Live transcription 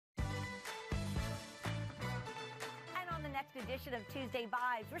edition of Tuesday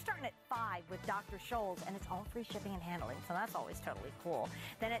Vibes. We're starting at 5 with Dr. Scholl's, and it's all free shipping and handling, so that's always totally cool.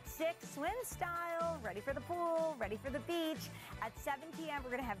 Then at 6, swim style, ready for the pool, ready for the beach. At 7 p.m.,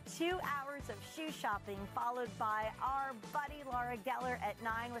 we're going to have 2 hours of shoe shopping, followed by our buddy Laura Geller at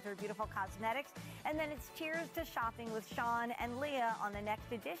 9 with her beautiful cosmetics. And then it's cheers to shopping with Sean and Leah on the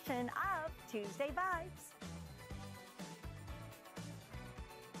next edition of Tuesday Vibes.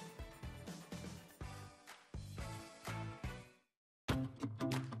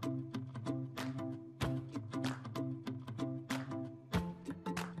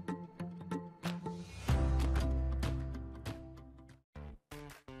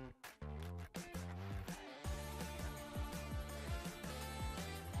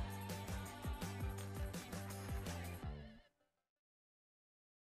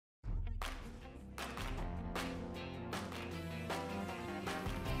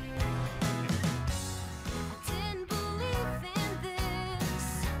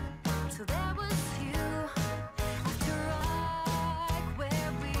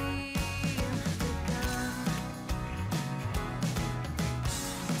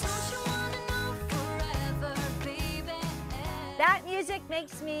 That music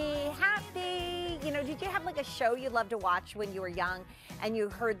makes me happy. You know, did you have like a show you loved to watch when you were young and you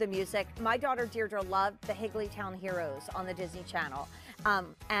heard the music? My daughter Deirdre loved the Higglytown Heroes on the Disney Channel.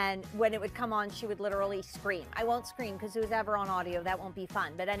 And when it would come on, she would literally scream. I won't scream because who's ever on audio, that won't be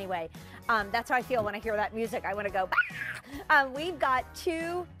fun. But anyway, that's how I feel when I hear that music. I want to go, bah! We've got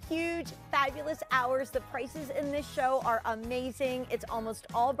 2 huge, fabulous hours. The prices in this show are amazing. It's almost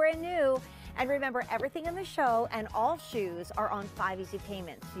all brand new. And remember, everything in the show and all shoes are on 5 easy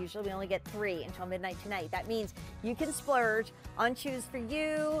payments. Usually we only get 3 until midnight tonight. That means you can splurge on shoes for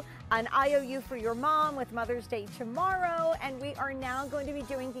you, an IOU for your mom with Mother's Day tomorrow. And we are now going to be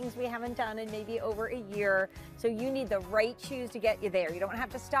doing things we haven't done in maybe over a year. So you need the right shoes to get you there. You don't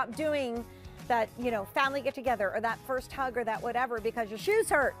have to stop doing that, you know, family get together or that first hug or that whatever because your shoes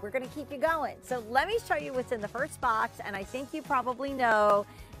hurt. We're going to keep you going. So let me show you what's in the first box. And I think you probably know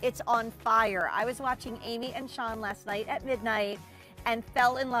it's on fire. I was watching Amy and Sean last night at midnight and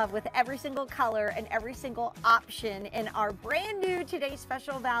fell in love with every single color and every single option in our brand new Today's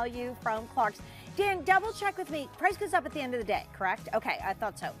Special Value from Clarks. Dan, double check with me. Price goes up at the end of the day, correct? Okay, I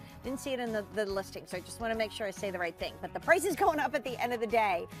thought so. Didn't see it in the listing, so I just want to make sure I say the right thing. But the price is going up at the end of the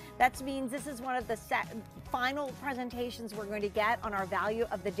day. That means this is one of the final presentations we're going to get on our value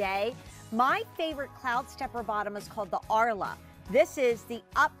of the day. My favorite Cloud Stepper bottom is called the Arla. This is the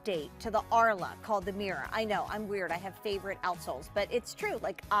update to the Arla called the Mirror. I know, I'm weird. I have favorite outsoles, but it's true.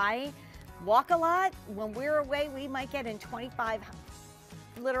 Like, I walk a lot. When we're away, we might get in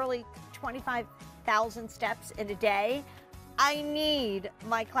literally 25,000 steps in a day. I need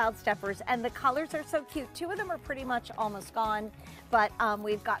my Cloud Steppers, and the colors are so cute. 2 of them are pretty much almost gone, but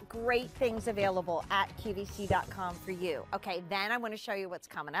we've got great things available at QVC.com for you. Okay, then I want to show you what's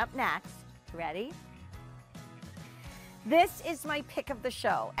coming up next. Ready? This is my pick of the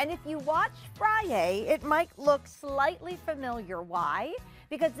show. And if you watched Friday, it might look slightly familiar. Why?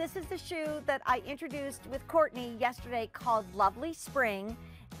 Because this is the shoe that I introduced with Courtney yesterday called Lovely Spring.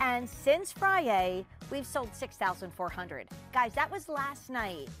 And since Friday, we've sold 6,400. Guys, that was last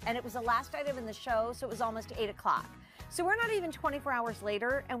night. And it was the last item in the show, so it was almost 8 o'clock. So we're not even 24 hours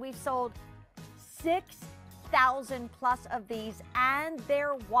later, and we've sold 6,000 plus of these, and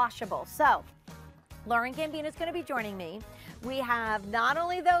they're washable. So Lauren Gambino is going to be joining me. We have not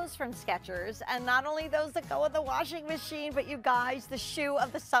only those from Skechers and not only those that go in the washing machine, but you guys, the shoe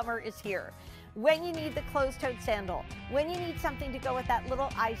of the summer is here. When you need the closed-toed sandal, when you need something to go with that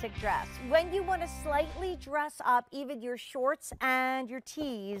little Isaac dress, when you want to slightly dress up even your shorts and your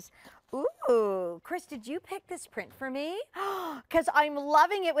tees. Ooh, Chris, did you pick this print for me? Because I'm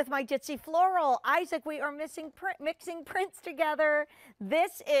loving it with my Ditzy Floral. Isaac, we are mixing prints together.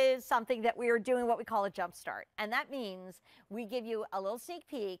 This is something that we are doing what we call a jump start. And that means we give you a little sneak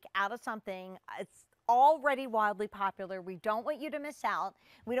peek out of something. It's already wildly popular. We don't want you to miss out.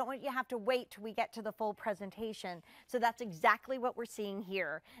 We don't want you to have to wait till we get to the full presentation. So that's exactly what we're seeing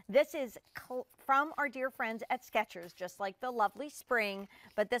here. This is from our dear friends at Skechers, just like the Lovely Spring,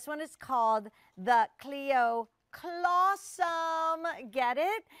 but this one is called the Cleo Clawsome. Get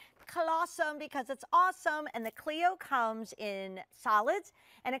it? Clawsome because it's awesome. And the Cleo comes in solids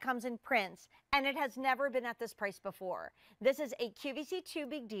and it comes in prints, and it has never been at this price before. This is a QVC2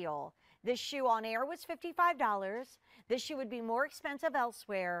 big deal. This shoe on air was $55. This shoe would be more expensive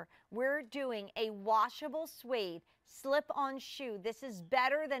elsewhere. We're doing a washable suede, slip-on shoe. This is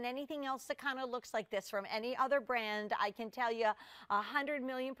better than anything else that kind of looks like this from any other brand. I can tell you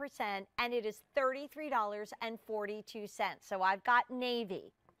 100,000,000%, and it is $33.42. So I've got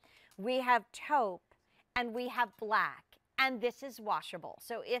navy, we have taupe, and we have black. And this is washable.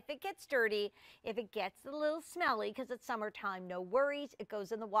 So if it gets dirty, if it gets a little smelly because it's summertime, no worries. It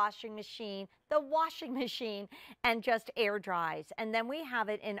goes in the washing machine, and just air dries. And then we have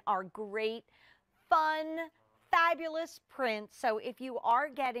it in our great, fun, fabulous print. So if you are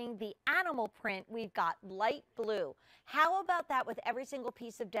getting the animal print, we've got light blue. How about that with every single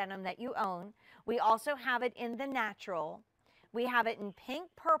piece of denim that you own? We also have it in the natural. We have it in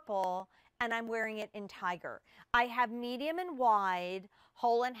pink, purple, and I'm wearing it in tiger. I have medium and wide,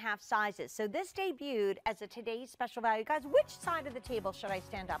 whole and half sizes. So this debuted as a today's special value. Guys, which side of the table should I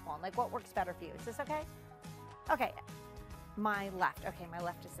stand up on? Like, what works better for you? Is this okay? Okay, my left. Okay, my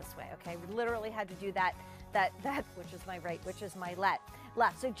left is this way. Okay, we literally had to do that, which is my right, which is my left.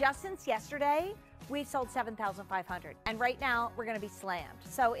 So just since yesterday, we sold 7,500. And right now, we're gonna be slammed.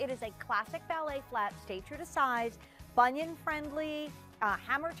 So it is a classic ballet flat, stay true to size, bunion friendly,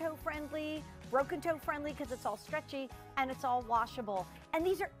 hammer toe friendly, broken toe friendly because it's all stretchy and it's all washable. And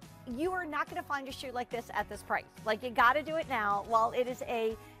these are, you are not going to find a shoe like this at this price. Like, you got to do it now while it is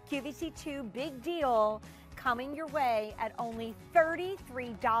a QVC2 big deal coming your way at only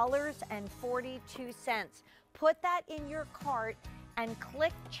 $33.42. Put that in your cart and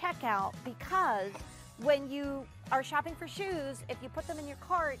click checkout, because when you are shopping for shoes, if you put them in your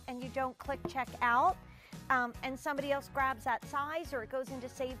cart and you don't click checkout, and somebody else grabs that size, or it goes into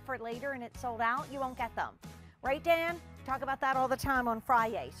save for later and it's sold out, you won't get them. Right, Dan? Talk about that all the time on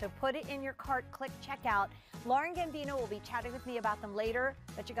Friday. So put it in your cart, click checkout. Lauren Gambino will be chatting with me about them later,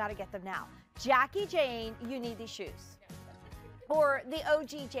 but you got to get them now. Jackie Jane, you need these shoes. Or the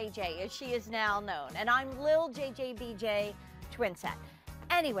OG JJ, as she is now known. And I'm Lil JJBJ twin set.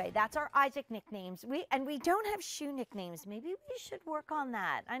 Anyway, that's our Isaac nicknames. We don't have shoe nicknames. Maybe we should work on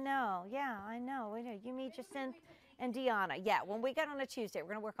that. I know. Yeah, I know. We know. You, me, Jacinth, and Deanna. Yeah, when we get on a Tuesday, we're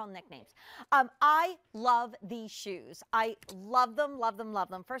going to work on nicknames. I love these shoes. I love them, love them, love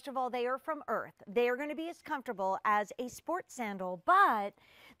them. First of all, they are from Earth. They are going to be as comfortable as a sports sandal, but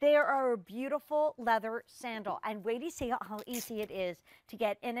they are a beautiful leather sandal. And wait to see how easy it is to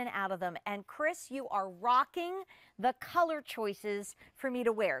get in and out of them. And Chris, you are rocking the color choices for me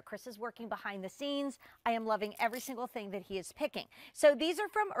to wear. Chris is working behind the scenes. I am loving every single thing that he is picking. So these are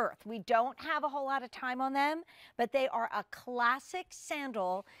from Earth. We don't have a whole lot of time on them, but they are a classic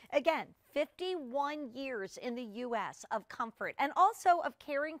sandal. Again, 51 years in the U.S. of comfort and also of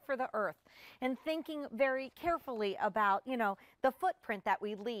caring for the earth and thinking very carefully about, you know, the footprint that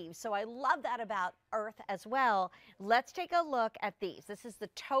we leave. So I love that about Earth as well. Let's take a look at these. This is the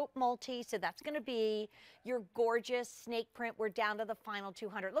taupe multi, so that's going to be your gorgeous snake print. We're down to the final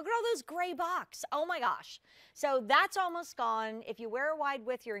 200. Look at all those gray box. Oh my gosh. So that's almost gone. If you wear a wide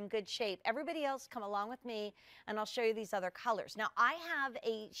width, you're in good shape. Everybody else, come along with me and I'll show you these other colors. Now, I have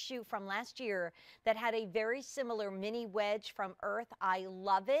a shoe from last year that had a very similar mini wedge from Earth. I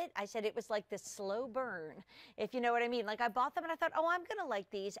love it. I said it was like this slow burn, if you know what I mean. Like, I bought them and I thought, oh, I'm going to like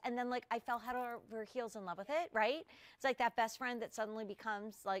these. And then, like, I fell head over heels in love with it, right? It's like that best friend that suddenly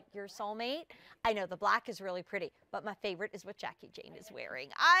becomes like your soulmate. I know the black is really pretty, but my favorite is what Jackie Jane is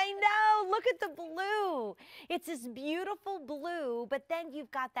wearing. I know, look at the blue. It's this beautiful blue, but then you've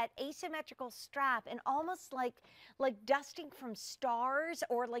got that asymmetrical strap and almost like dusting from stars,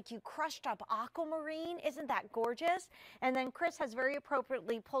 or like you crushed up aquamarine. Isn't that gorgeous? And then Chris has very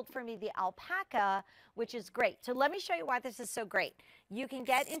appropriately pulled for me the alpaca, which is great. So let me show you why this is so great. You can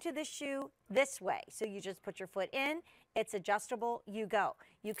get into this shoe this way. So you just put your foot in, it's adjustable, you go.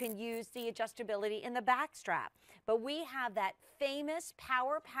 You can use the adjustability in the back strap. But we have that famous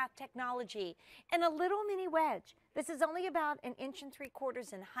Power Path technology in a little mini wedge. This is only about 1 3/4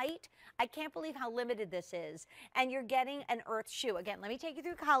 inches in height. I can't believe how limited this is. And you're getting an Earth shoe. Again, let me take you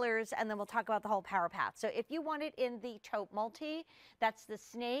through colors and then we'll talk about the whole Power Path. So if you want it in the taupe multi, that's the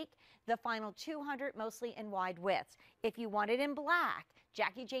snake, the final 200, mostly in wide widths. If you want it in black,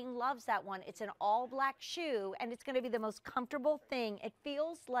 Jackie Jane loves that one. It's an all black shoe and it's going to be the most comfortable thing. It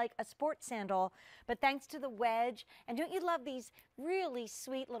feels like a sports sandal, but thanks to the wedge. And don't you love these really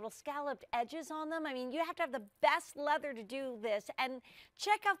sweet little scalloped edges on them? I mean, you have to have the best leather to do this. And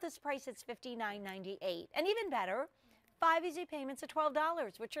check out this price. It's $59.98. And even better, 5 easy payments of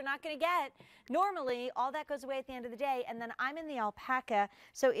 $12, which you're not going to get. Normally, all that goes away at the end of the day. And then I'm in the alpaca.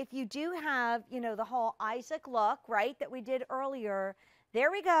 So if you do have, you know, the whole Isaac look, right, that we did earlier, there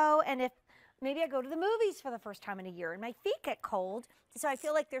we go. And if maybe I go to the movies for the first time in a year and my feet get cold, so I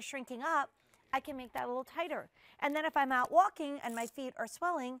feel like they're shrinking up, I can make that a little tighter. And then if I'm out walking and my feet are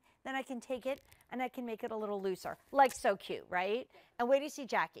swelling, then I can take it and I can make it a little looser. Like so cute, right? And wait till you see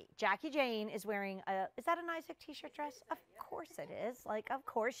Jackie. Jackie Jane is wearing a, is that an Isaac t-shirt dress? Of course it is. Like, of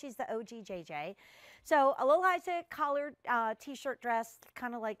course, she's the OG JJ. So a little Isaac collared t-shirt dress,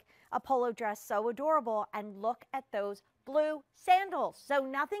 kind of like a polo dress, so adorable. And look at those blue sandals. So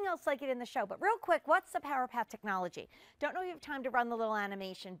nothing else like it in the show. But real quick, what's the PowerPath technology? Don't know if you have time to run the little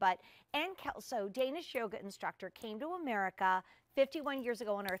animation, but Ann Kelso, Danish yoga instructor, came to America 51 years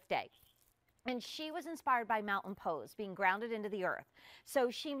ago on Earth Day. And she was inspired by mountain pose, being grounded into the earth. So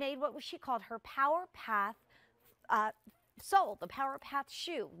she made what she called her PowerPath sole, the PowerPath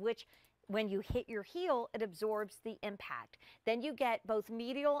shoe, which when you hit your heel, it absorbs the impact. Then you get both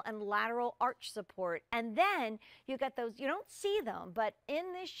medial and lateral arch support. And then you get those, you don't see them, but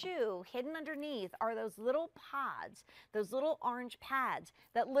in this shoe, hidden underneath are those little pods, those little orange pads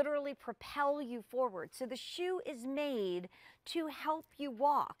that literally propel you forward. So the shoe is made to help you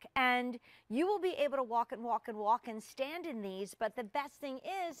walk, and you will be able to walk and walk and walk and stand in these. But the best thing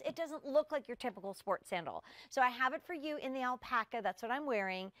is it doesn't look like your typical sports sandal. So I have it for you in the alpaca. That's what I'm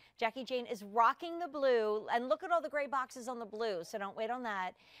wearing. Jackie Jane is rocking the blue, and look at all the gray boxes on the blue, so don't wait on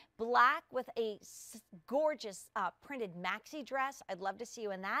that. Black with a gorgeous printed maxi dress. I'd love to see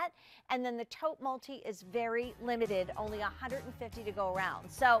you in that. And then the taupe multi is very limited, only 150 to go around.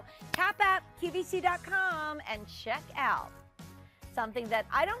 So tap at QVC.com and check out something that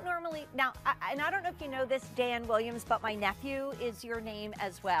I don't normally, now, and I don't know if you know this, Dan Williams, but my nephew is your name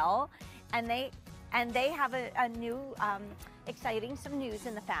as well. And they have a new, exciting, some news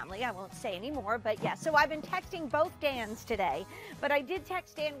in the family. I won't say any more, but yeah. So I've been texting both Dans today, but I did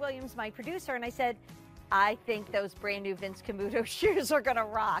text Dan Williams, my producer, and I said, I think those brand new Vince Camuto shoes are gonna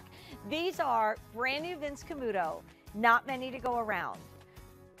rock. These are brand new Vince Camuto, not many to go around.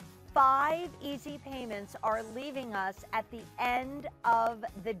 5 easy payments are leaving us at the end of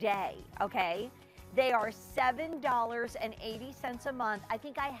the day, okay? They are $7.80 a month. I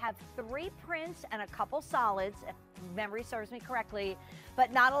think I have 3 prints and a couple solids, if memory serves me correctly,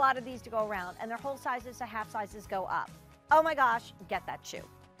 but not a lot of these to go around. And their whole sizes to half sizes go up. Oh my gosh, get that shoe.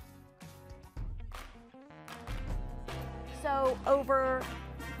 So over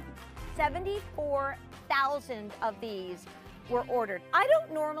 74,000 of these were ordered. I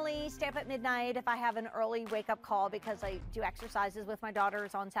don't normally stay up at midnight if I have an early wake-up call because I do exercises with my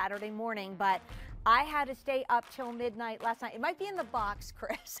daughters on Saturday morning, but I had to stay up till midnight last night. It might be in the box,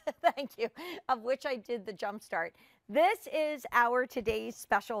 Chris, thank you, of which I did the jump start. This is our today's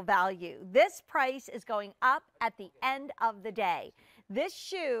special value. This price is going up at the end of the day. This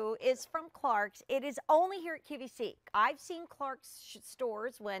shoe is from Clark's. It is only here at QVC. I've seen Clark's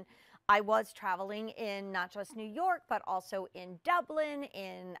stores when I was traveling in not just New York, but also in Dublin,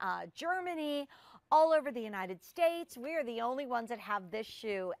 in Germany, all over the United States. We are the only ones that have this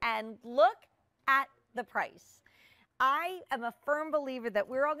shoe. And look at the price. I am a firm believer that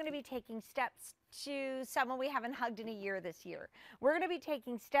we're all going to be taking steps to someone we haven't hugged in a year this year. We're going to be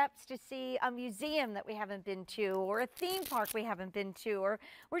taking steps to see a museum that we haven't been to, or a theme park we haven't been to, or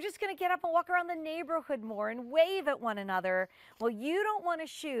we're just going to get up and walk around the neighborhood more and wave at one another. Well, you don't want a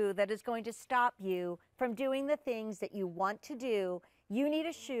shoe that is going to stop you from doing the things that you want to do. You need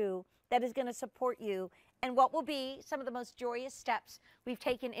a shoe that is going to support you and what will be some of the most joyous steps we've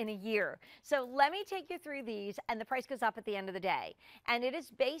taken in a year. So let me take you through these, and the price goes up at the end of the day. And it is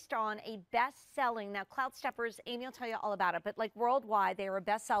based on a best-selling, now Cloudsteppers, Amy will tell you all about it, but like worldwide, they are a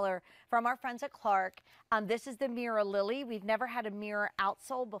bestseller from our friends at Clark. This is the Mirror Lily. We've never had a mirror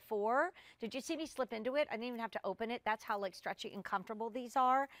outsole before. Did you see me slip into it? I didn't even have to open it. That's how like stretchy and comfortable these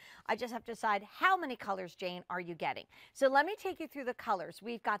are. I just have to decide how many colors, Jane, are you getting? So let me take you through the colors.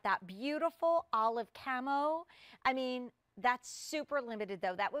 We've got that beautiful olive camo. I mean, that's super limited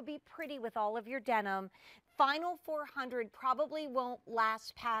though. That would be pretty with all of your denim. Final 400 probably won't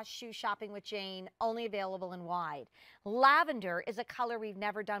last past shoe shopping with Jane, only available in wide. Lavender is a color we've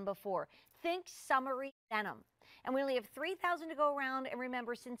never done before. Think summery denim. And we only have 3,000 to go around. And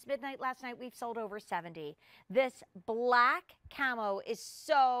remember, since midnight last night, we've sold over 70. This black camo is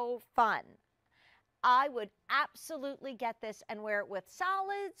so fun. I would absolutely get this and wear it with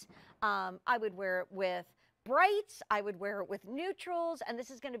solids. I would wear it with brights. I would wear it with neutrals. And this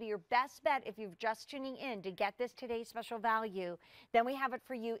is going to be your best bet if you're just tuning in to get this today's special value. Then we have it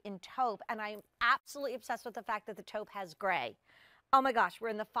for you in taupe. And I'm absolutely obsessed with the fact that the taupe has gray. Oh my gosh, we're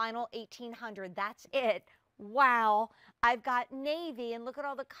in the final 1,800. That's it. Wow. I've got navy, and look at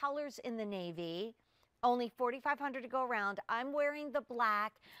all the colors in the navy. Only 4,500 to go around. I'm wearing the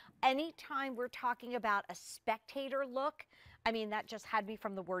black. Anytime we're talking about a spectator look, I mean, that just had me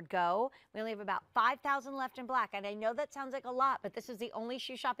from the word go. We only have about 5,000 left in black. And I know that sounds like a lot, but this is the only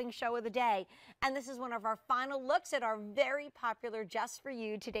shoe shopping show of the day. And this is one of our final looks at our very popular Just For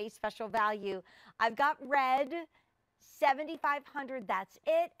You today's special value. I've got red, 7,500, that's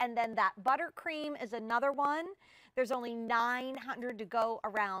it. And then that buttercream is another one. There's only 900 to go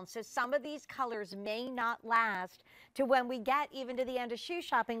around. So some of these colors may not last to when we get even to the end of shoe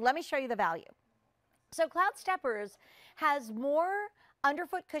shopping. Let me show you the value. So Cloud Steppers has more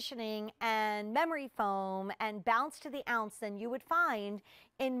underfoot cushioning and memory foam and bounce to the ounce than you would find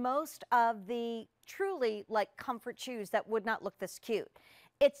in most of the truly like comfort shoes that would not look this cute.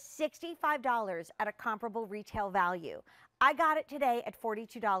 It's $65 at a comparable retail value. I got it today at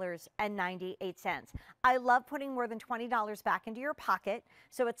 $42.98. I love putting more than $20 back into your pocket,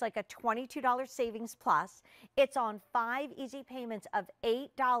 so it's like a $22 savings plus. It's on 5 easy payments of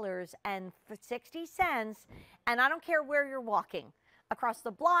 $8.60, and I don't care where you're walking. Across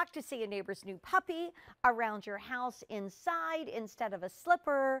the block to see a neighbor's new puppy, around your house inside instead of a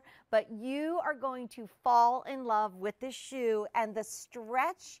slipper, but you are going to fall in love with this shoe and the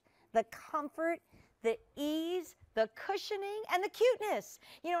stretch, the comfort, the ease, the cushioning, and the cuteness.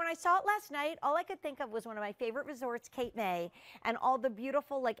 You know, when I saw it last night, all I could think of was one of my favorite resorts, Cape May, and all the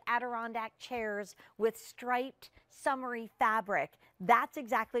beautiful like Adirondack chairs with striped summery fabric. That's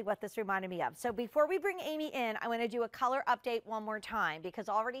exactly what this reminded me of. So before we bring Amy in, I want to do a color update one more time because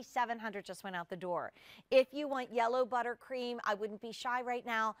already 700 just went out the door. If you want yellow buttercream, I wouldn't be shy right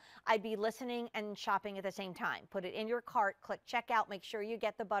now. I'd be listening and shopping at the same time. Put it in your cart, click checkout, make sure you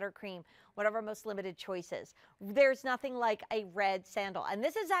get the buttercream, whatever most limited choices. There's nothing like a red sandal. And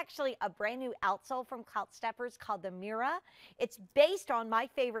this is actually a brand new outsole from Cloud Steppers called the Mira. It's based on my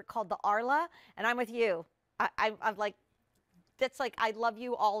favorite called the Arla, and I'm with you. I'm like, that's like, I love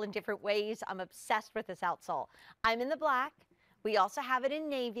you all in different ways. I'm obsessed with this outsole. I'm in the black. We also have it in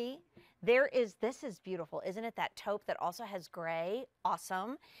navy. This is beautiful, isn't it? That taupe that also has gray,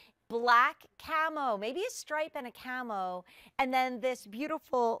 awesome. Black camo, maybe a stripe and a camo. And then this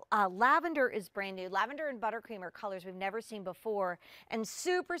beautiful lavender is brand new. Lavender and buttercream are colors we've never seen before and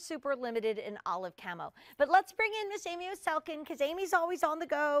super, super limited in olive camo. But let's bring in Miss Amy Oselkin because Amy's always on the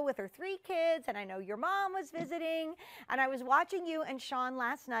go with her 3 kids. And I know your mom was visiting and I was watching you and Sean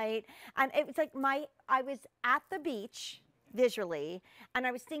last night. And it was like I was at the beach visually, and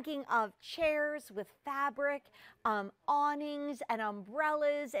I was thinking of chairs with fabric, awnings and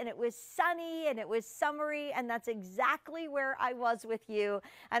umbrellas, and it was sunny and it was summery, and that's exactly where I was with you.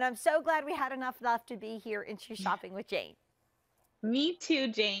 And I'm so glad we had enough left to be here in Shoe Shopping with Jane. Me too,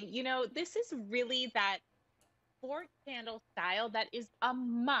 Jane. You know, this is really that sport sandal style that is a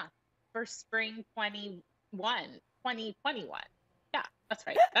must for spring 2021. Yeah, that's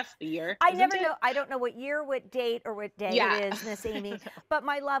right. That's the year. I Isn't never it? know. I don't know what year, what date, or what day Yeah. it is, Miss Amy. But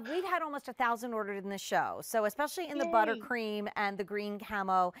my love, we've had almost 1,000 ordered in the show. So especially in the Yay. buttercream and the green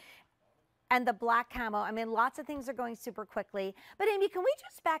camo and the black camo. I mean, lots of things are going super quickly. But Amy, can we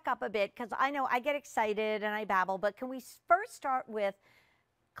just back up a bit? Because I know I get excited and I babble, but can we first start with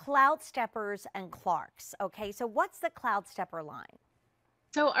Cloud Steppers and Clarks? Okay, so what's the Cloud Stepper line?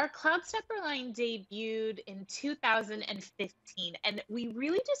 So our Cloud Stepper line debuted in 2015, and we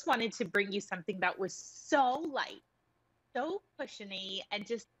really just wanted to bring you something that was so light, so cushiony, and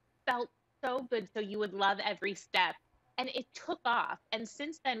just felt so good so you would love every step. And it took off. And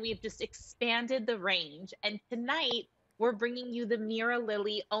since then, we've just expanded the range. And tonight, we're bringing you the Mira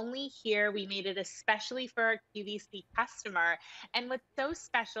Lily only here. We made it especially for our QVC customer. And what's so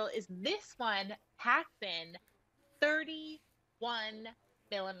special is this one packs in 31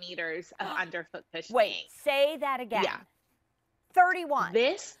 millimeters of underfoot cushioning. Wait, say that again. Yeah. 31.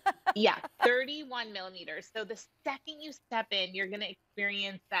 Yeah, 31 millimeters. So the second you step in, you're going to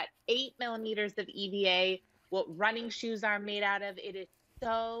experience that 8 millimeters of EVA, what running shoes are made out of. It is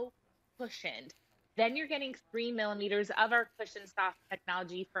so cushioned. Then you're getting 3 millimeters of our cushion soft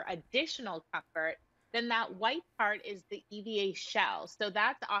technology for additional comfort. Then that white part is the EVA shell. So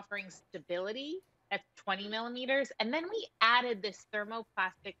that's offering stability. That's 20 millimeters. And then we added this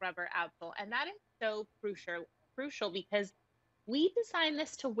thermoplastic rubber outsole. And that is so crucial because we designed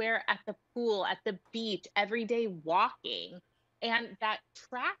this to wear at the pool, at the beach, everyday walking. And that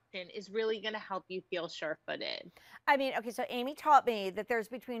traction is really going to help you feel sure-footed. I mean, okay, so Amy taught me that there's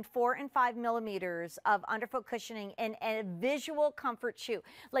between 4 and 5 millimeters of underfoot cushioning in a visual comfort shoe,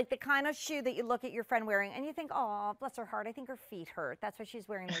 like the kind of shoe that you look at your friend wearing and you think, oh, bless her heart, I think her feet hurt. That's why she's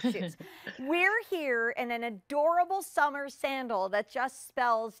wearing those shoes. We're here in an adorable summer sandal that just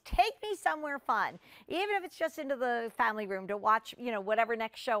spells, take me somewhere fun, even if it's just into the family room to watch, you know, whatever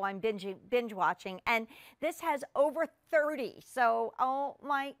next show I'm binge watching. And this has over 30. So, oh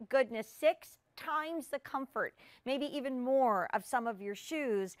my goodness, 6 times the comfort, maybe even more of some of your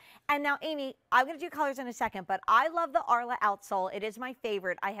shoes. And now, Amy, I'm going to do colors in a second, but I love the Arla outsole. It is my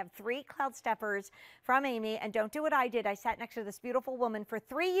favorite. I have 3 Cloud Steppers from Amy, and don't do what I did. I sat next to this beautiful woman for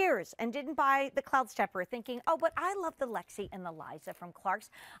 3 years and didn't buy the Cloud Stepper, thinking, oh, but I love the Lexi and the Liza from Clark's.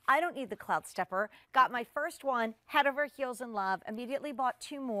 I don't need the Cloud Stepper. Got my first one, head over heels in love, immediately bought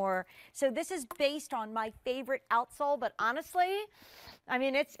 2 more. So this is based on my favorite outsole, but honestly, I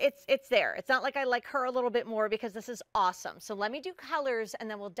mean, it's there. It's not like I like her a little bit more because this is awesome. So let me do colors and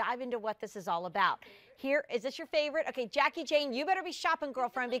then we'll dive into what this is all about. Here, is this your favorite? Okay, Jackie Jane, you better be shopping,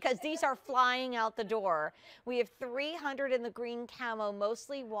 girlfriend, because these are flying out the door. We have 300 in the green camo,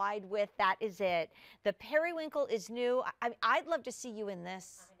 mostly wide width. That is it. The periwinkle is new. I'd love to see you in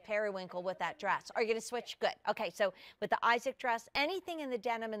this periwinkle with that dress. Are you going to switch? Good. Okay, so with the Isaac dress, anything in the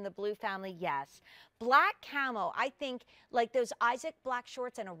denim and the blue family, yes. Black camo, I think like those Isaac black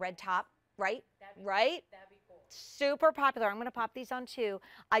shorts and a red top, right? Right? That'd be cool. Super popular. I'm going to pop these on too.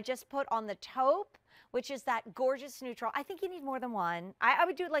 I just put on the taupe, which is that gorgeous neutral. I think you need more than one. I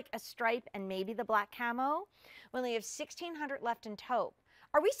would do like a stripe and maybe the black camo. We only have 1,600 left in taupe.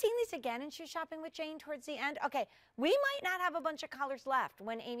 Are we seeing these again in Shoe Shopping with Jane towards the end? Okay, we might not have a bunch of colors left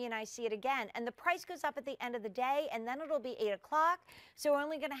when Amy and I see it again. And the price goes up at the end of the day, and then it'll be 8 o'clock. So we're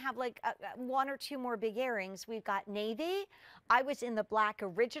only going to have like 1 or 2 more big earrings. We've got navy. I was in the black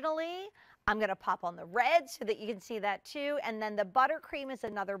originally. I'm going to pop on the red so that you can see that too. And then the buttercream is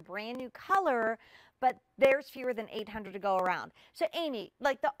another brand new color, but there's fewer than 800 to go around. So Amy,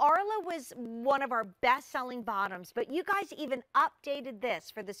 like the Arla was one of our best selling bottoms, but you guys even updated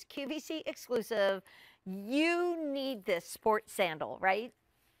this for this QVC exclusive. You need this sports sandal, right?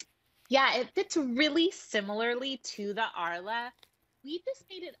 Yeah, it fits really similarly to the Arla. We just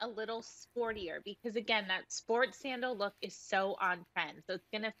made it a little sportier because again, that sports sandal look is so on trend. So it's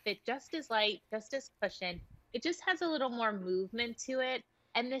gonna fit just as light, just as cushioned. It just has a little more movement to it.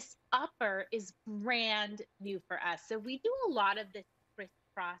 And this upper is brand new for us. So we do a lot of this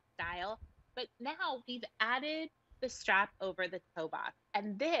crisscross style, but now we've added the strap over the toe box.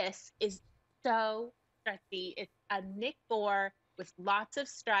 And this is so stretchy. It's a Nick Gore with lots of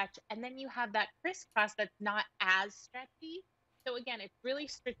stretch. And then you have that crisscross that's not as stretchy. So again, it's really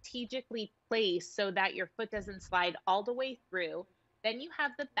strategically placed so that your foot doesn't slide all the way through. Then you have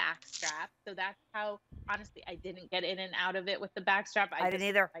the back strap. So that's how, honestly, I didn't get in and out of it with the back strap. I didn't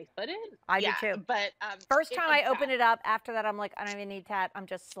either. I put it. I did too. But first time I opened it up, after that, I'm like, I don't even need that. I'm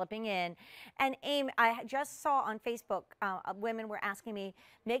just slipping in. And Aim, I just saw on Facebook, women were asking me,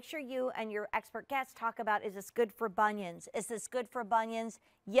 make sure you and your expert guests talk about, is this good for bunions? Is this good for bunions?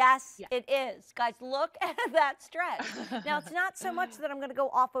 Yes, it is. Guys, look at that stretch. Now, it's not so much that I'm going to go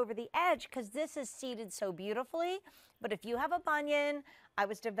off over the edge because this is seated so beautifully. But if you have a bunion, I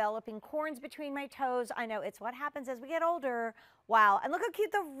was developing corns between my toes. I know it's what happens as we get older. Wow. And look how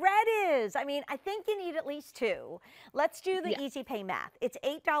cute the red is. I mean, I think you need at least 2. Let's do the Easy Pay math. It's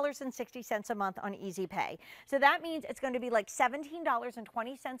 $8.60 a month on Easy Pay. So that means it's going to be like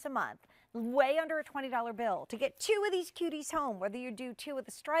 $17.20 a month, way under a $20 bill to get 2 of these cuties home, whether you do 2 with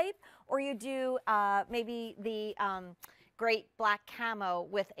a stripe or you do maybe the great black camo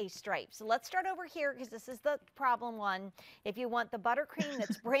with a stripe. So let's start over here because this is the problem one. If you want the buttercream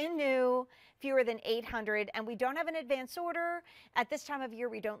that's brand new, fewer than 800, and we don't have an advance order. At this time of year,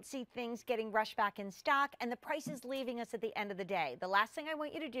 we don't see things getting rushed back in stock, and the price is leaving us at the end of the day. The last thing I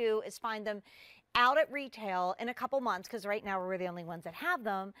want you to do is find them out at retail in a couple months, because right now we're the only ones that have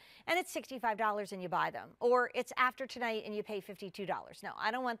them, and it's $65 and you buy them. Or it's after tonight and you pay $52. No,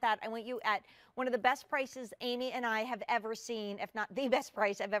 I don't want that. I want you at one of the best prices Amy and I have ever seen, if not the best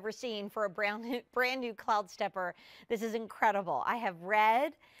price I've ever seen for a brand new Cloud Stepper. This is incredible. I have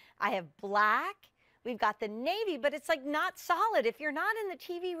red, I have black, we've got the navy, but it's like not solid. If you're not in the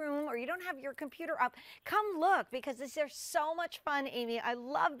TV room or you don't have your computer up, come look because this is so much fun, Amy. I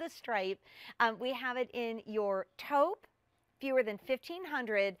love the stripe. We have it in your taupe, fewer than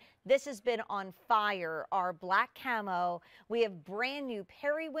 1,500. This has been on fire, our black camo. We have brand new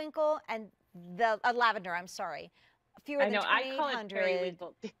periwinkle and the lavender, I'm sorry. fewer I than know. I call it 2,800.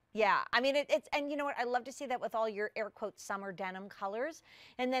 periwinkle. Yeah, I mean, it's, and you know what? I love to see that with all your air quote summer denim colors.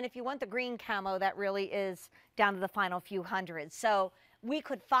 And then if you want the green camo, that really is down to the final few hundred. So we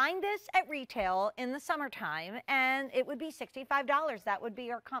could find this at retail in the summertime and it would be $65. That would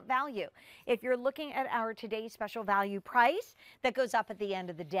be our comp value. If you're looking at our today's special value price that goes up at the end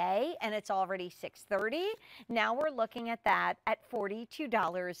of the day and it's already 6:30, now we're looking at that at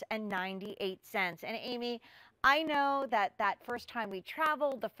 $42.98. And Amy, I know that that first time we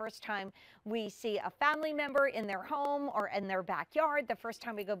travel, the first time we see a family member in their home or in their backyard, the first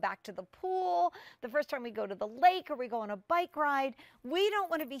time we go back to the pool, the first time we go to the lake or we go on a bike ride, we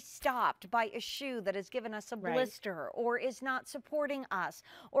don't want to be stopped by a shoe that has given us a Right. blister or is not supporting us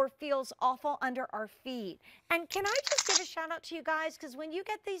or feels awful under our feet. And can I just give a shout out to you guys? Because when you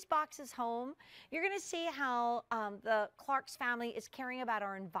get these boxes home, you're going to see how the Clark's family is caring about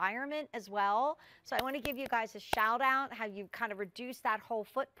our environment as well. So I want to give you guys a shout out, how you've kind of reduced that whole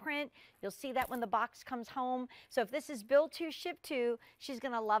footprint. You'll see that when the box comes home. So if this is Build to Ship to, she's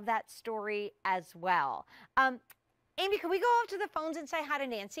going to love that story as well. Amy, can we go off to the phones and say hi to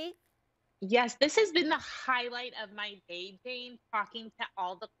Nancy? Yes, this has been the highlight of my day, Jane, talking to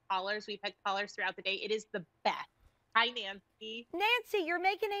all the callers. We've had callers throughout the day. It is the best. Hi, Nancy. Nancy, you're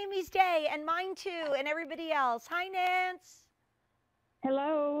making Amy's day and mine too, and everybody else. Hi, Nance.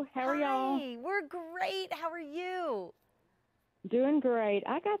 Hello, how are y'all? Hi, we're great. How are you? Doing great.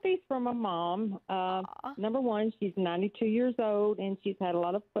 I got these from my mom. Aw. Number one, she's 92 years old and she's had a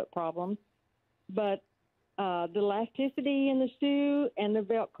lot of foot problems, but the elasticity in the shoe and the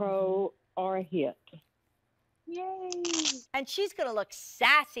Velcro are a hit. Yay. And she's going to look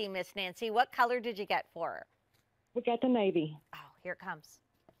sassy, Miss Nancy. What color did you get for her? We got the navy. Oh, here it comes.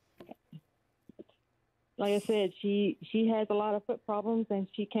 Like I said, she has a lot of foot problems and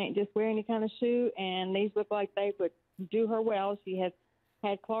she can't just wear any kind of shoe, and these look like they would do her well. She has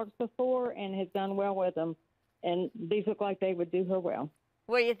had Clarks before and has done well with them, and these look like they would do her well.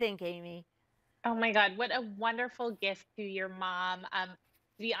 What do you think, Amy? Oh my God, what a wonderful gift to your mom. To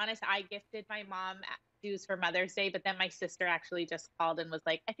be honest, I gifted my mom shoes for Mother's Day, but then my sister actually just called and was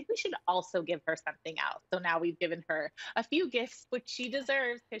like, I think we should also give her something else. So now we've given her a few gifts, which she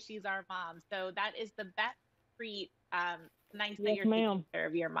deserves because she's our mom. So that is the best treat. Nice that Yes, you're ma'am. taking care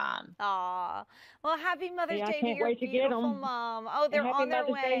of your mom. Aw. Well, happy Mother's Yeah, I Day to can't your wait to get beautiful 'em. mom. Oh, they're And happy on their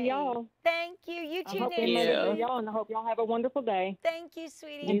Mother's Day, way. y'all. Thank you. You I too, hope Nancy. Mother's you. Day, y'all, and I hope y'all have a wonderful day. Thank you,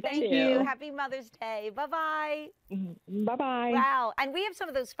 sweetie. You Thank too. you. Happy Mother's Day. Bye-bye. Bye-bye. Wow. And we have some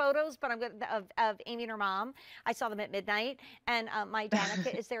of those photos, but I'm going of Amy and her mom. I saw them at midnight, and my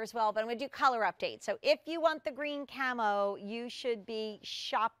Danica is there as well. But I'm going to do color updates. So if you want the green camo, you should be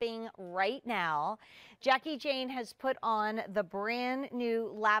shopping right now. Jackie Jane has put on the brand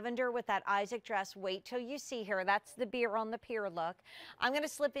new lavender with that Isaac dress. Wait till you see her. That's the beer on the pier look. I'm going to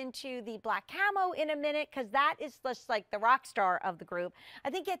slip into the black camo in a minute because that is just like the rock star of the group. I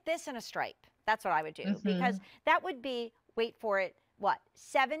think get this in a stripe. That's what I would do because that would be, wait for it, what,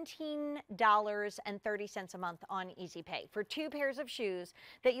 $17.30 a month on Easy Pay for 2 pairs of shoes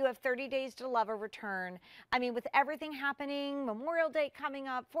that you have 30 days to love or return. I mean, with everything happening, Memorial Day coming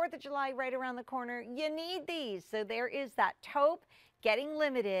up, 4th of July right around the corner, you need these. So there is that taupe getting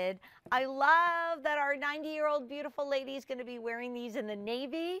limited. I love that our 90-year-old beautiful lady is going to be wearing these in the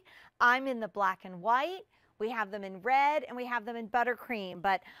navy. I'm in the black and white. We have them in red and we have them in buttercream.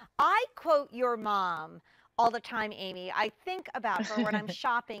 But I quote your mom all the time, Amy. I think about her when I'm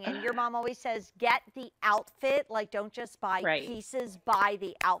shopping, and your mom always says, get the outfit. Like, don't just buy Right. pieces, buy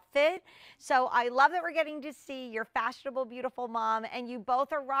the outfit. So I love that we're getting to see your fashionable, beautiful mom, and you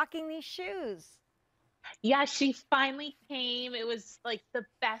both are rocking these shoes. Yeah, she finally came. It was like the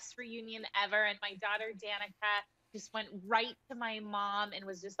best reunion ever. And my daughter, Danica, just went right to my mom and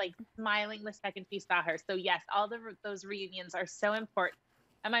was just like smiling the second she saw her. So yes, all those reunions are so important.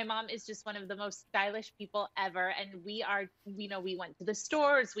 And my mom is just one of the most stylish people ever. And we are, we went to the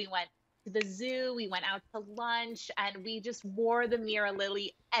stores, we went to the zoo, we went out to lunch, and we just wore the Mira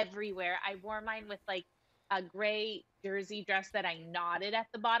Lily everywhere. I wore mine with like a gray jersey dress that I knotted at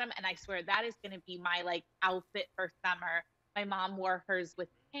the bottom. And I swear that is going to be my like outfit for summer. My mom wore hers with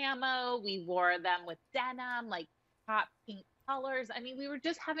camo. We wore them with denim, like hot pink colors. I mean, we were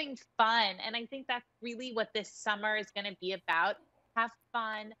just having fun. And I think that's really what this summer is going to be about. Have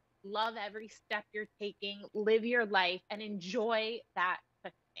fun, love every step you're taking, live your life, and enjoy that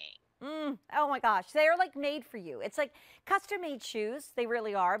thing. Oh my gosh, they're like made for you. It's like custom made shoes. They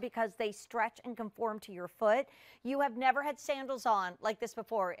really are because they stretch and conform to your foot. You have never had sandals on like this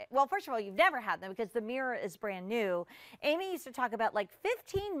before. Well, first of all, you've never had them because the mirror is brand new. Amy used to talk about like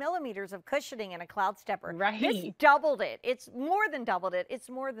 15 millimeters of cushioning in a Cloud Stepper. Right. This doubled it. It's more than doubled it. It's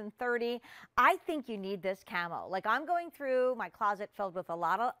more than 30. I think you need this camo. Like I'm going through my closet filled with a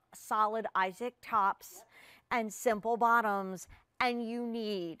lot of solid Isaac tops and simple bottoms. And you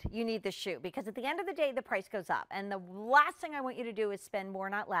need the shoe because at the end of the day, the price goes up. And the last thing I want you to do is spend more,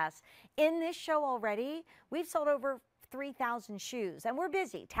 not less. In this show already, we've sold over 3,000 shoes and we're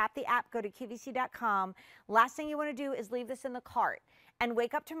busy. Tap the app, go to QVC.com. Last thing you want to do is leave this in the cart and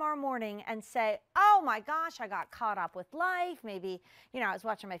wake up tomorrow morning and say, oh my gosh, I got caught up with life. Maybe, I was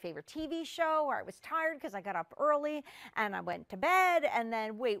watching my favorite TV show or I was tired because I got up early and I went to bed and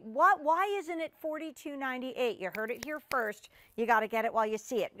then wait, what? Why isn't it $42.98? You heard it here first. You got to get it while you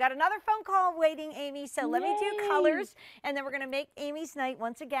see it. Got another phone call waiting, Amy. So let me do colors and then we're going to make Amy's night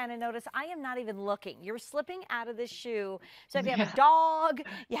once again. And notice I am not even looking. You're slipping out of this shoe. So if you have a dog,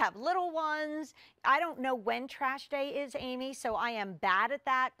 you have little ones. I don't know when trash day is, Amy, so I am bad at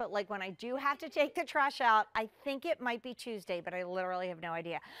that. But like when I do have to take the trash out, I think it might be Tuesday, but I literally have no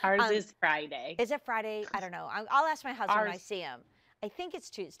idea. Ours is Friday. Is it Friday? I don't know. I'll ask my husband when I see him. I think it's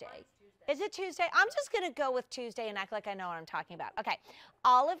Tuesday. Is it Tuesday? I'm just going to go with Tuesday and act like I know what I'm talking about. Okay.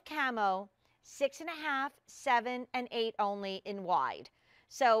 Olive camo, 6.5, 7, and 8 only in wide.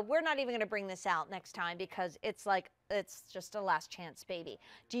 So we're not even going to bring this out next time because it's just a last chance baby.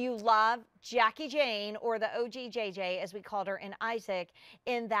 Do you love Jackie Jane or the OG JJ, as we called her in Isaac,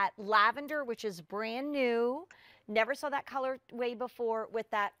 in that lavender, which is brand new? Never saw that color way before with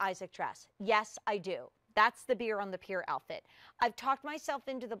that Isaac dress. Yes, I do. That's the Beer on the Pier outfit. I've talked myself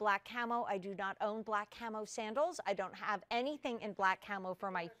into the black camo. I do not own black camo sandals. I don't have anything in black camo for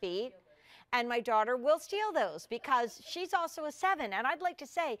my feet. And my daughter will steal those because she's also a 7. And I'd like to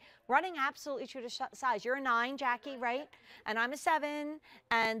say, running absolutely true to size. You're a 9, Jackie, right? And I'm a 7.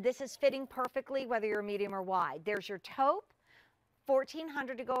 And this is fitting perfectly whether you're medium or wide. There's your taupe,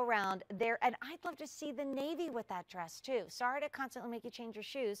 1,400 to go around there. And I'd love to see the navy with that dress too. Sorry to constantly make you change your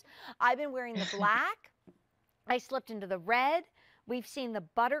shoes. I've been wearing the black. I slipped into the red. We've seen the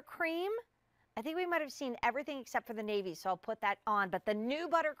buttercream. I think we might have seen everything except for the navy, so I'll put that on. But the new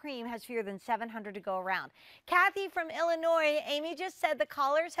buttercream has fewer than 700 to go around. Kathy from Illinois, Amy just said the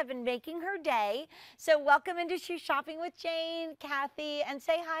callers have been making her day. So welcome into Shoe Shopping with Jane, Kathy, and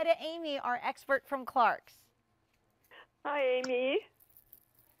say hi to Amy, our expert from Clark's. Hi, Amy.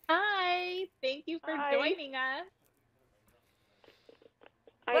 Hi. Thank you for joining us.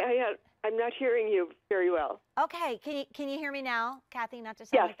 I'm not hearing you very well. Okay, can you hear me now, Kathy? Not to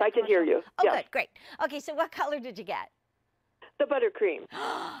sound Yes, like I can hear you. Oh, yes. good, great. Okay, so what color did you get? The buttercream.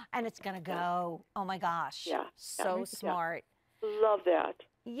 And it's gonna go. Oh my gosh. Yeah. So smart. Love that.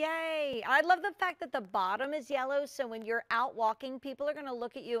 Yay. I love the fact that the bottom is yellow, so when you're out walking, people are gonna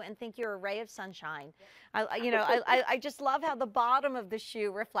look at you and think you're a ray of sunshine. I just love how the bottom of the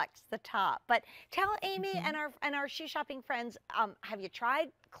shoe reflects the top. But tell Amy and our shoe shopping friends, have you tried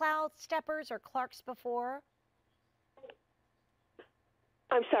Cloud Steppers or Clark's before?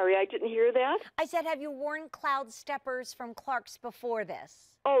 I'm sorry, I didn't hear that. I said, have you worn Cloud Steppers from Clark's before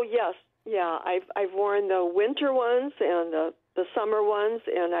this? Oh, yes. Yeah, I've worn the winter ones and the summer ones,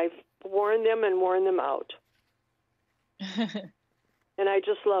 and I've worn them and worn them out. And I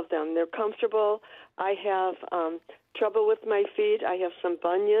just love them. They're comfortable. I have trouble with my feet. I have some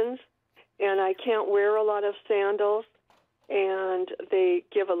bunions, and I can't wear a lot of sandals, and they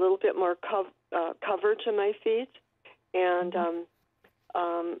give a little bit more cover to my feet, and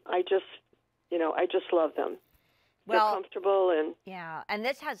I just love them. They're comfortable and yeah, and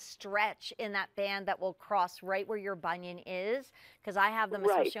this has stretch in that band that will cross right where your bunion is, because I have them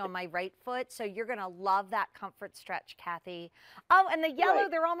especially on my right foot. So you're gonna love that comfort stretch, Kathy. Oh, and the yellow,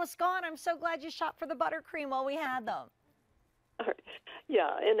 they're almost gone. I'm so glad you shopped for the buttercream while we had them. Yeah,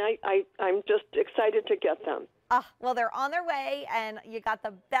 and I'm just excited to get them. Well, they're on their way, and you got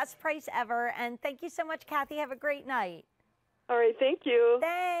the best price ever. And thank you so much, Kathy. Have a great night. All right, thank you.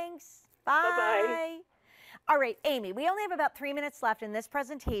 Thanks. Bye. Bye-bye. All right, Amy, we only have about 3 minutes left in this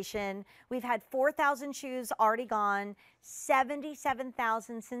presentation. We've had 4,000 shoes already gone,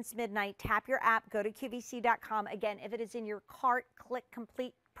 77,000 since midnight. Tap your app, go to QVC.com. Again, if it is in your cart, click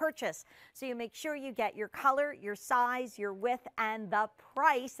complete purchase. So you make sure you get your color, your size, your width, and the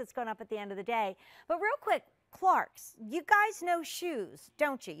price that's going up at the end of the day. But real quick, Clark's, you guys know shoes,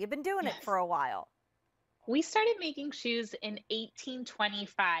 don't you? You've been doing it for a while. We started making shoes in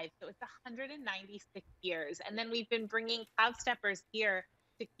 1825, so it's 196 years. And then we've been bringing Cloud Steppers here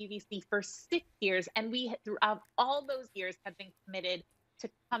to QVC for 6 years, and we, throughout all those years, have been committed to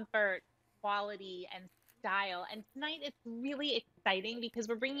comfort, quality, and style. And tonight it's really exciting because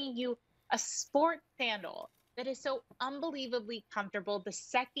we're bringing you a sport sandal that is so unbelievably comfortable. The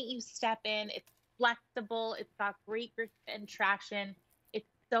second you step in, it's flexible, it's got great grip and traction, it's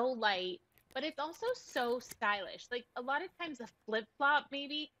so light, but it's also so stylish. Like a lot of times a flip flop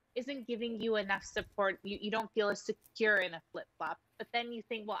maybe isn't giving you enough support. You don't feel as secure in a flip flop. But then you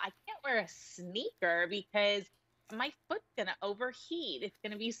think, well, I can't wear a sneaker because my foot's gonna overheat. It's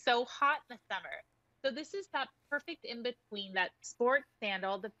gonna be so hot in the summer. So this is that perfect in between, that sport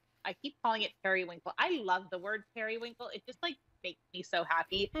sandal. I keep calling it periwinkle. I love the word periwinkle. It just like makes me so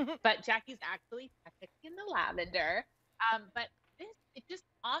happy. But Jackie's actually technically in the lavender. But this, it just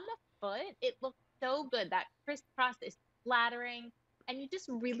on the foot, it looks so good. That crisscross is flattering, and you just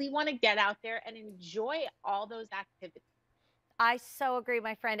really want to get out there and enjoy all those activities. I so agree,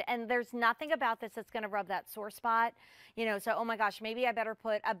 my friend. And there's nothing about this that's going to rub that sore spot. So, oh my gosh, maybe I better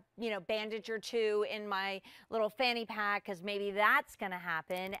put a, bandage or two in my little fanny pack because maybe that's going to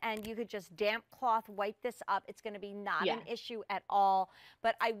happen. And you could just damp cloth wipe this up. It's going to be not an issue at all.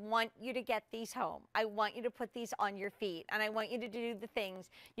 But I want you to get these home. I want you to put these on your feet. And I want you to do the things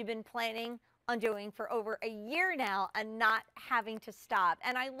you've been planning on doing for over a year now and not having to stop.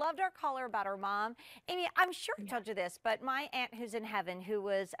 And I loved our caller about her mom. Amy, I'm sure I told you this, but my aunt who's in heaven, who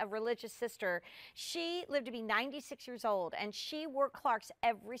was a religious sister, she lived to be 96 years old, and she wore Clarks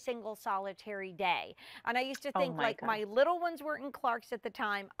every single solitary day. And I used to think my little ones were in Clarks at the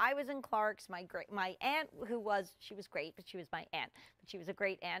time. I was in Clarks. My aunt, she was great, but she was my aunt, but she was a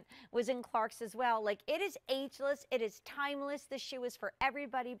great aunt, was in Clarks as well. Like, it is ageless. It is timeless. This shoe is for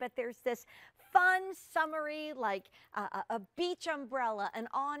everybody, but there's this fun, summery, like a beach umbrella, an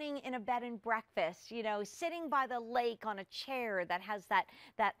awning in a bed and breakfast, sitting by the lake on a chair that has that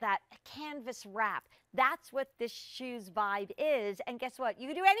canvas wrap. That's what this shoe's vibe is. And guess what? You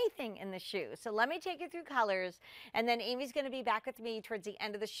can do anything in the shoe. So let me take you through colors, and then Amy's going to be back with me towards the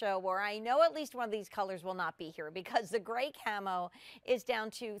end of the show, where I know at least one of these colors will not be here, because the gray camo is down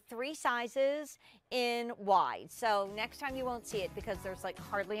to 3 sizes in wide. So next time you won't see it because there's like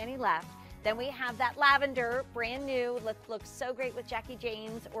hardly any left. Then we have that lavender, brand new, looks so great with Jackie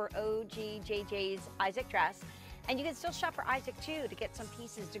Jane's or OGJJ's Isaac dress. And you can still shop for Isaac too to get some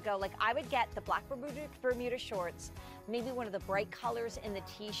pieces to go. Like, I would get the black Bermuda shorts, maybe one of the bright colors in the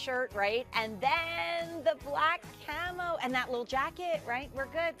t-shirt, right? And then the black camo and that little jacket, right? We're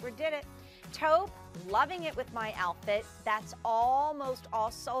good, we did it. Taupe, loving it with my outfit. That's almost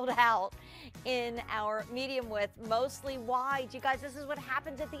all sold out in our medium width, mostly wide. You guys, this is what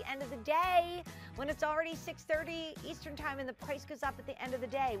happens at the end of the day when it's already 6:30 Eastern time and the price goes up at the end of the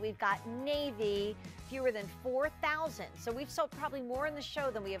day. We've got navy, fewer than 4,000. So we've sold probably more in the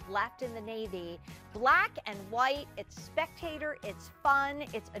show than we have left in the navy. Black and white, it's spectator, it's fun,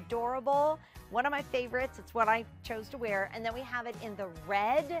 it's adorable. One of my favorites, it's what I chose to wear. And then we have it in the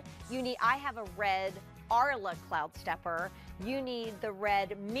red. I have a red Arla Cloud Stepper. You need the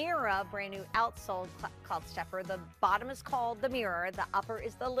red Mira, brand new outsole Cloud Stepper. The bottom is called the Mirror, the upper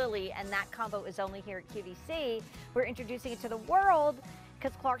is the Lily, and that combo is only here at QVC. We're introducing it to the world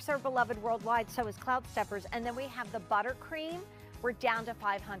because Clarks are beloved worldwide, so is Cloud Steppers. And then we have the Buttercream. We're down to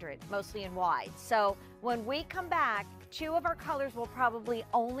 500, mostly in wide. So when we come back, 2 of our colors will probably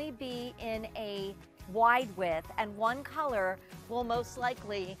only be in a wide width, and 1 color will most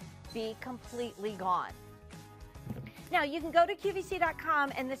likely be completely gone. Now, you can go to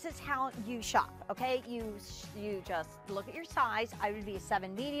QVC.com, and this is how you shop, okay? You just look at your size. I would be a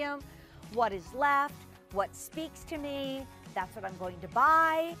 7 medium. What is left? What speaks to me? That's what I'm going to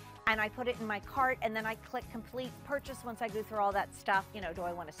buy. And I put it in my cart, and then I click complete purchase once I go through all that stuff. Do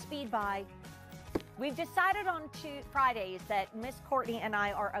I want to speed buy? We've decided on Fridays that Miss Courtney and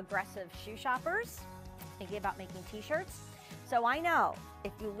I are aggressive shoe shoppers, thinking about making t-shirts. So I know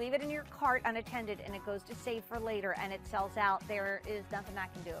if you leave it in your cart unattended and it goes to save for later and it sells out, there is nothing I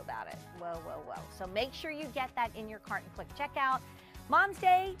can do about it. Whoa, whoa, whoa. So make sure you get that in your cart and click checkout. Mom's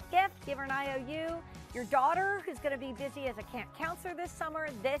Day gift, give her an IOU. Your daughter, who's going to be busy as a camp counselor this summer,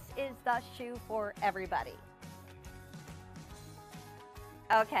 this is the shoe for everybody.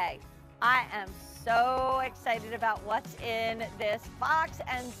 Okay, I am so excited about what's in this box,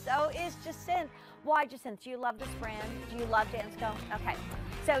 and so is Jacinth. Why, Jacinth? Do you love this brand? Do you love Dansko? Okay.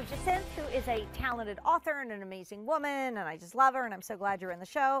 So Jacinth, who is a talented author and an amazing woman, and I just love her, and I'm so glad you're in the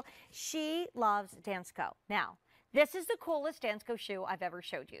show. She loves Dansko. Now, This is the coolest Dansko shoe I've ever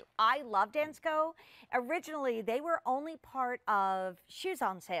showed you. I love Dansko. Originally, they were only part of Shoes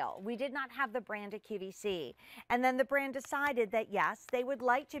on Sale. We did not have the brand at QVC. And then the brand decided that, yes, they would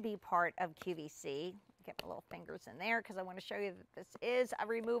like to be part of QVC. Get my little fingers in there because I want to show you that this is a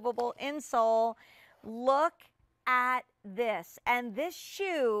removable insole. Look at this. And this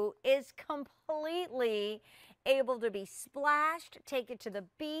shoe is completely able to be splashed, take it to the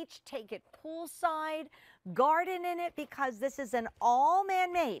beach, take it poolside, garden in it, because this is an all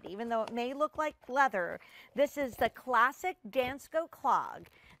man-made, even though it may look like leather. This is the classic Dansko clog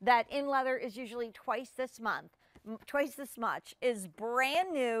that in leather is usually twice this much, is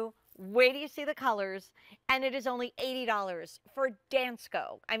brand new. Wait till you see the colors, and it is only $80 for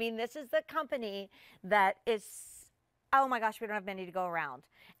Dansko. I mean, this is the company that is, oh my gosh, we don't have many to go around.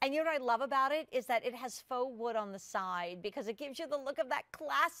 And you know what I love about it is that it has faux wood on the side because it gives you the look of that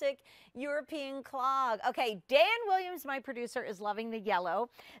classic European clog. Okay, Dan Williams, my producer, is loving the yellow.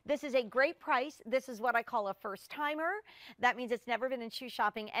 This is a great price. This is what I call a first timer. That means it's never been in shoe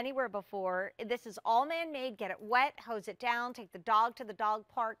shopping anywhere before. This is all man-made. Get it wet, hose it down, take the dog to the dog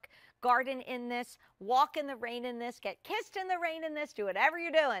park, garden in this, walk in the rain in this, get kissed in the rain in this, do whatever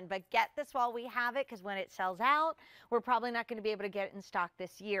you're doing, but get this while we have it, because when it sells out, we're probably not going to be able to get it in stock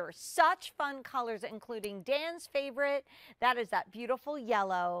this year. Such fun colors, including Dan's favorite. That is that beautiful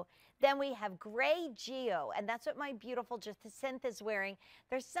yellow. Then we have gray geo, and that's what my beautiful Jacinth is wearing.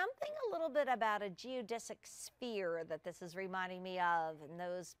 There's something a little bit about a geodesic sphere that this is reminding me of, and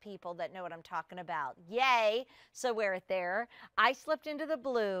those people that know what I'm talking about. Yay! So wear it there. I slipped into the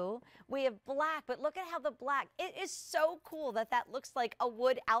blue. We have black, but look at how the black, it is so cool that that looks like a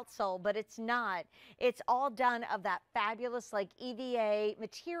wood outsole, but it's not. It's all done of that fabulous like EVA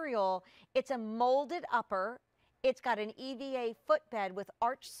material. It's a molded upper. It's got an EVA footbed with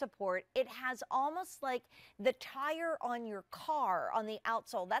arch support. It has almost like the tire on your car on the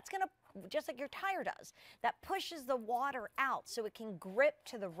outsole. That's going to, just like your tire does, that pushes the water out so it can grip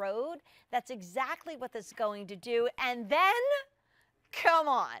to the road. That's exactly what this is going to do. And then, come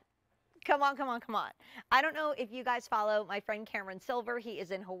on. Come on, come on, come on. I don't know if you guys follow my friend Cameron Silver. He is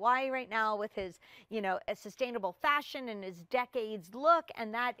in Hawaii right now with his, you know, a sustainable fashion and his decades look,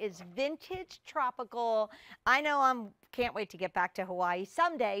 and that is vintage tropical. I know can't wait to get back to Hawaii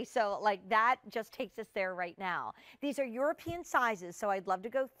someday, so like that just takes us there right now. These are European sizes, so I'd love to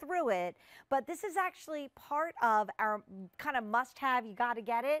go through it, but this is actually part of our kind of must-have, you got to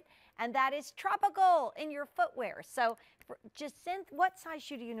get it, and that is tropical in your footwear. So Jacinth, what size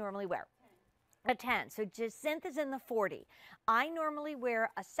shoe do you normally wear? A 10. So Jacinth is in the 40. I normally wear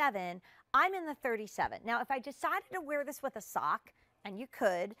a 7. I'm in the 37. Now, if I decided to wear this with a sock, and you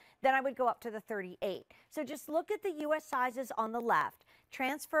could, then I would go up to the 38. So just look at the US sizes on the left,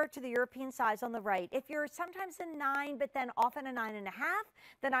 transfer to the European size on the right. If you're sometimes a 9, but then often a 9.5,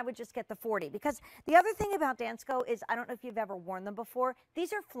 then I would just get the 40. Because the other thing about Dansko is, I don't know if you've ever worn them before.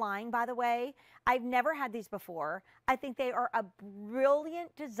 These are flying, by the way. I've never had these before. I think they are a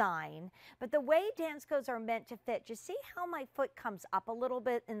brilliant design, but the way Danskos are meant to fit, just see how my foot comes up a little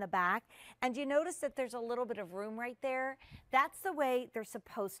bit in the back, and you notice that there's a little bit of room right there? That's the way they're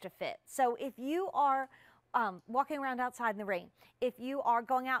supposed to fit. So if you are walking around outside in the rain, if you are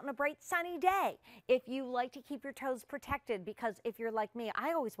going out on a bright sunny day, if you like to keep your toes protected, because if you're like me,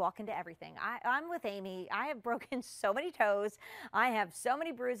 I always walk into everything. I'm with Amy. I have broken so many toes. I have so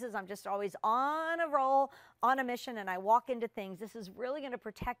many bruises. I'm just always on a roll, on a mission, and I walk into things. This is really going to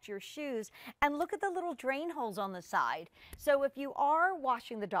protect your shoes. And look at the little drain holes on the side. So if you are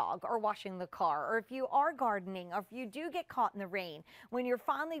washing the dog or washing the car, or if you are gardening, or if you do get caught in the rain, when you're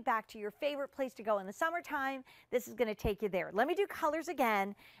finally back to your favorite place to go in the summertime, this is going to take you there. Let me do colors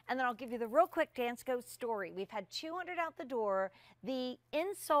again, and then I'll give you the real quick Dansko story. We've had 200 out the door. The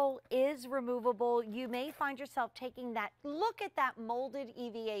insole is removable. You may find yourself taking that. Look at that molded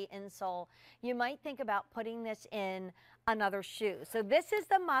EVA insole. You might think about putting this in another shoe. So this is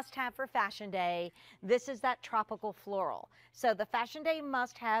the must-have for Fashion Day. This is that tropical floral. So the Fashion Day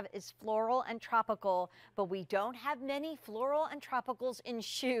must-have is floral and tropical, but we don't have many floral and tropicals in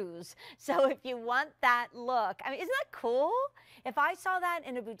shoes. So if you want that look, I mean, isn't that cool? If I saw that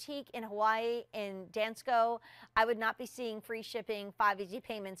in a boutique in Hawaii in Dansko, I would not be seeing free shipping, 5 easy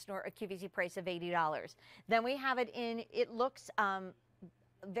payments, nor a QVC price of $80. Then we have it in, it looks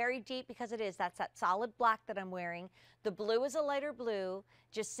very deep because it is. That's that solid black that I'm wearing. The blue is a lighter blue.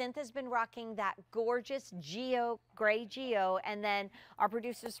 Jacinth has been rocking that gorgeous Geo, gray Geo, and then our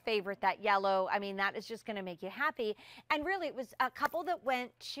producer's favorite, that yellow. I mean, that is just going to make you happy. And really, it was a couple that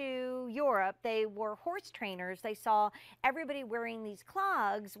went to Europe. They were horse trainers. They saw everybody wearing these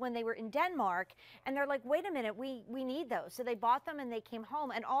clogs when they were in Denmark, and they're like, wait a minute, we need those. So they bought them and they came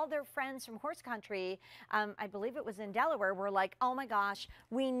home, and all their friends from horse country, I believe it was in Delaware, were like, oh my gosh,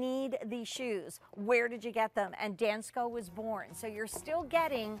 we need these shoes. Where did you get them? And Dansko was born. So you're still getting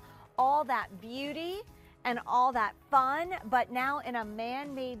all that beauty and all that fun, but now in a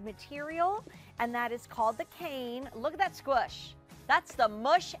man-made material, and that is called the cane. Look at that squish. That's the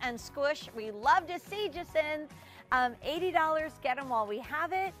mush and squish we love to see, Jacinth. $80, get them while we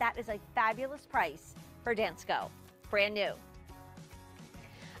have it. That is a fabulous price for Dansko, brand new.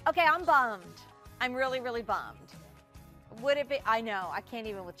 Okay, I'm bummed. I'm really, really bummed. Would it be? I know, I can't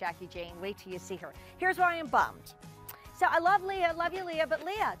even with Jackie Jane. Wait till you see her. Here's why I am bummed. So I love Leah, love you, Leah, but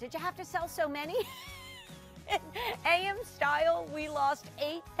Leah, did you have to sell so many? In AM style, we lost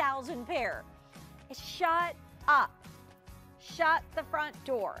 8,000 pair. Shut up. Shut the front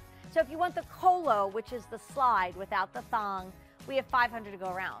door. So if you want the Colo, which is the slide without the thong, we have 500 to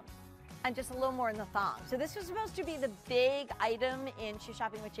go around. And just a little more in the thong. So this was supposed to be the big item in Shoe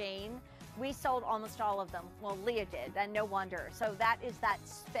Shopping with Jane. We sold almost all of them. Well, Leah did, and no wonder. So that is that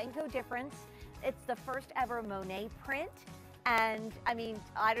Spanko difference. It's the first ever Monet print. And I mean,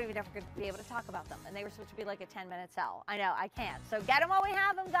 I don't even know if we're going to be able to talk about them. And they were supposed to be like a 10-minute sell. I know, I can't. So get them while we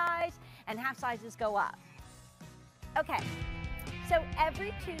have them, guys. And half sizes go up. Okay. So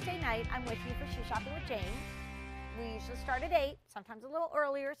every Tuesday night, I'm with you for Shoe Shopping with Jane. We usually start at 8, sometimes a little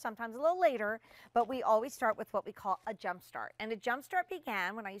earlier, sometimes a little later, but we always start with what we call a jump start. And a jump start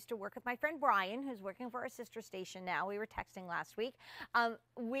began when I used to work with my friend Brian, who's working for our sister station now. We were texting last week.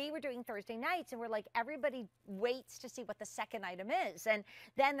 We were doing Thursday nights, and we're like, everybody waits to see what the second item is. And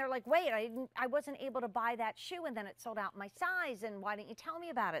then they're like, wait, I wasn't able to buy that shoe, and then it sold out my size, and why didn't you tell me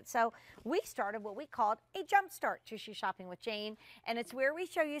about it? So we started what we called a jump start to Shoe Shopping with Jane, and it's where we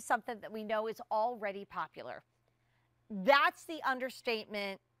show you something that we know is already popular. That's the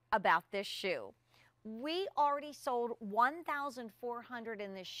understatement about this shoe. We already sold 1,400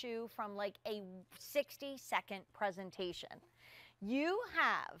 in this shoe from like a 60-second presentation. You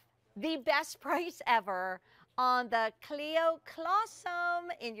have the best price ever on the Clio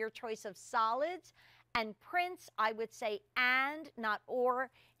Clawsome in your choice of solids and prints. I would say and, not or.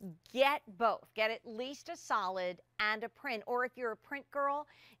 Get both. Get at least a solid and a print. Or if you're a print girl,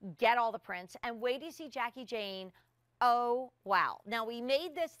 get all the prints. And wait till you see Jackie Jane. Oh, wow. Now, we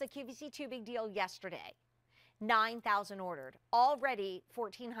made this the QVC2 big deal yesterday. 9,000 ordered. Already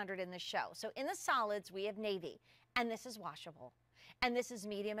 1,400 in the show. So in the solids, we have navy. And this is washable. And this is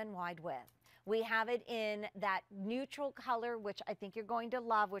medium and wide width. We have it in that neutral color, which I think you're going to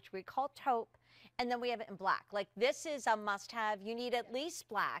love, which we call taupe. And then we have it in black. Like, this is a must-have. You need at least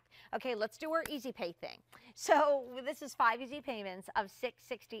black. Okay, let's do our easy pay thing. So this is 5 easy payments of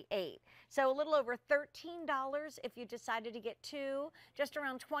 $668. So a little over $13 if you decided to get 2. Just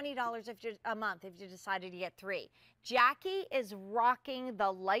around $20 a month if you decided to get 3. Jackie is rocking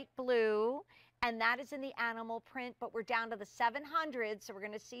the light blue, and that is in the animal print, but we're down to the 700, so we're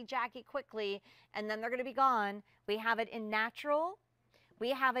going to see Jackie quickly, and then they're going to be gone. We have it in natural. We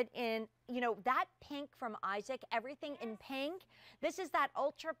have it in, you know, that pink from Isaac, everything in pink. This is that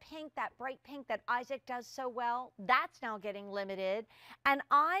ultra pink, that bright pink that Isaac does so well. That's now getting limited. And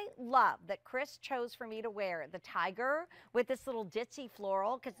I love that Chris chose for me to wear the tiger with this little ditzy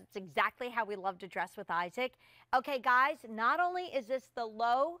floral, because it's exactly how we love to dress with Isaac. Okay, guys, not only is this the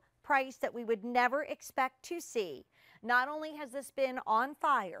low price that we would never expect to see, not only has this been on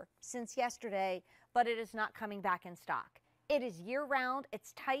fire since yesterday, but it is not coming back in stock. It is year-round.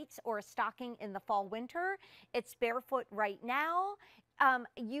 It's tights or a stocking in the fall-winter. It's barefoot right now. And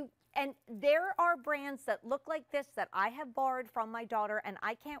there are brands that look like this that I have borrowed from my daughter, and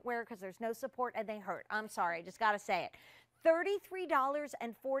I can't wear because there's no support and they hurt. I'm sorry, I just got to say it.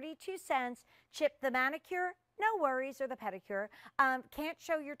 $33.42. Chip the manicure, no worries, or the pedicure. Can't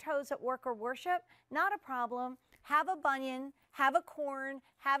show your toes at work or worship, not a problem. Have a bunion, have a corn,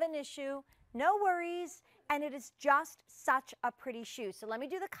 have an issue, no worries. And it is just such a pretty shoe. So let me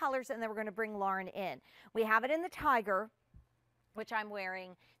do the colors, and then we're going to bring Lauren in. We have it in the tiger, which I'm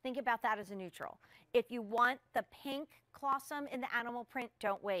wearing. Think about that as a neutral. If you want the pink Clawsome in the animal print,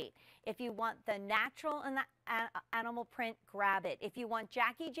 don't wait. If you want the natural in the animal print, grab it. If you want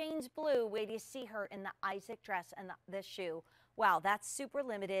Jackie Jane's blue, wait till you see her in the Isaac dress and this shoe. Wow, that's super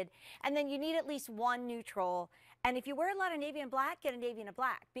limited. And then you need at least one neutral. And if you wear a lot of navy and black, get a navy and a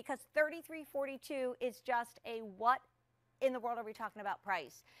black, because $33.42 is just a what in the world are we talking about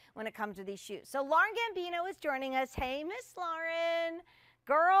price when it comes to these shoes. So Lauren Gambino is joining us. Hey, Miss Lauren.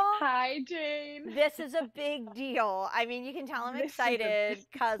 Girl. Hi, Jane. This is a big deal. I mean, you can tell I'm excited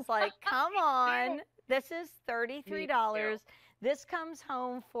because, like, come on. This is $33. This comes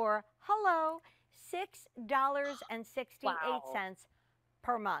home for, hello, $6.68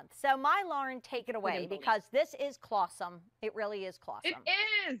 per month. So my Lauren, take it away, because this is clawsome. It really is clawsome.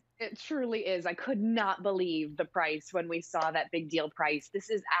 It is. It truly is. I could not believe the price when we saw that big deal price. This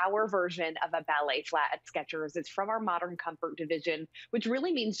is our version of a ballet flat at Skechers. It's from our Modern Comfort division, which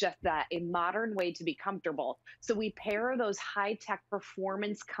really means just that, a modern way to be comfortable. So we pair those high-tech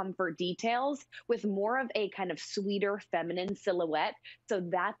performance comfort details with more of a kind of sweeter feminine silhouette. So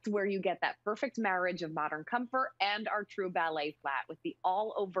that's where you get that perfect marriage of modern comfort and our true ballet flat, with the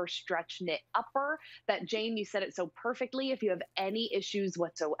all-over stretch knit upper that, Jane, you said it so perfectly. If you have any issues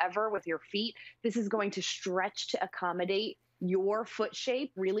whatsoever with your feet, this is going to stretch to accommodate your foot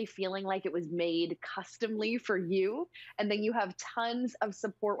shape, really feeling like it was made customly for you. And then you have tons of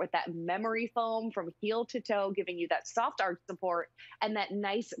support with that memory foam from heel to toe, giving you that soft arch support and that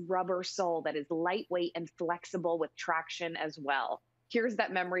nice rubber sole that is lightweight and flexible with traction as well. Here's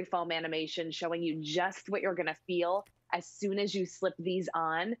that memory foam animation showing you just what you're going to feel as soon as you slip these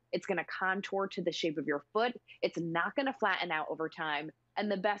on. It's going to contour to the shape of your foot. It's not going to flatten out over time. And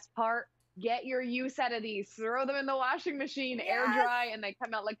the best part, get your use out of these. Throw them in the washing machine, air dry, and they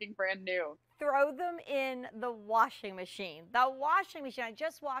come out looking brand new. Throw them in the washing machine. The washing machine. I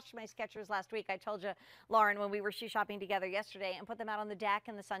just washed my Skechers last week. I told you, Lauren, when we were shoe shopping together yesterday, and put them out on the deck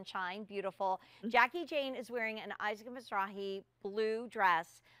in the sunshine. Beautiful. Jackie Jane is wearing an Isaac Mizrahi blue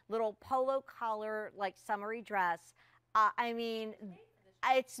dress, little polo collar, like summery dress. I mean,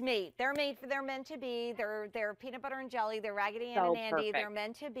 it's me. They're made for, they're meant to be. They're peanut butter and jelly. They're Raggedy Ann and Andy. Perfect. They're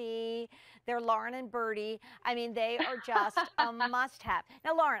meant to be. They're Lauren and Birdie. I mean, they are just a must-have.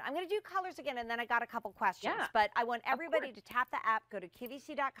 Now, Lauren, I'm going to do colors again, and then I got a couple questions. Yeah, but I want everybody to tap the app, go to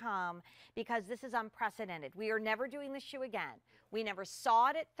QVC.com, because this is unprecedented. We are never doing this shoe again. We never saw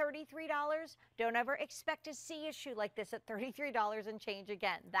it at $33. Don't ever expect to see a shoe like this at $33 and change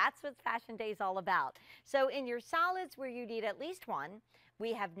again. That's what Fashion Day is all about. So in your solids, where you need at least one,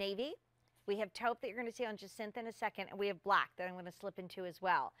 we have navy, we have taupe that you're going to see on Jacintha in a second, and we have black that I'm going to slip into as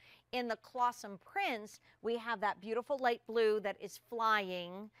well. In the Clawsome prints, we have that beautiful light blue that is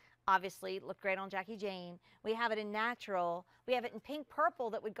flying. Obviously, looked great on Jackie Jane. We have it in natural. We have it in pink purple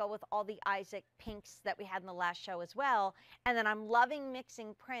that would go with all the Isaac pinks that we had in the last show as well. And then I'm loving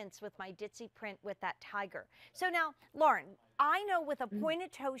mixing prints with my ditzy print with that tiger. So now, Lauren, I know with a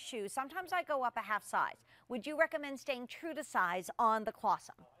pointed toe shoe, sometimes I go up a half size. Would you recommend staying true to size on the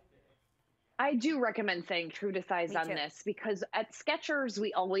Clawsome? I do recommend staying true to size on this, because at Skechers,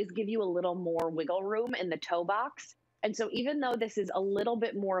 we always give you a little more wiggle room in the toe box. And so even though this is a little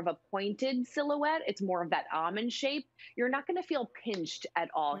bit more of a pointed silhouette, it's more of that almond shape, you're not going to feel pinched at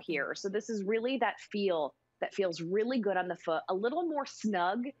all here. So this is really that feel that feels really good on the foot, a little more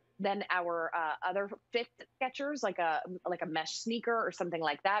snug than our other fit Skechers, like a mesh sneaker or something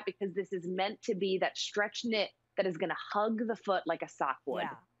like that, because this is meant to be that stretch knit that is going to hug the foot like a sock would. Yeah.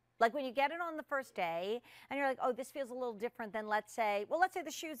 Like when you get it on the first day and you're like, oh, this feels a little different than, let's say the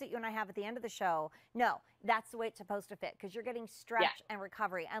shoes that you and I have at the end of the show. No, that's the way it's supposed to fit, because you're getting stretch and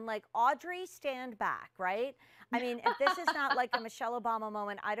recovery. And like, Audrey, stand back, right? I mean, if this is not like a Michelle Obama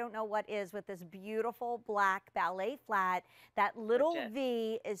moment, I don't know what is, with this beautiful black ballet flat. That little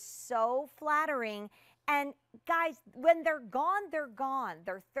V is so flattering. And guys, when they're gone, they're gone.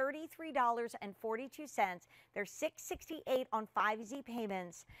 They're $33.42. They're $6.68 on 5 easy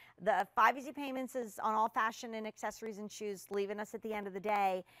payments. The 5 easy payments is on all fashion and accessories and shoes, leaving us at the end of the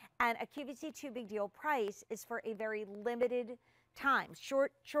day. And a QVC 2 big deal price is for a very limited time,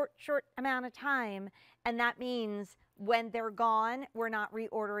 short amount of time. And that means when they're gone, we're not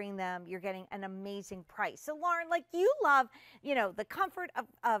reordering them. You're getting an amazing price. So Lauren, like, you love, you know, the comfort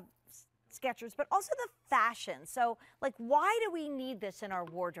of Skechers, but also the fashion. So like, why do we need this in our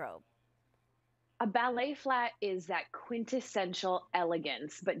wardrobe? A ballet flat is that quintessential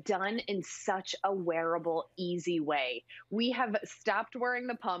elegance, but done in such a wearable, easy way. We have stopped wearing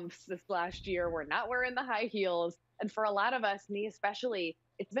the pumps this last year. We're not wearing the high heels. And for a lot of us, me especially,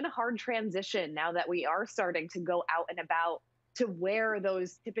 it's been a hard transition now that we are starting to go out and about to wear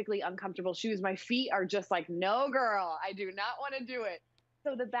those typically uncomfortable shoes. My feet are just like, no, girl, I do not want to do it.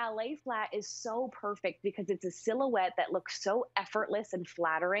 So the ballet flat is so perfect because it's a silhouette that looks so effortless and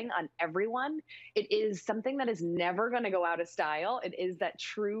flattering on everyone. It is something that is never going to go out of style. It is that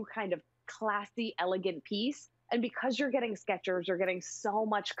true kind of classy, elegant piece. And because you're getting Skechers, you're getting so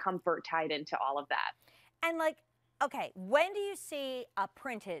much comfort tied into all of that. And like, okay, when do you see a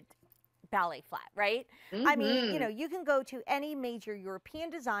printed ballet flat, right? I mean, you know, you can go to any major European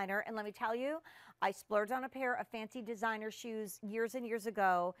designer, and let me tell you, I splurged on a pair of fancy designer shoes years and years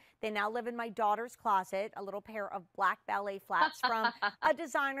ago. They now live in my daughter's closet, a little pair of black ballet flats from a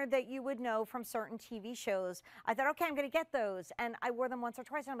designer that you would know from certain TV shows. I thought, okay, I'm going to get those. And I wore them once or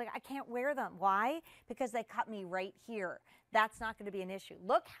twice, and I'm like, I can't wear them. Why? Because they cut me right here. That's not going to be an issue.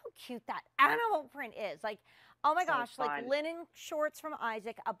 Look how cute that animal print is. Like, oh my gosh, like linen shorts from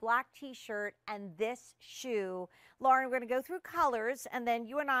Isaac, a black t-shirt, and this shoe. Lauren, we're going to go through colors, and then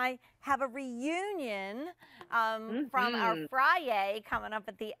you and I have a reunion from our Friday coming up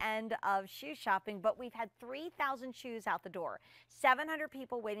at the end of shoe shopping. But we've had 3,000 shoes out the door, 700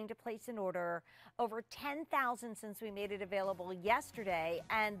 people waiting to place an order, over 10,000 since we made it available yesterday,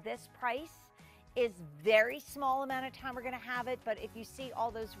 and this price is very small amount of time we're going to have it. But if you see all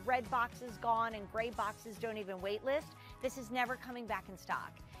those red boxes gone and gray boxes don't even wait list, this is never coming back in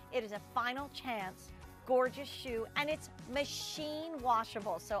stock. It is a final chance, gorgeous shoe, and it's machine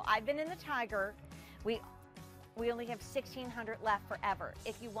washable. So I've been in the Tiger. We only have 1,600 left forever.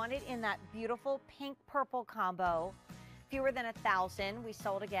 If you want it in that beautiful pink purple combo, fewer than 1,000. We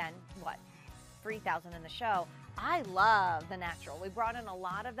sold again, what, 3,000 in the show. I love the natural. We brought in a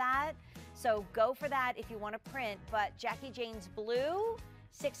lot of that. So go for that if you want to print, but Jackie Jane's blue,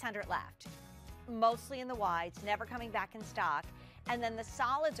 600 left. Mostly in the wides, never coming back in stock. And then the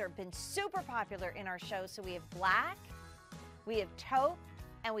solids have been super popular in our show. So we have black, we have taupe,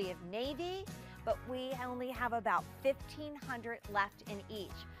 and we have navy, but we only have about 1,500 left in each.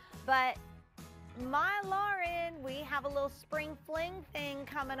 But my Lauren, we have a little spring fling thing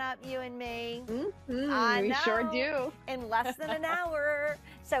coming up, you and me. I know, we sure do. In less than an hour.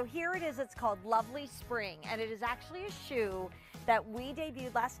 So here it is. It's called Lovely Spring, and it is actually a shoe that we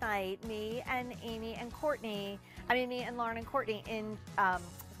debuted last night, me and Amy and Courtney. I mean, me and Lauren and Courtney in, I was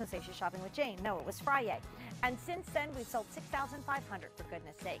going to say She's Shopping with Jane. No, it was Friday. And since then, we've sold 6,500, for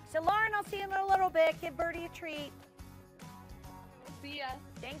goodness sake. So Lauren, I'll see you in a little bit. Give Birdie a treat. See ya.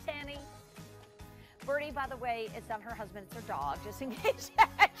 Thanks, Annie. Birdie, by the way, is not her husband, it's her dog, just in case.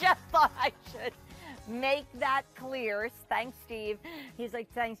 I just thought I should make that clear. Thanks, Steve. He's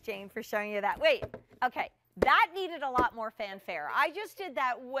like, thanks, Jane, for showing you that. Wait, okay, that needed a lot more fanfare. I just did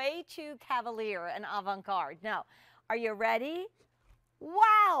that way too cavalier and avant-garde. No, are you ready?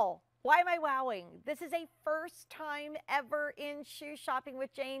 Wow. Why am I wowing? This is a first time ever in Shoe Shopping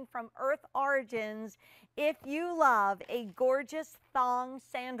with Jane from Earth Origins. If you love a gorgeous thong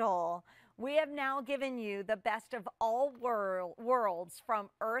sandal, we have now given you the best of all worlds from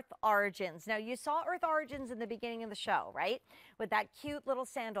Earth Origins. Now, you saw Earth Origins in the beginning of the show, right? With that cute little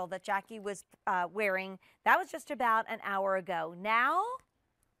sandal that Jackie was wearing. That was just about an hour ago. Now,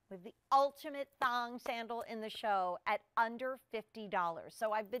 with the ultimate thong sandal in the show at under $50.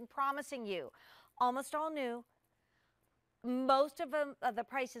 So I've been promising you, almost all new. Most of them, the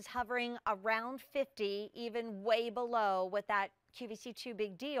price is hovering around 50, even way below with that QVC2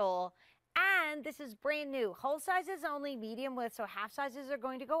 big deal. And this is brand new. Whole sizes only, medium width, so half sizes are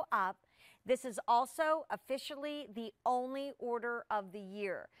going to go up. This is also officially the only order of the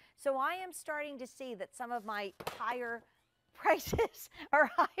year. So I am starting to see that some of my higher prices or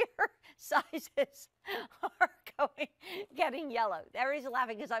higher sizes are getting yellow. Everybody's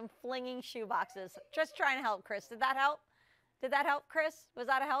laughing because I'm flinging shoe boxes. Just trying to help, Chris. Did that help? Did that help, Chris? Was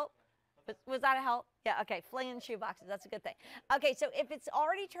that a help? Was that a help? Yeah, okay, flinging shoe boxes, that's a good thing. Okay, so if it's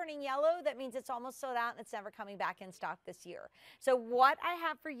already turning yellow, that means it's almost sold out and it's never coming back in stock this year. So what I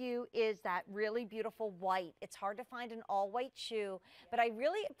have for you is that really beautiful white. It's hard to find an all white shoe, but I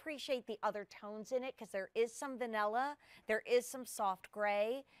really appreciate the other tones in it because there is some vanilla, there is some soft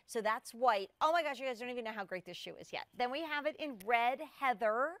gray, so that's white. Oh my gosh, you guys don't even know how great this shoe is yet. Then we have it in red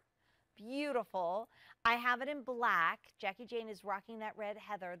heather. Beautiful. I have it in black. Jackie Jane is rocking that red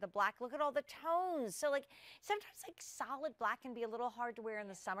heather. The black, look at all the tones. So like sometimes like solid black can be a little hard to wear in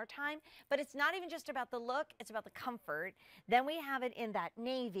the summertime, but it's not even just about the look, it's about the comfort. Then we have it in that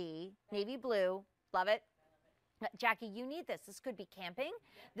navy blue. Love it. Jackie, you need this. This could be camping.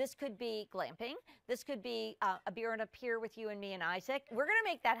 This could be glamping. This could be a beer and a pier with you and me and Isaac. We're going to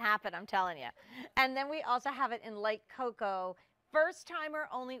make that happen, I'm telling you. And then we also have it in light cocoa. First timer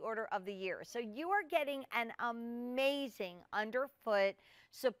only order of the year. So you are getting an amazing underfoot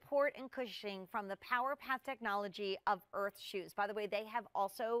support and cushioning from the PowerPath technology of Earth Shoes. By the way, they have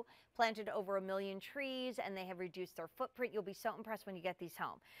also planted over 1 million trees and they have reduced their footprint. You'll be so impressed when you get these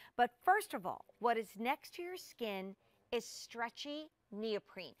home. But first of all, what is next to your skin is stretchy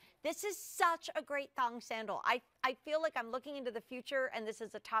neoprene. This is such a great thong sandal. I feel like I'm looking into the future and this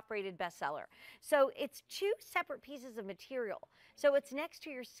is a top-rated bestseller. So it's 2 separate pieces of material. So it's next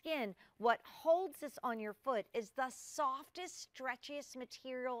to your skin. What holds this on your foot is the softest, stretchiest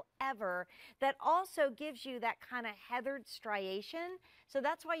material ever that also gives you that kind of heathered striation. So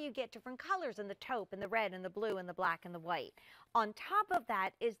that's why you get different colors in the taupe and the red and the blue and the black and the white. On top of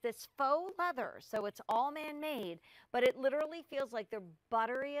that is this faux leather. So it's all man-made, but it literally feels like the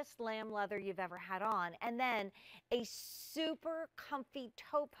butteriest lamb leather you've ever had on. And then a super comfy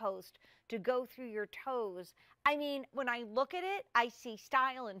toe post to go through your toes. I mean, when I look at it, I see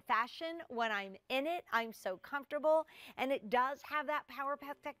style and fashion. When I'm in it, I'm so comfortable. And it does have that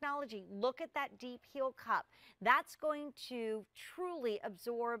PowerPath technology. Look at that deep heel cup. That's going to truly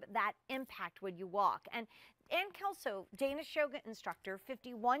absorb that impact when you walk. And Ann Kelso, Danish yoga instructor,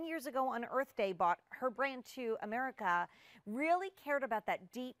 51 years ago on Earth Day, bought her brand to America, really cared about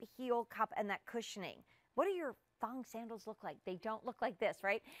that deep heel cup and that cushioning. What do your thong sandals look like? They don't look like this,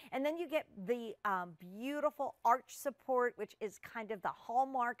 right? And then you get the beautiful arch support, which is kind of the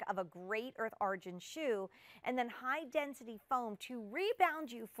hallmark of a great Earth Origin shoe, and then high density foam to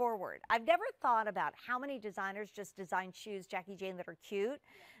rebound you forward. I've never thought about how many designers just design shoes, Jackie Jane, that are cute,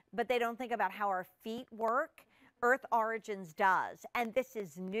 but they don't think about how our feet work. Earth Origins does. And this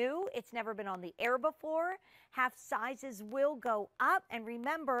is new. It's never been on the air before. Half sizes will go up. And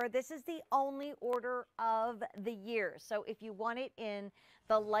remember, this is the only order of the year. So if you want it in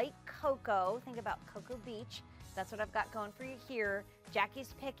the light cocoa, think about Cocoa Beach. That's what I've got going for you here.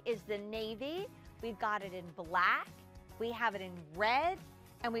 Jackie's pick is the navy. We've got it in black. We have it in red.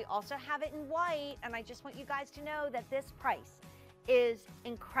 And we also have it in white. And I just want you guys to know that this price is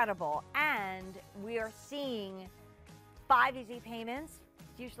incredible, and we are seeing 5 easy payments,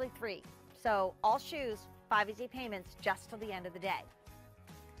 usually 3. So all shoes, 5 easy payments just till the end of the day.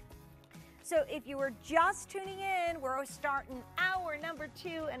 So if you were just tuning in, we're starting hour number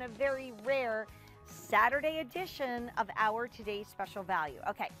 2 in a very rare Saturday edition of our Today's Special Value.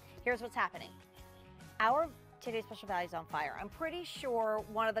 Okay, here's what's happening. Our Today's Special Value is on fire. I'm pretty sure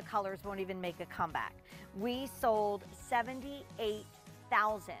one of the colors won't even make a comeback. We sold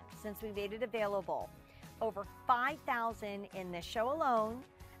 78,000 since we made it available. Over 5,000 in this show alone.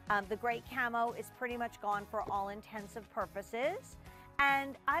 The gray camo is pretty much gone for all intensive purposes.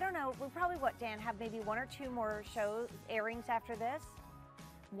 And I don't know, we'll probably, what, Dan, have maybe 1 or 2 more show airings after this?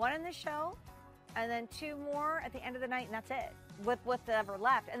 1 in the show, and then 2 more at the end of the night, and that's it, with whatever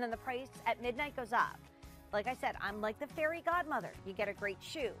left. And then the price at midnight goes up. Like I said, I'm like the fairy godmother. You get a great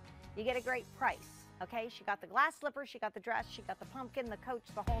shoe. You get a great price. Okay, she got the glass slipper, she got the dress, she got the pumpkin, the coach,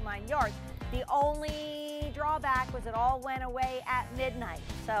 the whole 9 yards. The only drawback was it all went away at midnight.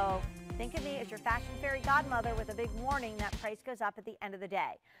 So think of me as your fashion fairy godmother with a big warning that price goes up at the end of the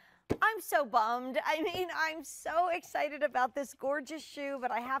day. I'm so bummed. I mean, I'm so excited about this gorgeous shoe,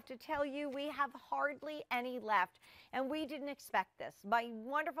 but I have to tell you, we have hardly any left, and we didn't expect this. My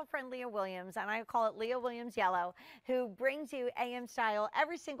wonderful friend Leah Williams, and I call it Leah Williams Yellow, who brings you AM Style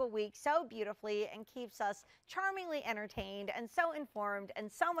every single week so beautifully and keeps us charmingly entertained and so informed and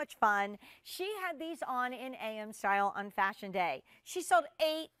so much fun. She had these on in AM Style on Fashion Day. She sold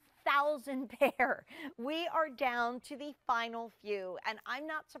 8,000 pair. We are down to the final few, and I'm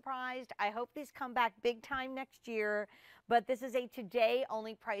not surprised. I hope these come back big time next year, but this is a today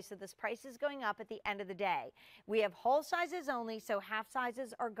only price, so this price is going up at the end of the day. We have whole sizes only, so half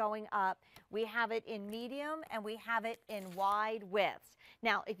sizes are going up. We have it in medium and we have it in wide widths.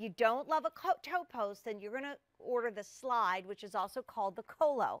 Now, if you don't love a toe post, then you're going to order the slide, which is also called the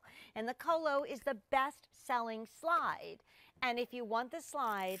Colo, and the Colo is the best selling slide. And if you want the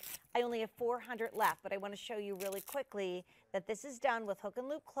slide, I only have 400 left, but I want to show you really quickly that this is done with hook and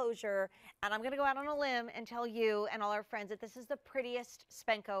loop closure. And I'm going to go out on a limb and tell you and all our friends that this is the prettiest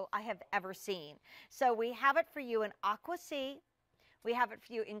Spenco I have ever seen. So we have it for you in Aqua Sea. We have it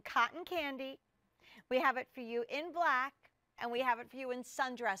for you in Cotton Candy. We have it for you in black. And we have it for you in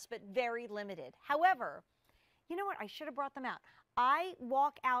sundress, but very limited. However, you know what? I should have brought them out. I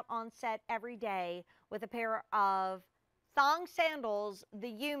walk out on set every day with a pair of thong sandals, the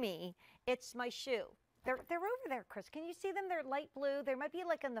Yumi. It's my shoe. They're over there, Chris. Can you see them? They're light blue. They might be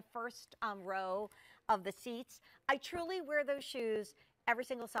like in the first row of the seats. I truly wear those shoes every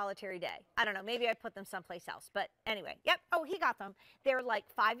single solitary day. I don't know. Maybe I put them someplace else. But anyway, yep. Oh, he got them. They're like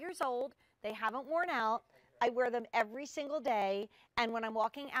 5 years old. They haven't worn out. I wear them every single day. And when I'm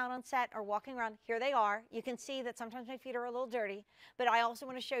walking out on set or walking around, here they are. You can see that sometimes my feet are a little dirty, but I also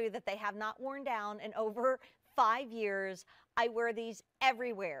want to show you that they have not worn down in over 5 years. I wear these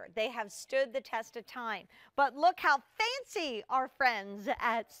everywhere. They have stood the test of time. But look how fancy our friends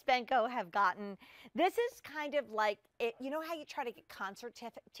at Spenco have gotten. This is kind of like, it, you know how you try to get concert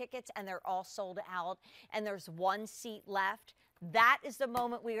tickets and they're all sold out and there's one seat left? That is the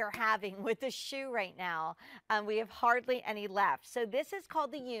moment we are having with the shoe right now. We have hardly any left. So this is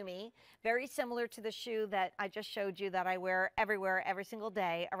called the Yumi, very similar to the shoe that I just showed you that I wear everywhere, every single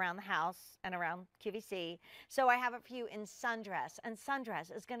day around the house and around QVC. So I have it for you in sundress, and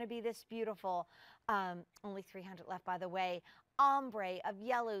sundress is going to be this beautiful, only 300 left by the way, ombre of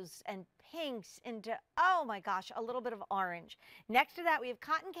yellows and pinks into, oh my gosh, a little bit of orange. Next to that, we have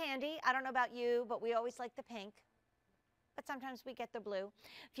cotton candy. I don't know about you, but we always like the pink. But sometimes we get the blue.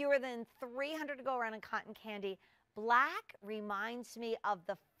 Fewer than 300 to go around in cotton candy. Black reminds me of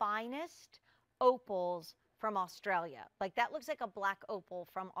the finest opals from Australia. Like that looks like a black opal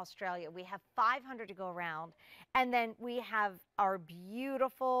from Australia. We have 500 to go around. And then we have our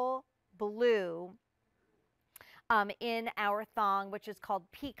beautiful blue in our thong, which is called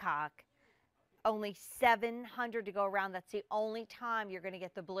Peacock. Only 700 to go around. That's the only time you're going to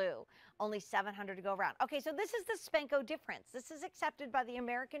get the blue. Only 700 to go around. Okay, so this is the Spenco difference. This is accepted by the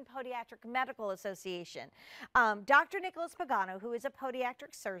American Podiatric Medical Association. Dr. Nicholas Pagano, who is a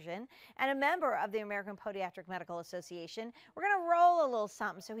podiatric surgeon and a member of the American Podiatric Medical Association, we're going to roll a little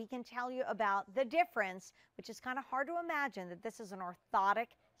something so he can tell you about the difference, which is kind of hard to imagine that this is an orthotic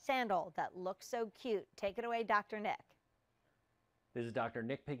sandal that looks so cute. Take it away, Dr. Nick. This is Dr.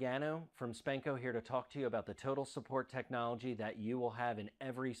 Nick Pagano from Spenco, here to talk to you about the total support technology that you will have in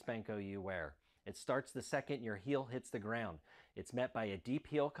every Spenco you wear. It starts the second your heel hits the ground. It's met by a deep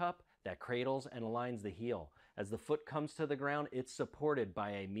heel cup that cradles and aligns the heel. As the foot comes to the ground, it's supported by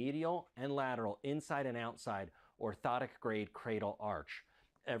a medial and lateral, inside and outside, orthotic grade cradle arch.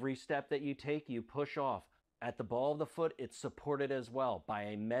 Every step that you take, you push off. At the ball of the foot, it's supported as well by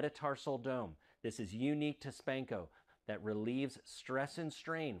a metatarsal dome. This is unique to Spenco, that relieves stress and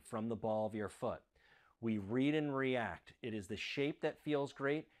strain from the ball of your foot. We read and react. It is the shape that feels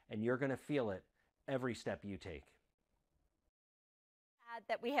great, and you're going to feel it every step you take.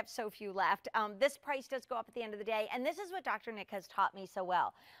 That we have so few left. This price does go up at the end of the day, and this is what Dr. Nick has taught me so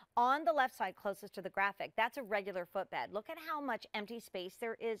well. On the left side, closest to the graphic, that's a regular footbed. Look at how much empty space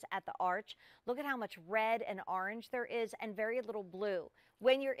there is at the arch. Look at how much red and orange there is, and very little blue.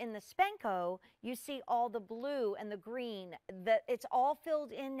 When you're in the Spenco, you see all the blue and the green. It's all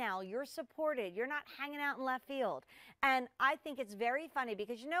filled in now. You're supported. You're not hanging out in left field. And I think it's very funny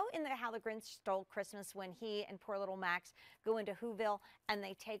because you know in How the Grinch Stole Christmas when he and poor little Max go into Whoville and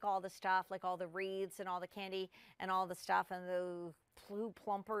they take all the stuff, like all the wreaths and all the candy and all the stuff and the blue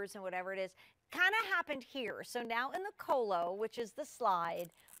plumpers and whatever it is. Kind of happened here. So now in the Colo, which is the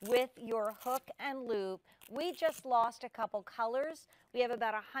slide with your hook and loop, we just lost a couple colors. We have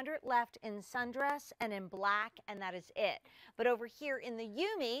about 100 left in sundress and in black, and that is it. But over here in the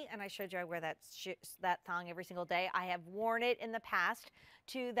Yumi, and I showed you I wear that thong every single day. I have worn it in the past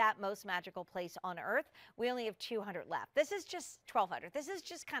to that most magical place on earth. We only have 200 left. This is just 1,200. This is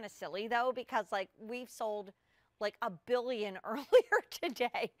just kind of silly though, because like we've sold like 1 billion earlier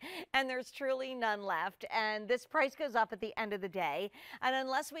today, and there's truly none left. And this price goes up at the end of the day. And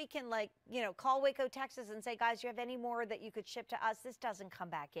unless we can, like, you know, call Waco, Texas and say, guys, do you have any more that you could ship to us? This doesn't come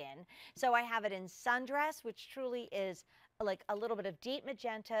back in. So I have it in sundress, which truly is like a little bit of deep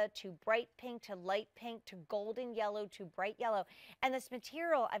magenta to bright pink to light pink to golden yellow to bright yellow. And this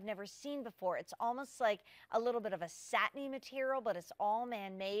material I've never seen before. It's almost like a little bit of a satiny material, but it's all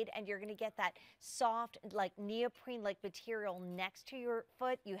man-made, and you're going to get that soft, like neoprene-like material next to your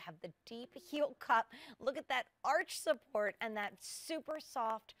foot. You have the deep heel cup. Look at that arch support and that super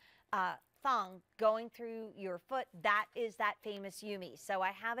soft thong going through your foot. That is that famous Yumi. So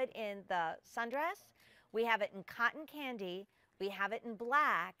I have it in the sundress. We have it in cotton candy, we have it in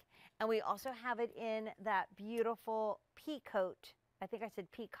black, and we also have it in that beautiful peacoat. I think I said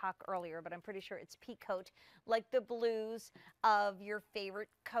peacock earlier, but I'm pretty sure it's peacoat, like the blues of your favorite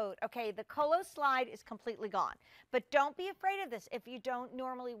coat. Okay, the Colo slide is completely gone, but don't be afraid of this if you don't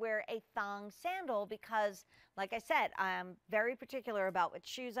normally wear a thong sandal, because like I said, I'm very particular about what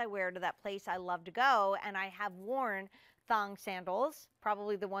shoes I wear to that place I love to go, and I have worn thong sandals,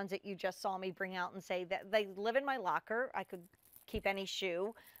 probably the ones that you just saw me bring out and say that they live in my locker. I could keep any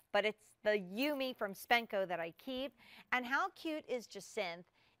shoe, but it's the Yumi from Spenco that I keep. And how cute is Jacinth?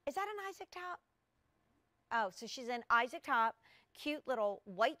 Is that an Isaac top? Oh, so she's in Isaac top. cute little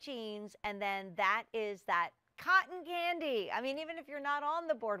white jeans, and then that is that cotton candy. I mean, even if you're not on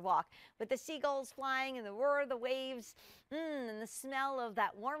the boardwalk, with the seagulls flying and the roar of the waves, and the smell of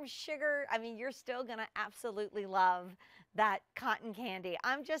that warm sugar, I mean, you're still gonna absolutely love that cotton candy.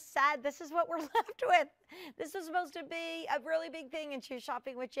 I'm just sad this is what we're left with. This was supposed to be a really big thing in Shoe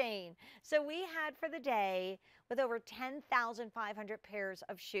Shopping with Jane. So we had for the day with over 10,500 pairs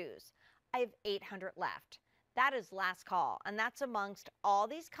of shoes. I have 800 left. That is last call, and that's amongst all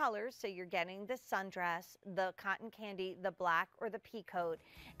these colors. So you're getting the sundress, the cotton candy, the black, or the pea coat,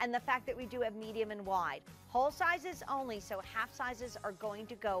 and the fact that we do have medium and wide. Whole sizes only, so half sizes are going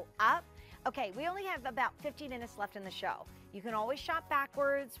to go up. Okay, we only have about 50 minutes left in the show. You can always shop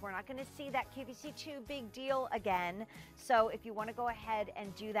backwards. We're not going to see that QVC2 big deal again. So if you want to go ahead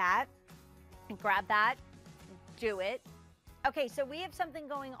and do that and grab that, do it. Okay, so we have something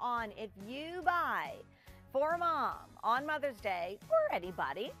going on. If you buy for mom on Mother's Day, or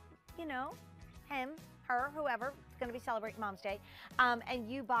anybody, you know, him, her, whoever is going to be celebrating Mom's Day, and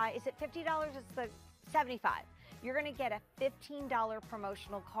you buy, is it $50? It's the $75. You're going to get a $15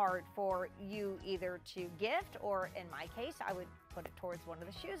 promotional card for you either to gift, or in my case, I would put it towards one of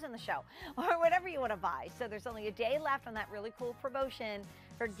the shoes in the show, or whatever you want to buy. So there's only a day left on that really cool promotion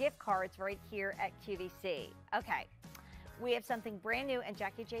for gift cards right here at QVC. Okay, we have something brand new, and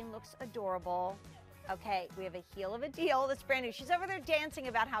Jackie Jane looks adorable. Okay, we have a heel of a deal that's brand new. She's over there dancing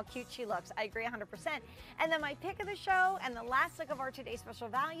about how cute she looks. I agree 100%. And then my pick of the show and the last look of our today's special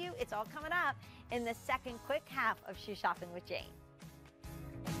value, it's all coming up in the second quick half of Shoe Shopping with Jane.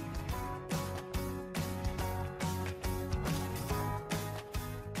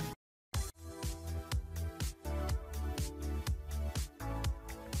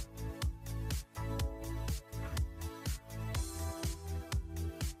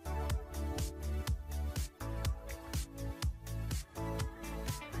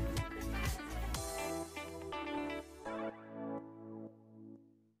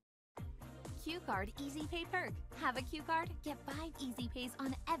 Q-Card Easy Pay perk. Have a Q-Card? Get 5 Easy Pays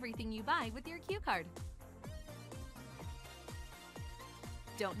on everything you buy with your Q-Card.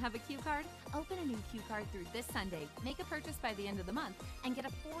 Don't have a Q-Card? Open a new Q-Card through this Sunday. Make a purchase by the end of the month and get a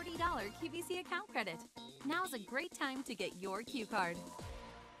 $40 QVC account credit. Now's a great time to get your Q-Card.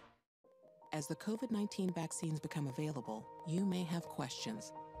 As the COVID-19 vaccines become available, you may have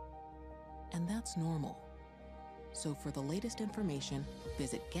questions. And that's normal. So for the latest information,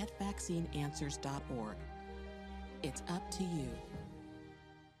 visit getvaccineanswers.org. It's up to you.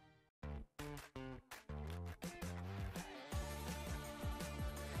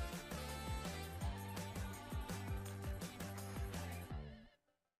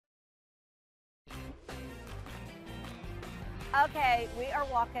 Okay, we are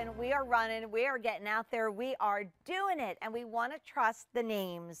walking, we are running, we are getting out there, we are doing it, and we want to trust the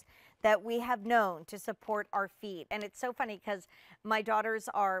names that we have known to support our feet. And it's so funny because my daughters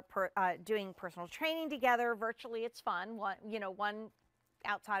are doing personal training together. Virtually, it's fun. One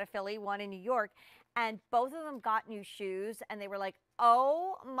outside of Philly, one in New York, and both of them got new shoes, and they were like,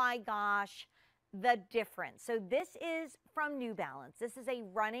 oh my gosh, the difference. So this is from New Balance. This is a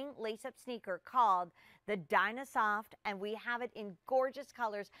running lace-up sneaker called the Dynasoft, and we have it in gorgeous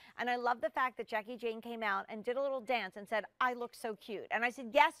colors. And I love the fact that Jackie Jane came out and did a little dance and said, I look so cute. And I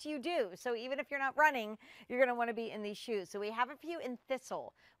said, yes, you do. So even if you're not running, you're going to want to be in these shoes. So we have a few in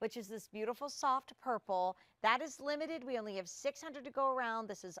Thistle, which is this beautiful soft purple. That is limited. We only have 600 to go around.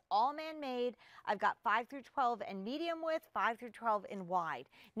 This is all man-made. I've got 5 through 12 in medium width, 5 through 12 in wide.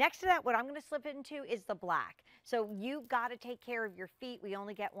 Next to that, what I'm going to slip into is the black. So you got to take care of your feet. We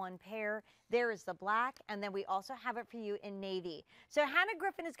only get one pair. There is the black, and then we also have it for you in navy. So Hannah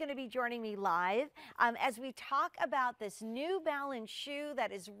Griffin is going to be joining me live as we talk about this New Balance shoe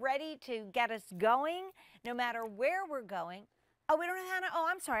that is ready to get us going no matter where we're going. Oh, we don't have Hannah? Oh,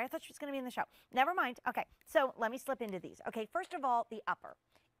 I'm sorry. I thought she was going to be in the show. Never mind. Okay, so let me slip into these. Okay, first of all, the upper.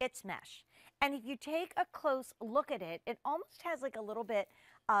 It's mesh. And if you take a close look at it, it almost has like a little bit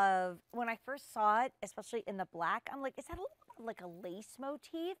of, when I first saw it, especially in the black, I'm like, is that a little bit like a lace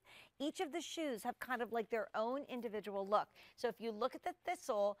motif? Each of the shoes have kind of like their own individual look. So if you look at the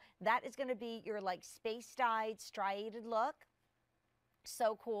Thistle, that is going to be your like space-dyed, striated look.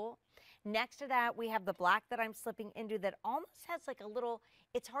 So cool. Next to that, we have the black that I'm slipping into that almost has like a little,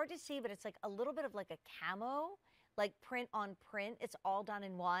 it's hard to see, but it's like a little bit of like a camo, like print on print. It's all done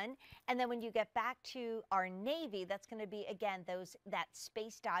in one. And then when you get back to our navy, that's going to be, again, that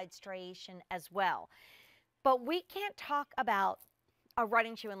space-dyed striation as well. But we can't talk about a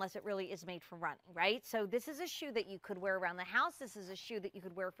running shoe unless it really is made for running, right? So this is a shoe that you could wear around the house. This is a shoe that you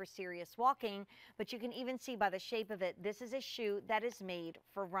could wear for serious walking, but you can even see by the shape of it, this is a shoe that is made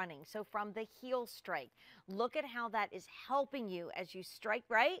for running. So from the heel strike, look at how that is helping you as you strike,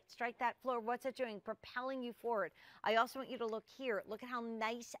 right? Strike that floor. What's it doing? Propelling you forward. I also want you to look here. Look at how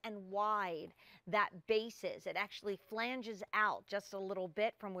nice and wide that base is. It actually flanges out just a little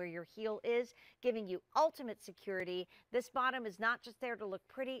bit from where your heel is, giving you ultimate security. This bottom is not just there to look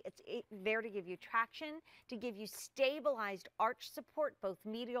pretty, it's there to give you traction, to give you stabilized arch support, both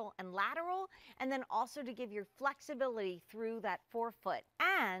medial and lateral, and then also to give you flexibility through that forefoot.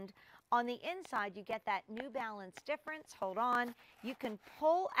 And on the inside, you get that New Balance difference. Hold on. You can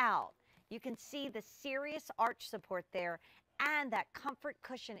pull out. You can see the serious arch support there and that comfort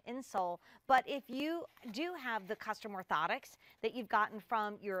cushion insole. But if you do have the custom orthotics that you've gotten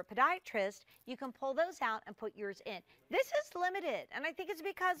from your podiatrist, you can pull those out and put yours in. This is limited, and I think it's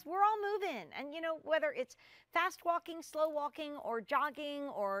because we're all moving. And, you know, whether it's fast walking, slow walking, or jogging,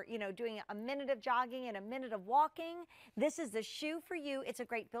 or, you know, doing a minute of jogging and a minute of walking, this is the shoe for you. It's a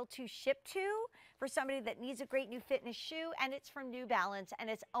great built to ship to for somebody that needs a great new fitness shoe, and it's from New Balance, and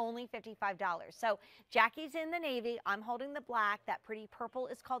it's only $55. So Jackie's in the navy. I'm holding the black. That pretty purple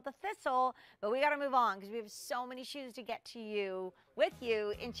is called the Thistle, but we got to move on because we have so many shoes to get to you with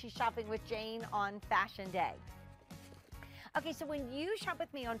you in Shoe Shopping with Jane on Fashion Day. Okay, so when you shop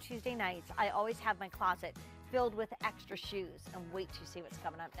with me on Tuesday nights, I always have my closet filled with extra shoes, and wait to see what's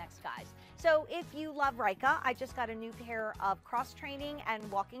coming up next, guys. So if you love Ryka, I just got a new pair of cross training and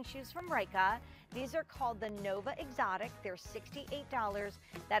walking shoes from Ryka. These are called the Nova Exotic. They're $68.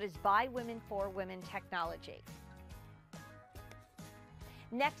 That is by women for women technology.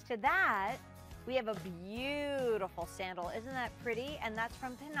 Next to that, we have a beautiful sandal. Isn't that pretty? And that's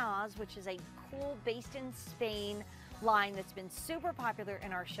from Penaz, which is a cool, based in Spain line that's been super popular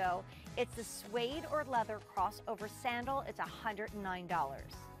in our show. It's the suede or leather crossover sandal. It's $109.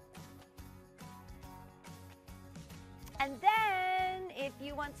 And then if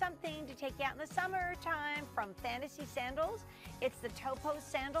you want something to take you out in the summertime from Fantasy Sandals, it's the Topo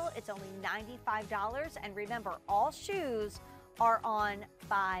sandal. It's only $95. And remember, all shoes are on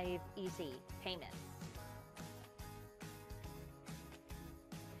 5 easy payments.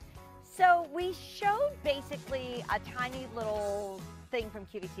 So we showed basically a tiny little thing from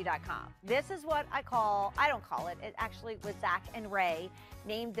QVC.com. This is what I don't call it. It actually was Zach and Ray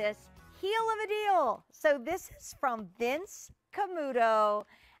named this Heel of a Deal. So this is from Vince Camuto,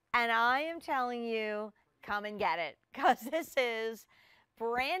 and I am telling you, come and get it, because this is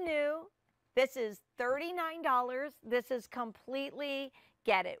brand new. This is $39. This is completely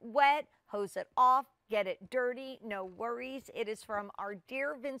get it wet, hose it off, get it dirty, no worries. It is from our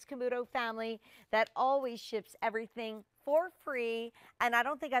dear Vince Camuto family that always ships everything for free. And I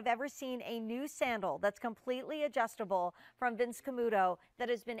don't think I've ever seen a new sandal that's completely adjustable from Vince Camuto that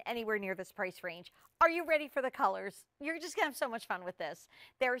has been anywhere near this price range. Are you ready for the colors? You're just gonna have so much fun with this.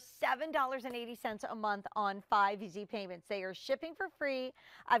 They're $7.80 a month on 5 easy payments. They are shipping for free.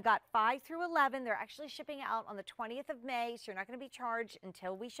 I've got 5 through 11. They're actually shipping out on the 20th of May, so you're not gonna be charged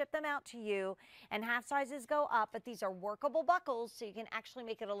until we ship them out to you. And half sizes go up, but these are workable buckles, so you can actually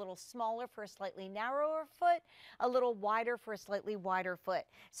make it a little smaller for a slightly narrower foot, a little wider for a slightly wider foot.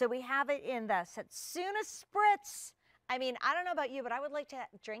 So we have it in the Setsuna Spritz. I mean, I don't know about you, but I would like to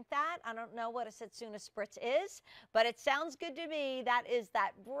drink that. I don't know what a Setsuna Spritz is, but it sounds good to me. That is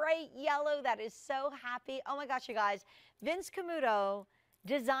that bright yellow. That is so happy. Oh my gosh, you guys. Vince Camuto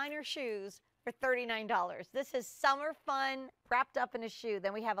designer shoes for $39. This is summer fun wrapped up in a shoe.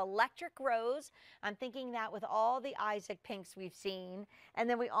 Then we have Electric Rose. I'm thinking that with all the Isaac pinks we've seen. And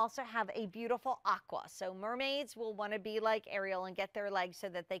then we also have a beautiful aqua. So mermaids will want to be like Ariel and get their legs so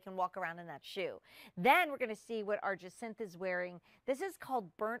that they can walk around in that shoe. Then we're going to see what our Jacinth is wearing. This is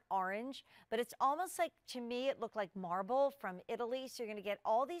called Burnt Orange, but it's almost like, to me, it looked like marble from Italy. So you're going to get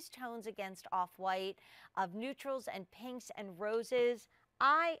all these tones against off-white of neutrals and pinks and roses.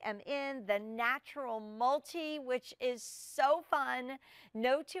 I am in the natural multi, which is so fun.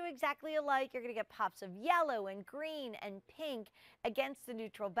 No two exactly alike. You're going to get pops of yellow and green and pink against the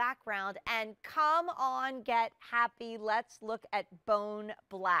neutral background. And come on, get happy. Let's look at Bone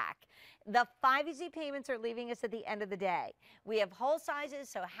Black. The 5 easy payments are leaving us at the end of the day. We have whole sizes,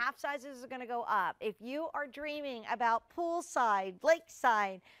 so half sizes are going to go up. If you are dreaming about poolside,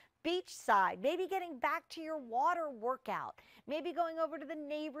 lakeside, beachside, maybe getting back to your water workout, maybe going over to the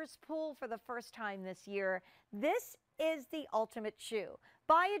neighbor's pool for the first time this year, this is the ultimate shoe.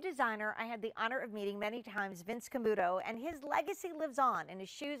 By a designer I had the honor of meeting many times, Vince Camuto, and his legacy lives on in his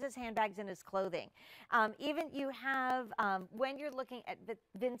shoes, his handbags, and his clothing. Even you have, when you're looking at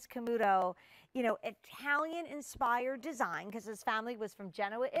Vince Camuto, you know, Italian-inspired design, because his family was from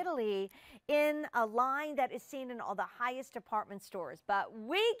Genoa, Italy, in a line that is seen in all the highest department stores. But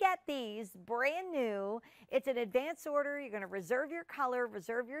we get these brand new. It's an advance order. You're going to reserve your color,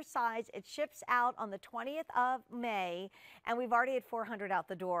 reserve your size. It ships out on the 20th of May, and we've already had 400 out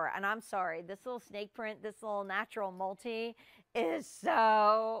the door. And I'm sorry, this little snake print, this little natural multi is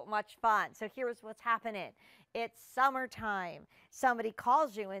so much fun. So here's what's happening. It's summertime. Somebody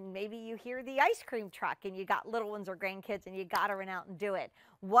calls you and maybe you hear the ice cream truck and you got little ones or grandkids and you got to run out and do it.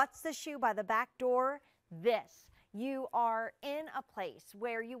 What's the shoe by the back door? This. You are in a place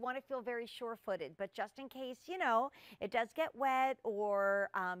where you want to feel very sure-footed, but just in case, you know, it does get wet or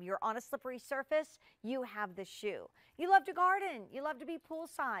you're on a slippery surface, you have the shoe. You love to garden. You love to be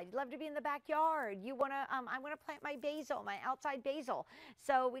poolside. You love to be in the backyard. You want to, I want to plant my basil, my outside basil,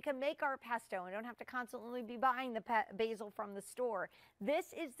 so we can make our pesto and don't have to constantly be buying the basil from the store. This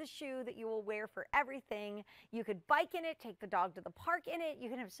is the shoe that you will wear for everything. You could bike in it, take the dog to the park in it. You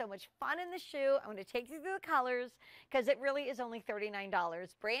can have so much fun in the shoe. I'm going to take you through the colors, because it really is only $39,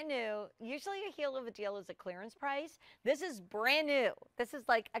 brand new. Usually a heel of a deal is a clearance price. This is brand new. This is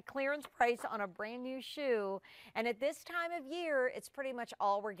like a clearance price on a brand new shoe. And at this time of year, it's pretty much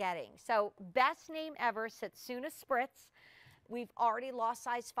all we're getting. So best name ever, Setsuna Spritz. We've already lost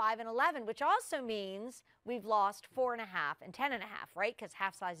size 5 and 11, which also means we've lost 4.5 and 10.5, right? Because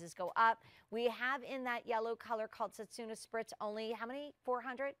half sizes go up. We have in that yellow color called Setsuna Spritz only, how many?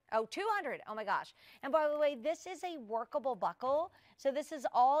 400? Oh, 200. Oh my gosh. And by the way, this is a workable buckle. So this is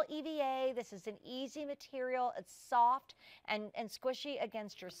all EVA. This is an easy material. It's soft and squishy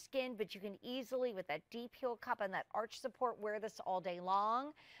against your skin, but you can easily, with that deep heel cup and that arch support, wear this all day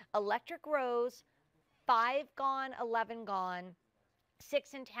long. Electric Rose. 5 gone, 11 gone,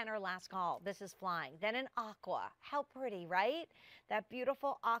 6 and 10 are last call. This is flying. Then an aqua. How pretty, right? That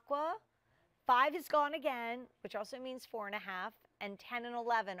beautiful aqua. 5 is gone again, which also means 4.5, and 10 and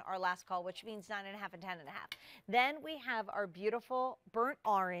 11 are last call, which means 9.5 and 10.5. Then we have our beautiful burnt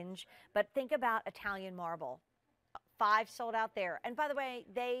orange, but think about Italian marble. 5 sold out there. And by the way,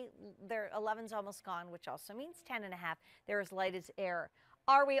 their 11's almost gone, which also means 10.5. They're as light as air.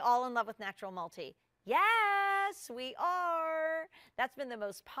 Are we all in love with natural multi? Yes, we are. That's been the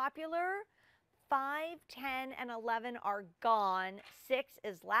most popular. 5, 10, and 11 are gone. 6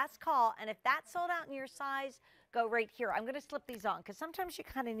 is last call. And if that's sold out in your size, go right here. I'm going to slip these on because sometimes you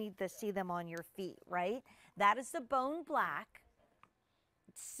kind of need to see them on your feet, right? That is the bone black.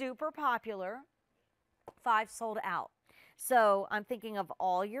 It's super popular. 5 sold out. So I'm thinking of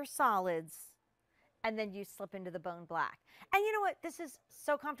all your solids, and then you slip into the bone black. And you know what? This is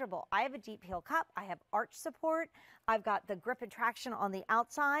so comfortable. I have a deep heel cup. I have arch support. I've got the grip and traction on the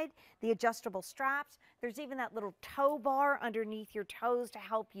outside, the adjustable straps. There's even that little toe bar underneath your toes to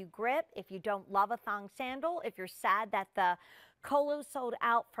help you grip if you don't love a thong sandal. If you're sad that the Colo sold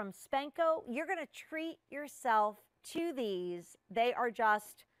out from Spanko, you're going to treat yourself to these. They are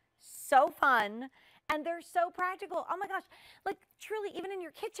just so fun, and they're so practical. Oh my gosh, like truly, even in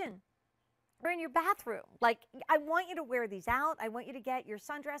your kitchen or in your bathroom. Like, I want you to wear these out. I want you to get your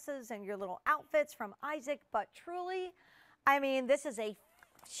sundresses and your little outfits from Isaac, but truly, I mean, this is a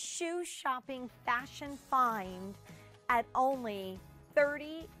shoe shopping fashion find at only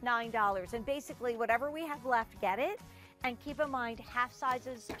 $39. And basically, whatever we have left, get it. And keep in mind, half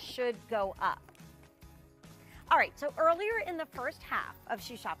sizes should go up. All right, so earlier in the first half of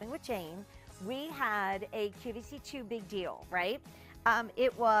Shoe Shopping with Jane, we had a QVC2 big deal, right?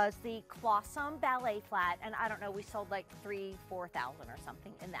 It was the Clawsome Ballet Flat, and I don't know, we sold like 3,000, 4,000 or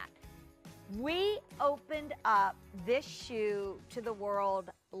something in that. We opened up this shoe to the world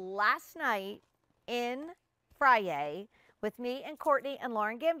last night in Friday with me and Courtney and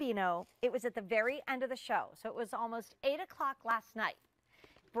Lauren Gambino. It was at the very end of the show, so it was almost 8 o'clock last night.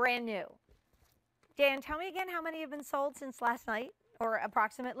 Brand new. Dan, tell me again how many have been sold since last night, or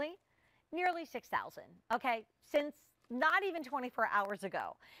approximately? Nearly 6,000, okay, since not even 24 hours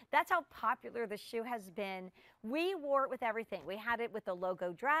ago. That's how popular the shoe has been. We wore it with everything. We had it with the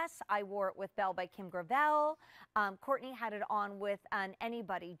logo dress. I wore it with Belle by Kim Gravel. Courtney had it on with an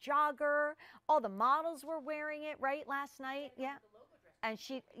Anybody jogger. All the models were wearing it, right, last night? Yeah. And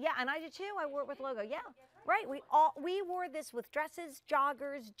and I did too. I wore it with logo. Yeah. Right. We wore this with dresses,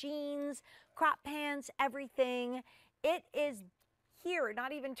 joggers, jeans, crop pants, everything. It is here,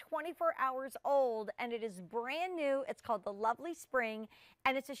 not even 24 hours old, and it is brand new. It's called the Lovely Spring,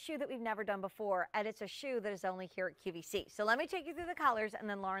 and it's a shoe that we've never done before, and it's a shoe that is only here at QVC. So let me take you through the colors, and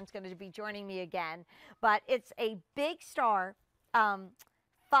then Lauren's going to be joining me again. But it's a Big Star, 5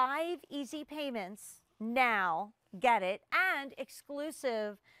 easy payments now, get it, and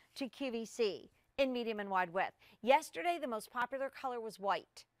exclusive to QVC in medium and wide width. Yesterday, the most popular color was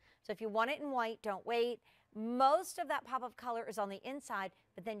white. So if you want it in white, don't wait. Most of that pop-up color is on the inside,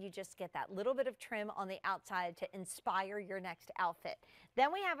 but then you just get that little bit of trim on the outside to inspire your next outfit.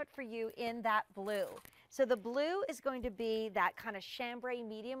 Then we have it for you in that blue. So the blue is going to be that kind of chambray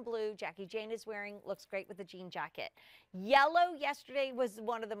medium blue Jackie Jane is wearing. Looks great with the jean jacket. Yellow yesterday was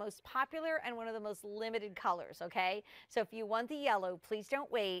one of the most popular and one of the most limited colors, okay? So if you want the yellow, please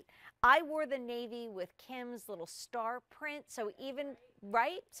don't wait. I wore the navy with Kim's little star print, so even,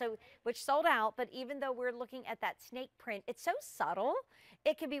 right? So, which sold out, but even though we're looking at that snake print, it's so subtle.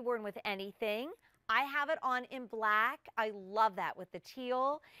 It can be worn with anything. I have it on in black. I love that with the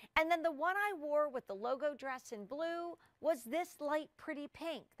teal. And then the one I wore with the logo dress in blue was this light pretty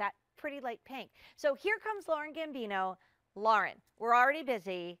pink, that pretty light pink. So here comes Lauren Gambino. Lauren, we're already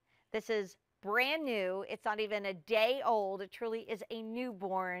busy. This is brand new. It's not even a day old. It truly is a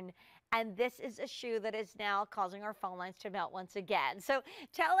newborn. And this is a shoe that is now causing our phone lines to melt once again. So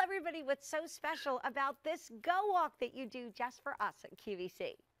tell everybody what's so special about this Go Walk that you do just for us at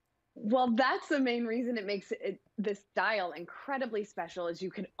QVC. Well, that's the main reason it makes this style incredibly special, is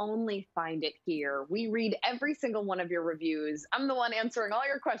you can only find it here. We read every single one of your reviews. I'm the one answering all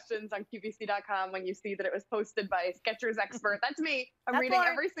your questions on QVC.com when you see that it was posted by a Skechers expert. That's me. I'm reading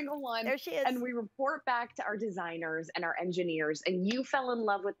Lauren. every single one. There she is. And we report back to our designers and our engineers. And you fell in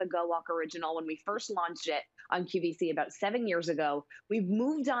love with the Go Walk Original when we first launched it on QVC about 7 years ago. We've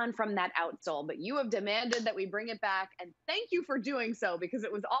moved on from that outsole, but you have demanded that we bring it back. And thank you for doing so, because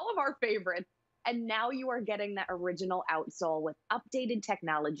it was all of our favorites. And now you are getting that original outsole with updated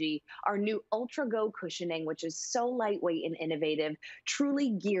technology, our new Ultra Go cushioning, which is so lightweight and innovative,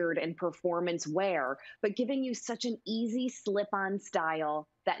 truly geared in performance wear, but giving you such an easy slip-on style.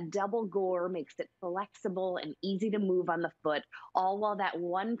 That double gore makes it flexible and easy to move on the foot, all while that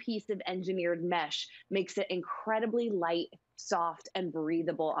one piece of engineered mesh makes it incredibly light, soft, and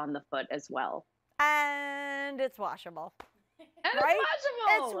breathable on the foot as well. And it's washable. And right? It's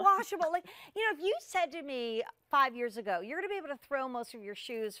washable. It's washable. Like, you know, if you said to me 5 years ago, you're going to be able to throw most of your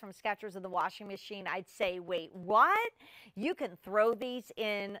shoes from Skechers in the washing machine, I'd say, wait, what? You can throw these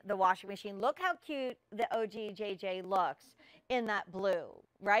in the washing machine. Look how cute the OG JJ looks in that blue,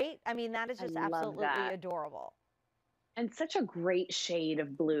 right? I mean, that is just absolutely adorable. And such a great shade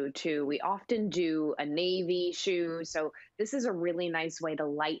of blue, too. We often do a navy shoe, so this is a really nice way to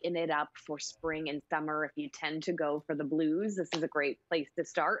lighten it up for spring and summer. If you tend to go for the blues, this is a great place to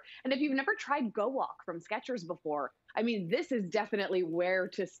start. And if you've never tried Go Walk from Skechers before, I mean, this is definitely where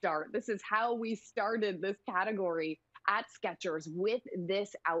to start. This is how we started this category at Skechers, with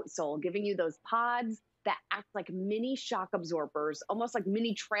this outsole, giving you those pods that act like mini shock absorbers, almost like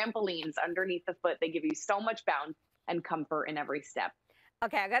mini trampolines underneath the foot. They give you so much bounce and comfort in every step.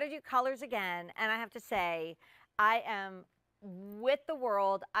 Okay, I got to do colors again, and I have to say, I am with the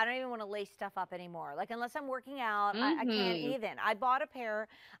world. I don't even want to lace stuff up anymore. Like, unless I'm working out, I can't even. I bought a pair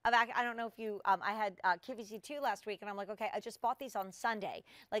of, I don't know if you, I had QVC2 last week, and I'm like, okay, I just bought these on Sunday.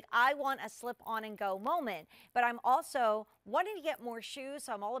 Like, I want a slip on and go moment, but I'm also wanting to get more shoes,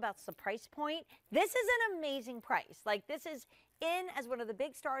 so I'm all about the price point. This is an amazing price. Like, this is in as one of the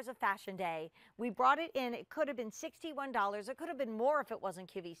big stars of Fashion Day. We brought it in. It could have been $61. It could have been more if it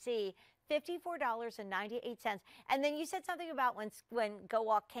wasn't QVC. $54.98. And then you said something about when Go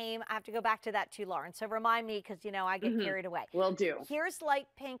Walk came. I have to go back to that too, Lauren. So remind me, because, you know, I get carried away. Will do. Here's light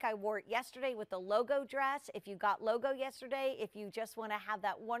pink. I wore it yesterday with the logo dress. If you got logo yesterday, if you just want to have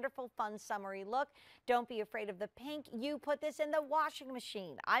that wonderful, fun, summery look, don't be afraid of the pink. You put this in the washing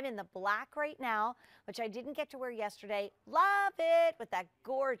machine. I'm in the black right now, which I didn't get to wear yesterday. Love it, with that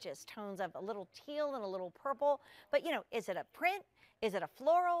gorgeous tones of a little teal and a little purple. But, you know, is it a print? Is it a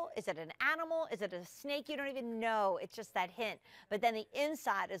floral? Is it an animal? Is it a snake? You don't even know. It's just that hint. But then the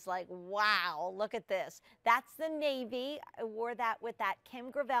inside is like, wow, look at this. That's the navy. I wore that with that Kim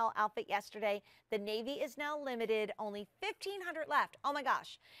Gravel outfit yesterday. The navy is now limited. Only 1,500 left. Oh my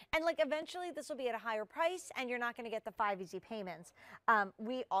gosh. And like, eventually this will be at a higher price, and you're not going to get the 5 easy payments.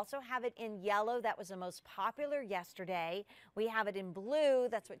 We also have it in yellow. That was the most popular yesterday. We have it in blue.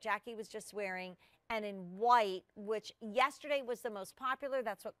 That's what Jackie was just wearing. and in white, which yesterday was the most popular.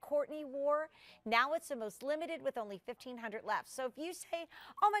 That's what Courtney wore. Now it's the most limited with only 1,500 left. So if you say,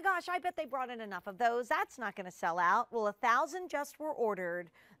 oh my gosh, I bet they brought in enough of those, that's not going to sell out. Well, 1,000 just were ordered.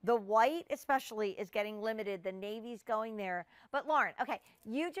 The white especially is getting limited. The navy's going there. But Lauren, okay,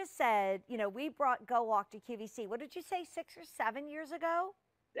 you just said, you know, we brought Go Walk to QVC. What did you say, 6 or 7 years ago?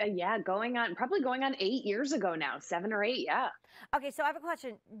 Yeah, probably going on 8 years ago now, 7 or 8. Yeah. Okay, so I have a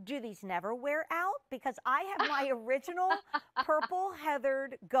question. Do these never wear out? Because I have my original purple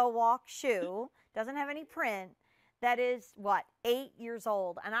heathered Go Walk shoe, doesn't have any print, that is, what, 8 years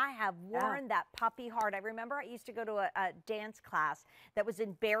old. And I have worn that puppy hard. I remember I used to go to a dance class that was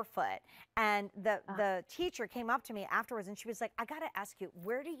in barefoot. And the teacher came up to me afterwards and she was like, I got to ask you,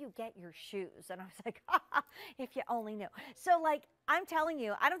 where do you get your shoes? And I was like, if you only knew. So, like, I'm telling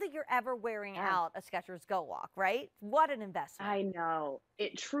you, I don't think you're ever wearing out a Skechers Go Walk, right? What an investment. I know.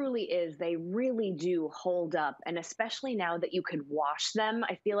 It truly is. They really do hold up. And especially now that you could wash them,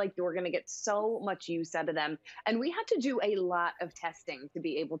 I feel like you're going to get so much use out of them. And we had to do a lot of testing to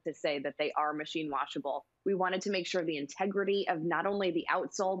be able to say that they are machine washable. We wanted to make sure the integrity of not only the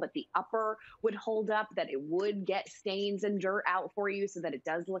outsole, but the upper would hold up, that it would get stains and dirt out for you so that it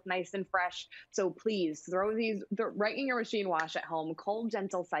does look nice and fresh. So please throw these right in your machine wash at home, cold,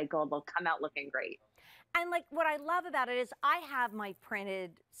 gentle cycle. They'll come out looking great. And like what I love about it is I have my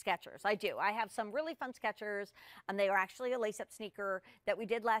printed Skechers. I do. I have some really fun Skechers, and they are actually a lace-up sneaker that we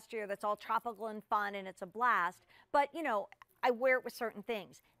did last year that's all tropical and fun, and it's a blast. But, you know, I wear it with certain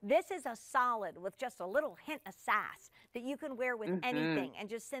things. This is a solid with just a little hint of sass that you can wear with anything. And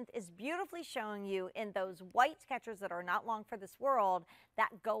just Synth is beautifully showing you in those white Skechers that are not long for this world that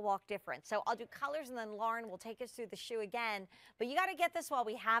Go Walk difference. So I'll do colors and then Lauren will take us through the shoe again. But you got to get this while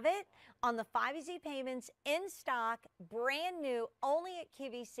we have it on the 5 Easy Payments, in stock, brand new, only at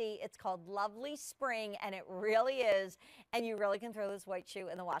QVC. It's called Lovely Spring, and it really is. And you really can throw this white shoe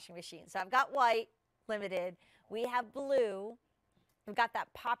in the washing machine. So I've got white, limited. We have blue. We've got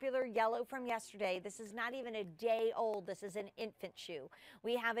that popular yellow from yesterday. This is not even a day old. This is an infant shoe.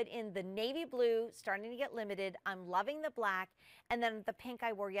 We have it in the navy blue, starting to get limited. I'm loving the black, and then the pink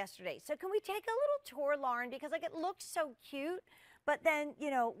I wore yesterday. So can we take a little tour, Lauren? Because like it looks so cute, but then,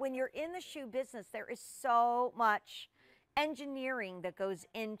 you know, when you're in the shoe business, there is so much engineering that goes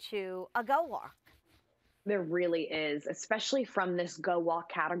into a Go Walk. There really is, especially from this Go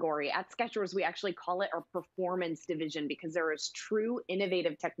Walk category. At Skechers, we actually call it our performance division because there is true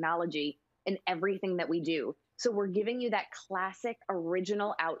innovative technology in everything that we do. So we're giving you that classic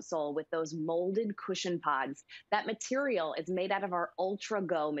original outsole with those molded cushion pods. That material is made out of our Ultra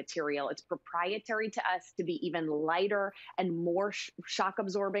Go material. It's proprietary to us to be even lighter and more shock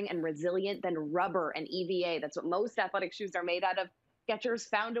absorbing and resilient than rubber and EVA. That's what most athletic shoes are made out of. Skechers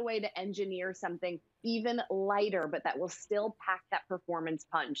found a way to engineer something even lighter, but that will still pack that performance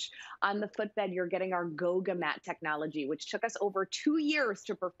punch. On the footbed, you're getting our Goga Mat technology, which took us over 2 years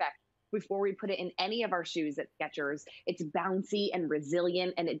to perfect before we put it in any of our shoes at Skechers. It's bouncy and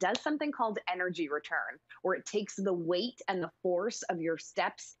resilient, and it does something called energy return, where it takes the weight and the force of your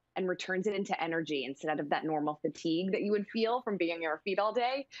steps and returns it into energy instead of that normal fatigue that you would feel from being on your feet all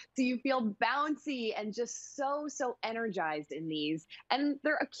day. So you feel bouncy and just so energized in these. And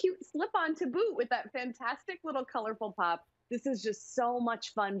they're a cute slip-on to boot with that fantastic little colorful pop. This is just so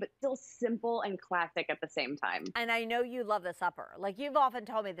much fun, but still simple and classic at the same time. And I know you love this upper. Like you've often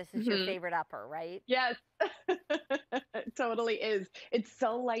told me this is your favorite upper, right? Yes, it totally is. It's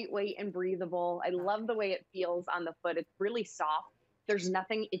so lightweight and breathable. I love the way it feels on the foot. It's really soft. There's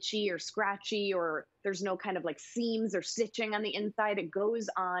nothing itchy or scratchy, or there's no kind of like seams or stitching on the inside. It goes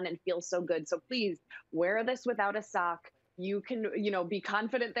on and feels so good. So please wear this without a sock. You can, you know, be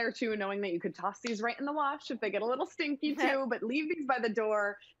confident there too, knowing that you could toss these right in the wash if they get a little stinky too, but leave these by the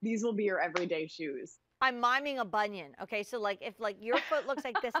door. These will be your everyday shoes. I'm miming a bunion. Okay, so like if like your foot looks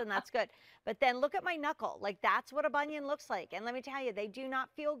like this, and that's good. But then look at my knuckle. Like that's what a bunion looks like. And let me tell you, they do not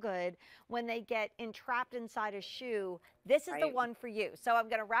feel good when they get entrapped inside a shoe. This is the one for you. So I'm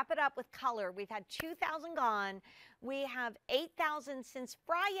going to wrap it up with color. We've had 2,000 gone. We have 8,000 since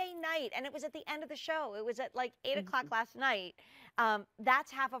Friday night, and it was at the end of the show. It was at like 8 o'clock last night.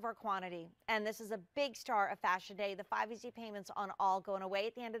 That's half of our quantity, and this is a big star of Fashion Day. The 5 Easy Payments on all going away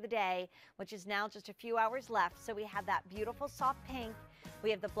at the end of the day, which is now just a few hours left. So we have that beautiful soft pink.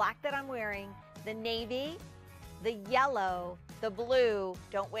 We have the black that I'm wearing, the navy, the yellow, the blue.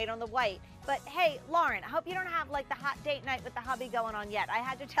 Don't wait on the white. But hey, Lauren, I hope you don't have like the hot date night with the hubby going on yet. I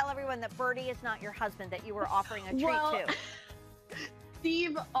had to tell everyone that Birdie is not your husband, that you were offering a treat to.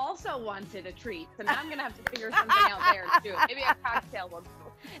 Steve also wanted a treat, so now I'm going to have to figure something out there too. Maybe a cocktail will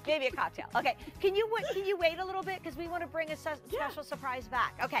go. Maybe a cocktail. Okay, can you wait a little bit because we want to bring a special surprise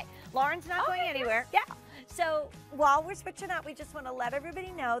back. Okay, Lauren's not going anywhere. Yeah. So while we're switching up, we just want to let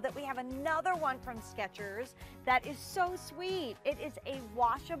everybody know that we have another one from Skechers that is so sweet. It is a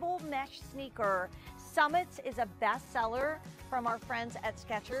washable mesh sneaker. Summits is a bestseller from our friends at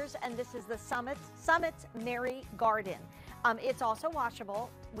Skechers, and this is the Summits Mary Garden. It's also washable.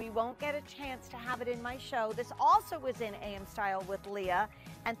 We won't get a chance to have it in my show. This also was in AM Style with Leah,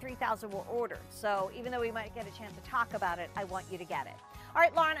 and 3,000 were ordered. So even though we might get a chance to talk about it, I want you to get it. All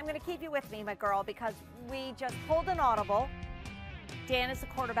right, Lauren, I'm going to keep you with me, my girl, because we just pulled an audible. Dan is the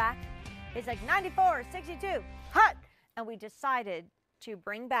quarterback. He's like 94, 62, hut. And we decided to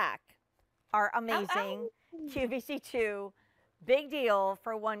bring back our amazing QVC2 big deal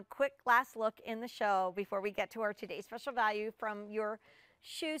for one quick last look in the show before we get to our today's special value from your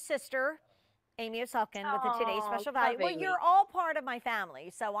shoe sister, Amy O'Sulkin, with the today's special value. Well, you're all part of my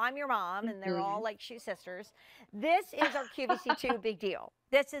family, so I'm your mom, and they're all like shoe sisters. This is our QVC2 big deal.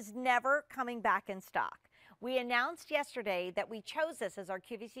 This is never coming back in stock. We announced yesterday that we chose this as our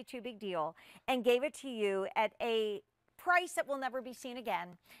QVC2 big deal and gave it to you at a price that will never be seen again,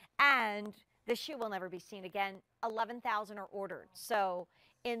 and the shoe will never be seen again. 11,000 are ordered. So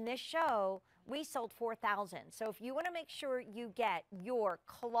in this show, we sold 4,000. So if you want to make sure you get your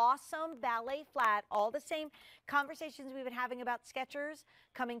Colossum Ballet Flat, all the same conversations we've been having about Skechers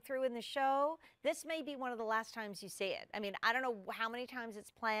coming through in the show, this may be one of the last times you see it. I mean, I don't know how many times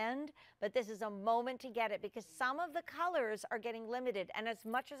it's planned, but this is a moment to get it because some of the colors are getting limited. And as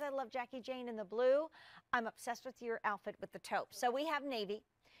much as I love Jackie Jane in the blue, I'm obsessed with your outfit with the taupe. So we have navy,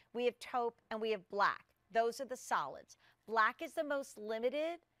 we have taupe, and we have black. Those are the solids. Black is the most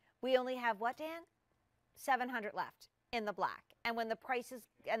limited. We only have what, Dan? 700 left in the black. And when the price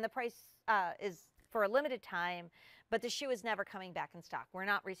is for a limited time, but the shoe is never coming back in stock. We're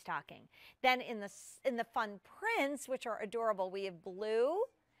not restocking. Then in the fun prints, which are adorable, we have blue,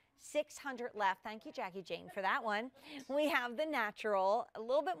 600 left. Thank you, Jackie Jane, for that one. We have the natural, a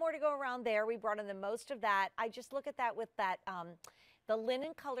little bit more to go around there. We brought in the most of that. I just look at that with that the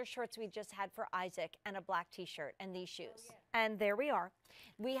linen color shorts we just had for Isaac and a black t-shirt and these shoes. And there we are.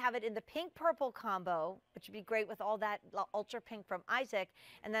 We have it in the pink purple combo, which would be great with all that ultra pink from Isaac.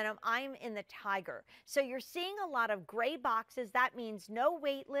 And then I'm in the tiger. So you're seeing a lot of gray boxes. That means no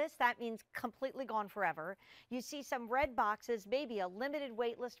wait list. That means completely gone forever. You see some red boxes, maybe a limited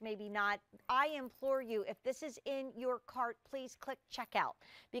wait list, maybe not. I implore you, if this is in your cart, please click checkout,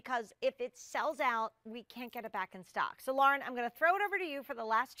 because if it sells out, we can't get it back in stock. So Lauren, I'm going to throw it over to you for the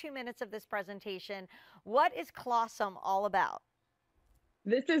last 2 minutes of this presentation. What is Colossum all about?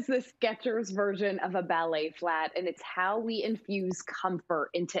 This is the Skechers version of a ballet flat, and it's how we infuse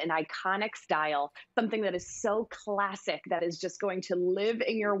comfort into an iconic style, something that is so classic that is just going to live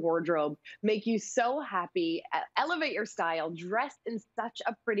in your wardrobe, make you so happy, elevate your style, dress in such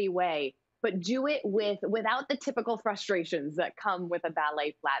a pretty way, but do it without the typical frustrations that come with a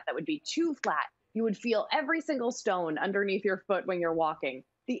ballet flat that would be too flat. You would feel every single stone underneath your foot when you're walking.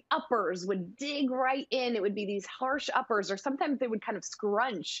 The uppers would dig right in. It would be these harsh uppers, or sometimes they would kind of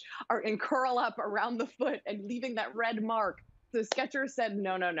scrunch and curl up around the foot and leaving that red mark. So Skechers said,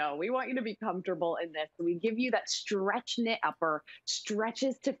 no, no, no, we want you to be comfortable in this. So we give you that stretch knit upper,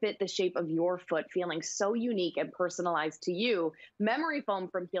 stretches to fit the shape of your foot, feeling so unique and personalized to you. Memory foam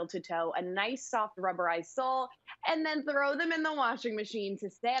from heel to toe, a nice soft rubberized sole, and then throw them in the washing machine to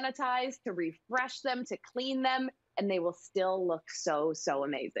sanitize, to refresh them, to clean them, and they will still look so, so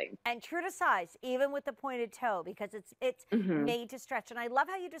amazing. And true to size, even with the pointed toe, because it's made to stretch. And I love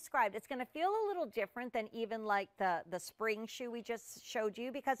how you described it's going to feel a little different than even like the spring shoe we just showed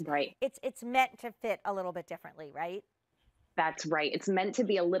you, because it's meant to fit a little bit differently, right? That's right. It's meant to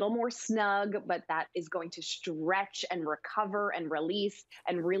be a little more snug, but that is going to stretch and recover and release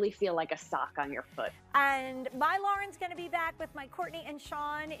and really feel like a sock on your foot. And my Lauren's going to be back with my Courtney and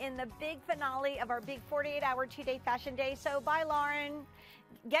Sean in the big finale of our big 48-hour 2-day fashion day. So bye, Lauren.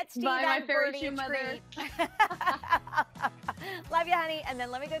 Get Steve and Birdie a treat. Love you, honey. And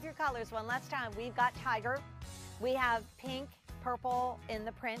then let me go through colors one last time. We've got tiger. We have pink, purple in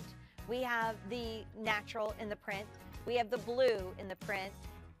the print. We have the natural in the print. We have the blue in the print,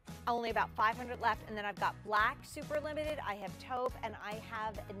 only about 500 left. And then I've got black, super limited. I have taupe, and I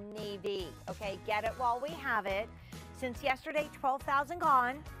have navy. Okay, get it while we have it. Since yesterday, 12,000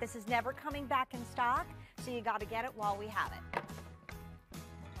 gone. This is never coming back in stock, so you got to get it while we have it.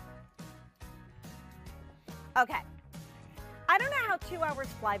 Okay. I don't know how 2 hours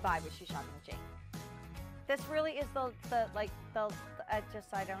fly by with shoe shopping with Jane. This really is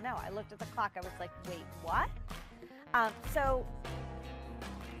I don't know. I looked at the clock. I was like, wait, what? So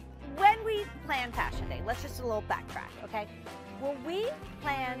when we plan Fashion Day, let's just do a little backtrack, okay? When we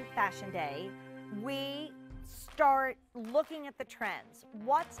plan Fashion Day, we start looking at the trends,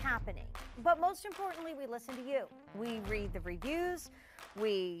 what's happening. But most importantly, we listen to you. We read the reviews,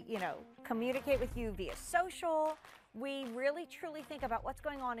 we, communicate with you via social. We really truly think about what's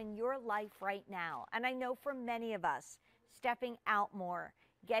going on in your life right now. And I know for many of us, stepping out more,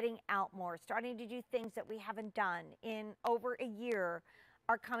 getting out more, starting to do things that we haven't done in over a year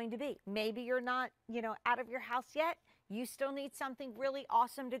are coming to be. Maybe you're not, out of your house yet. You still need something really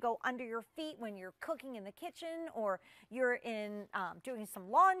awesome to go under your feet when you're cooking in the kitchen, or you're in doing some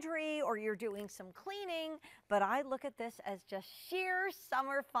laundry, or you're doing some cleaning. But I look at this as just sheer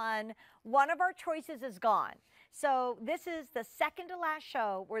summer fun. One of our choices is gone. So this is the second to last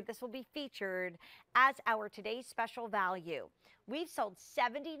show where this will be featured as our today's special value. We've sold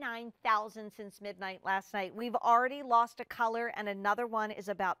 79,000 since midnight last night. We've already lost a color and another one is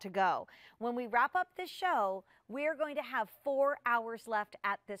about to go. When we wrap up this show, we're going to have 4 hours left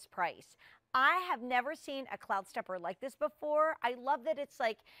at this price. I have never seen a cloud stepper like this before. I love that it's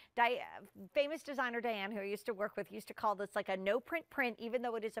like famous designer Diane, who I used to work with, used to call this like a no print print, even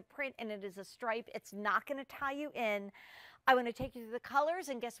though it is a print and it is a stripe. It's not going to tie you in. I want to take you through the colors,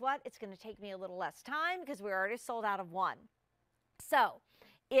 and guess what? It's going to take me a little less time because we're already sold out of one. So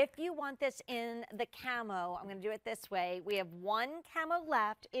if you want this in the camo, I'm going to do it this way. We have one camo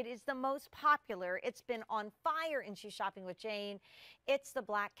left. It is the most popular. It's been on fire in Shoe Shopping with Jane. It's the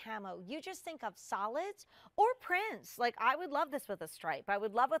black camo. You just think of solids or prints. Like, I would love this with a stripe. I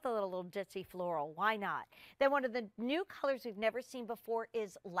would love with a little ditzy floral. Why not? Then one of the new colors we've never seen before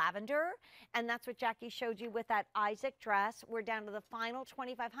is lavender. And that's what Jackie showed you with that Isaac dress. We're down to the final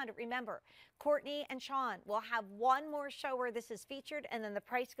 2,500. Remember, Courtney and Sean will have one more show where this is featured, and then the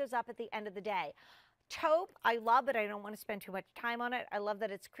price goes up at the end of the day. Taupe, I love, but I don't want to spend too much time on it. I love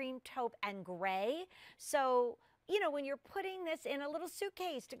that it's cream taupe and gray. So, when you're putting this in a little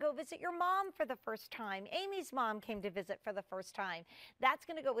suitcase to go visit your mom for the first time, Amy's mom came to visit for the first time. That's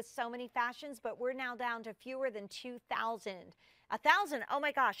going to go with so many fashions, but we're now down to fewer than 2,000. 1,000, oh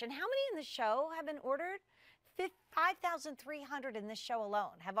my gosh. And how many in the show have been ordered? 5,300 in this show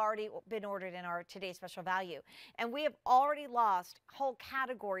alone have already been ordered in our today's special value. And we have already lost whole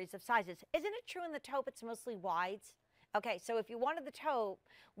categories of sizes. Isn't it true in the taupe it's mostly wides? Okay, so if you wanted the taupe,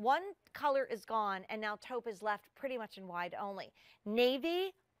 one color is gone, and now taupe is left pretty much in wide only.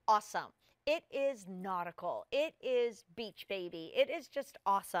 Navy, awesome. It is nautical. It is beach baby. It is just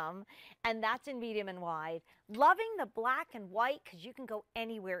awesome. And that's in medium and wide. Loving the black and white because you can go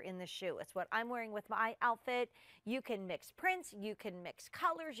anywhere in the shoe. It's what I'm wearing with my outfit. You can mix prints. You can mix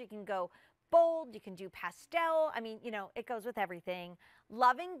colors. You can go bold. You can do pastel. I mean, it goes with everything.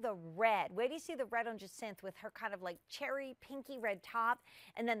 Loving the red. Where do you see the red on Jacinth with her kind of like cherry pinky red top,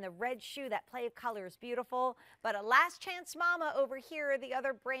 and then the red shoe? That play of color is beautiful. But a Last Chance Mama over here, the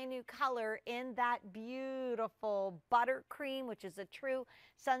other brand new color in that beautiful buttercream, which is a true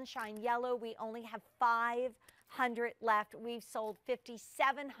sunshine yellow. We only have 500 left. We've sold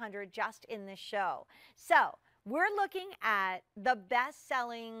 5,700 just in this show. So we're looking at the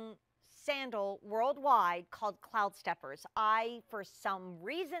best-selling sandal worldwide called Cloud Steppers. I, for some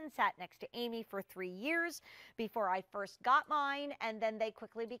reason, sat next to Amy for 3 years before I first got mine, and then they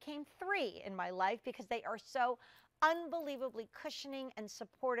quickly became 3 in my life because they are so unbelievably cushioning and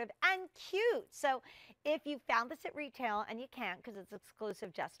supportive and cute. So if you found this at retail, and you can't because it's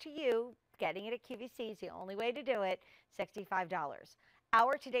exclusive just to you, getting it at QVC is the only way to do it, $65.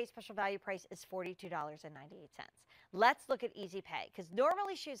 Our today's special value price is $42.98. Let's look at Easy Pay, because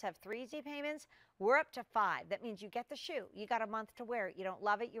normally shoes have 3 easy payments. We're up to 5. That means you get the shoe. You got a month to wear it. You don't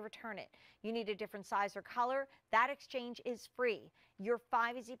love it, you return it. You need a different size or color. That exchange is free. Your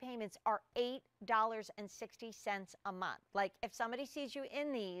 5 easy payments are $8.60 a month. Like, if somebody sees you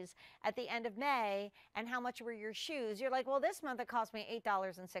in these at the end of May and how much were your shoes, you're like, well, this month it cost me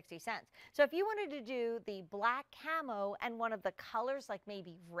 $8.60. So if you wanted to do the black camo and one of the colors, like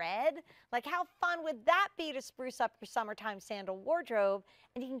maybe red, like how fun would that be to spruce up your summertime sandal wardrobe?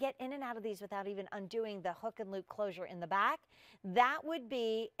 And you can get in and out of these without even undoing the hook and loop closure in the back. That would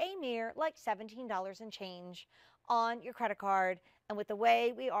be a mere like $17 and change on your credit card. And with the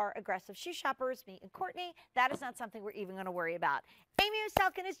way we are aggressive shoe shoppers, me and Courtney, that is not something we're even going to worry about. Amy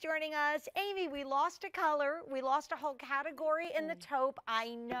Uselkin is joining us. Amy, we lost a color. We lost a whole category in the taupe.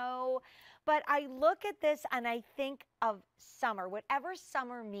 I know. But I look at this and I think of summer, whatever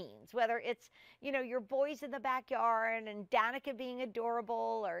summer means, whether it's, your boys in the backyard and Danica being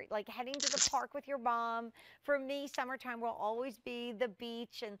adorable, or like heading to the park with your mom. For me, summertime will always be the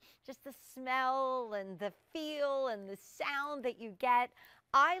beach and just the smell and the feel and the sound that you get.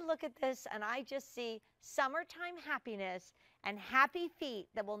 I look at this and I just see summertime happiness and happy feet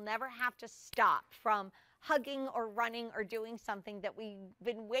that will never have to stop from hugging or running or doing something that we've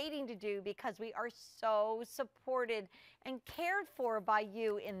been waiting to do because we are so supported and cared for by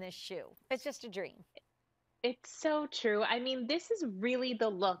you in this shoe. It's just a dream. It's so true. I mean, this is really the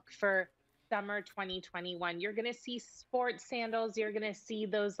look for summer 2021. You're going to see sports sandals. You're going to see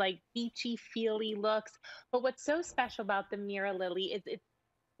those like beachy, feely looks. But what's so special about the Mira Lily is it's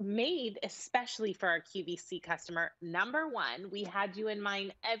made especially for our QVC customer. Number one, we had you in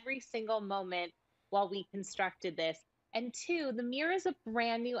mind every single moment while we constructed this. And two, the Mira is a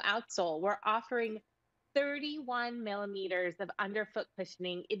brand new outsole. We're offering 31 millimeters of underfoot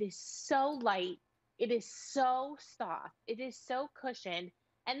cushioning. It is so light. It is so soft. It is so cushioned.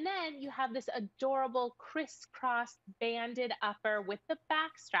 And then you have this adorable crisscross banded upper with the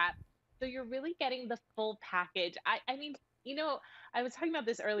back strap. So you're really getting the full package. I mean, you know, I was talking about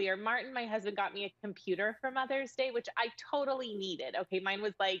this earlier. Martin, my husband, got me a computer for Mother's Day, which I totally needed. Okay, mine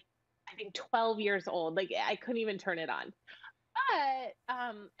was like, I think 12 years old. Like I couldn't even turn it on. But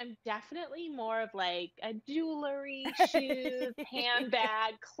I'm definitely more of like a jewelry, shoes,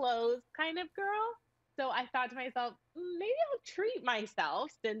 handbag, clothes kind of girl. So I thought to myself, maybe I'll treat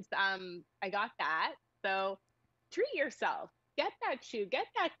myself since I got that. So treat yourself. Get that shoe. Get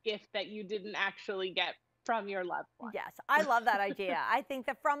that gift that you didn't actually get from your loved one. Yes, I love that idea. I think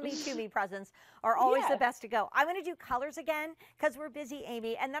the from me to me presents are always the best to go. I'm going to do colors again because we're busy,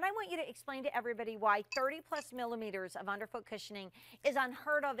 Amy. And then I want you to explain to everybody why 30 plus millimeters of underfoot cushioning is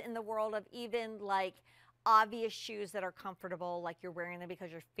unheard of in the world of even like obvious shoes that are comfortable, like you're wearing them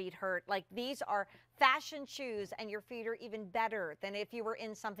because your feet hurt. Like these are fashion shoes and your feet are even better than if you were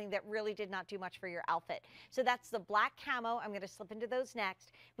in something that really did not do much for your outfit. So that's the black camo. I'm going to slip into those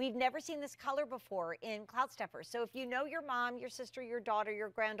next. We've never seen this color before in Cloud Steppers. So if you know your mom, your sister, your daughter, your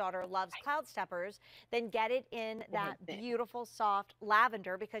granddaughter loves Cloud Steppers, then get it in that beautiful soft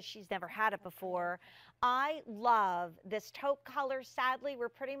lavender because she's never had it before. I love this taupe color. Sadly, we're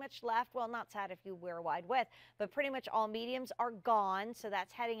pretty much left, well, not sad if you wear a wide width, but pretty much all mediums are gone, so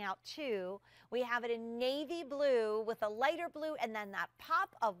that's heading out too. We have it in navy blue with a lighter blue and then that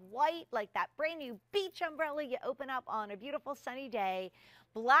pop of white, like that brand new beach umbrella you open up on a beautiful sunny day.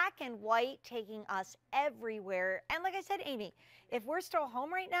 Black and white taking us everywhere. And like I said, Amy, if we're still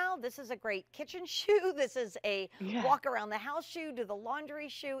home right now, this is a great kitchen shoe. This is a walk around the house shoe, do the laundry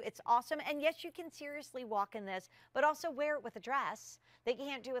shoe. It's awesome. And yes, you can seriously walk in this, but also wear it with a dress that you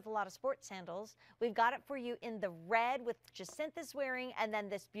can't do with a lot of sports sandals. We've got it for you in the red with Jacintha's wearing, and then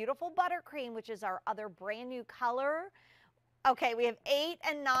this beautiful buttercream, which is our other brand new color. Okay, we have 8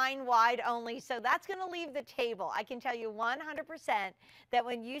 and 9 wide only, so that's going to leave the table. I can tell you 100% that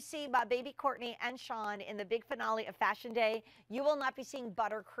when you see my baby Courtney and Sean in the big finale of Fashion Day, you will not be seeing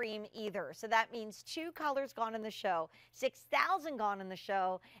buttercream either. So that means 2 colors gone in the show, 6,000 gone in the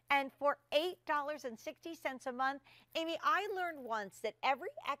show, and for $8.60 a month. Amy, I learned once that every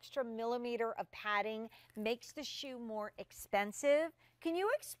extra millimeter of padding makes the shoe more expensive. Can you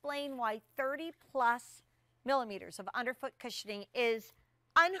explain why 30 plus millimeters of underfoot cushioning is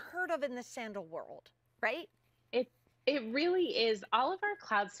unheard of in the sandal world, right? It really is. All of our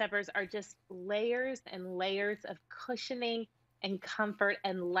Cloud Steppers are just layers and layers of cushioning and comfort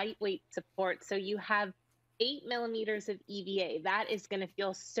and lightweight support. So you have 8 millimeters of EVA. That is going to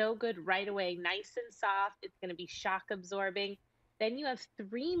feel so good right away, nice and soft. It's going to be shock absorbing. Then you have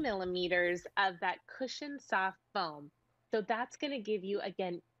 3 millimeters of that cushion soft foam. So that's going to give you,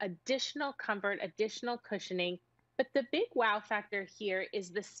 again, additional comfort, additional cushioning. But the big wow factor here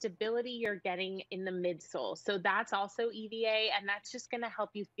is the stability you're getting in the midsole. So that's also EVA, and that's just going to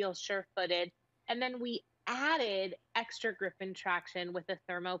help you feel sure-footed. And then we added extra grip and traction with a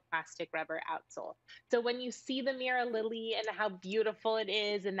thermoplastic rubber outsole. So when you see the Mira Lily and how beautiful it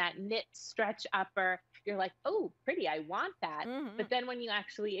is and that knit stretch upper, you're like, oh, pretty, I want that. But then when you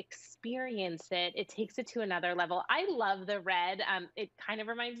actually experience it, it takes it to another level. I love the red. It kind of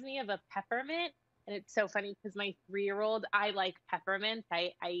reminds me of a peppermint. And it's so funny because my 3-year-old, I like peppermint.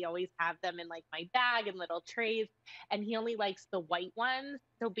 I always have them in like my bag and little trays, and he only likes the white ones.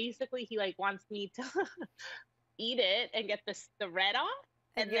 So basically he like wants me to eat it and get the red off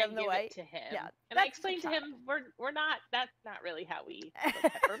and then give it to him. Yeah, and I explained to him, we're not, that's not really how we eat the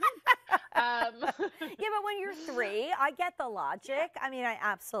peppermint. Yeah, but when you're 3, I get the logic. I mean, I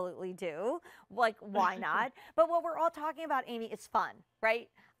absolutely do. Like, why not? But what we're all talking about, Amy, is fun, right?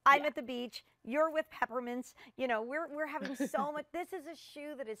 I'm at the beach. You're with peppermints. You know, we're having so much. This is a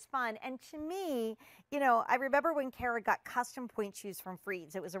shoe that is fun. And to me, you know, I remember when Kara got custom point shoes from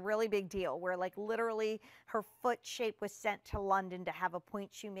Freeds. It was a really big deal where like literally her foot shape was sent to London to have a point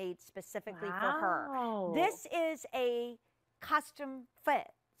shoe made specifically for her. This is a custom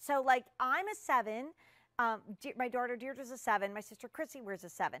fit. So like I'm a 7. My daughter Deirdre's a 7. My sister Chrissy wears a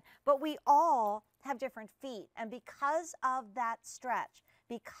 7. But we all have different feet. And because of that stretch,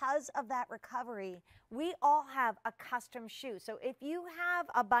 because of that recovery, we all have a custom shoe. So if you have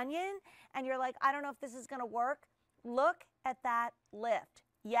a bunion and you're like, I don't know if this is going to work, look at that lift.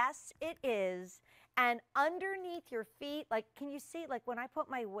 Yes, it is. And underneath your feet, like, can you see, like when I put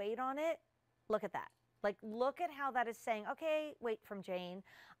my weight on it, look at that. Like, look at how that is saying, okay, wait from Jane,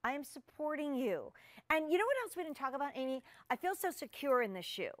 I am supporting you. And you know what else we didn't talk about, Amy? I feel so secure in this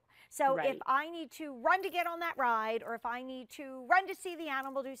shoe. So if I need to run to get on that ride, or if I need to run to see the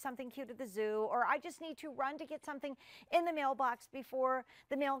animal do something cute at the zoo, or I just need to run to get something in the mailbox before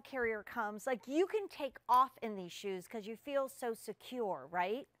the mail carrier comes, like you can take off in these shoes because you feel so secure,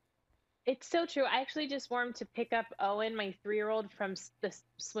 right? It's so true. I actually just wore them to pick up Owen, my 3-year-old, from the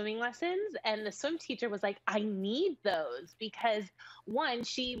swimming lessons. And the swim teacher was like, I need those because, one,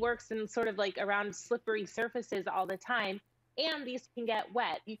 she works in sort of like around slippery surfaces all the time. And these can get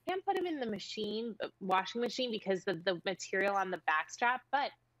wet. You can't put them in the machine, washing machine, because of the material on the backstrap,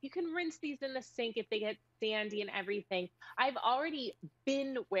 but you can rinse these in the sink if they get sandy and everything. I've already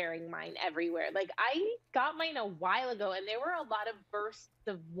been wearing mine everywhere. Like I got mine a while ago and there were a lot of bursts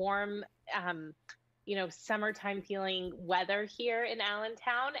of warm, you know, summertime feeling weather here in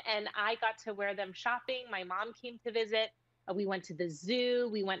Allentown. And I got to wear them shopping. My mom came to visit. We went to the zoo.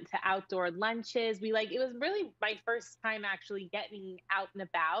 We went to outdoor lunches. It was really my first time actually getting out and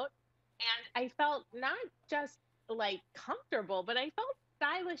about. And I felt not just like comfortable, but I felt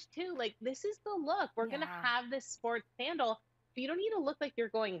stylish too. Like this is the look. We're going to have this sports sandal. But you don't need to look like you're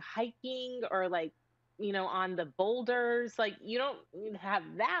going hiking or like, you know, on the boulders. Like you don't need to have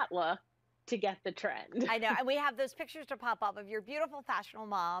that look to get the trend. I know. And we have those pictures to pop up of your beautiful fashionable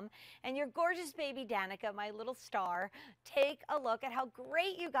mom and your gorgeous baby Danica, my little star. Take a look at how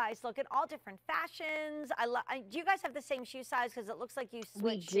great you guys look in all different fashions. Do you guys have the same shoe size? Because it looks like you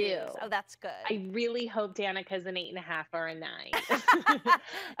switch shoes. Oh, that's good. I really hope Danica's an 8.5 or a 9.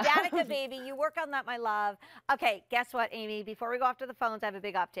 Danica, baby, you work on that, my love. Okay, guess what, Amy? Before we go off to the phones, I have a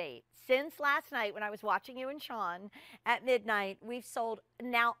big update. Since last night when I was watching you and Sean at midnight, we've sold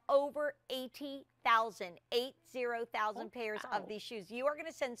now over 80,000 pairs of these shoes. You are going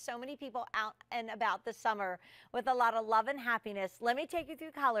to send so many people out and about this summer with a lot of love and happiness. Let me take you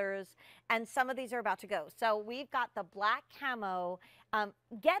through colors, and some of these are about to go. So we've got the black camo.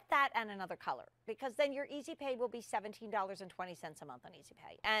 Get that and another color, because then your Easy Pay will be $17.20 a month on Easy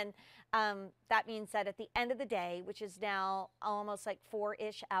Pay. And that means that at the end of the day, which is now almost like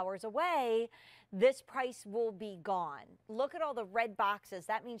 4-ish hours away, this price will be gone. Look at all the red boxes.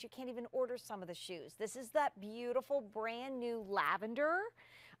 That means you can't even order some of the shoes. This is that beautiful brand new lavender.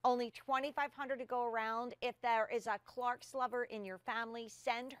 Only 2,500 to go around. If there is a Clark's lover in your family,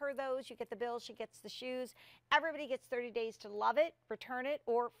 send her those. You get the bill, she gets the shoes. Everybody gets 30 days to love it, return it,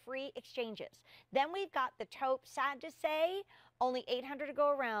 or free exchanges. Then we've got the taupe. Sad to say, only 800 to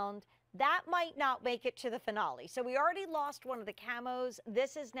go around. That might not make it to the finale. So we already lost one of the camos.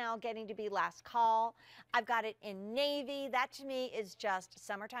 This is now getting to be last call. I've got it in navy. That to me is just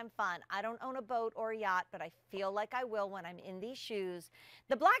summertime fun. I don't own a boat or a yacht, but I feel like I will when I'm in these shoes.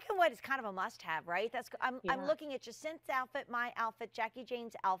 The black and white is kind of a must-have, right? I'm looking at Jacint's outfit, my outfit, Jackie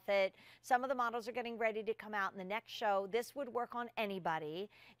Jane's outfit. Some of the models are getting ready to come out in the next show. This would work on anybody.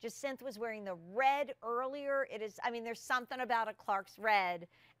 Jacinth was wearing the red earlier. It is, I mean, there's something about a Clark's red.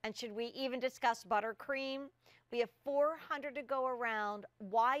 And should we even discuss buttercream? We have 400 to go around,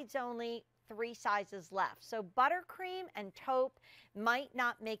 wides only, 3 sizes left. So buttercream and taupe might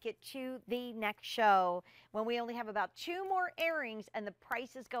not make it to the next show when we only have about 2 more airings and the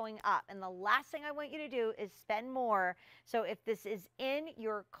price is going up. And the last thing I want you to do is spend more. So if this is in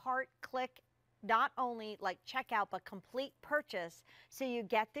your cart, click not only like checkout, but complete purchase so you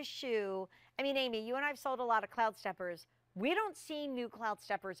get the shoe. I mean, Amy, you and I have sold a lot of Cloud Steppers. We don't see new Cloud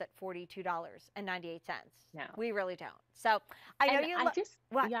Steppers at $42.98. No. We really don't. So I know you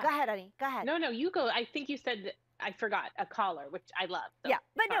Go ahead, honey. Go ahead. No, you go. I think you said, I forgot, a collar, which I love. So yeah,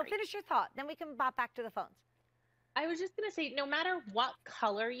 but sorry. No, finish your thought. Then we can bop back to the phones. I was just going to say, no matter what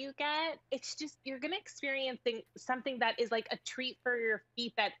color you get, it's just, you're going to experience something that is like a treat for your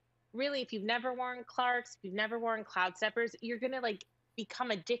feet that really, if you've never worn Clarks, if you've never worn Cloud Steppers, you're going to like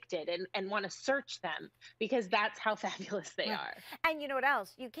become addicted and want to search them because that's how fabulous they are. And you know what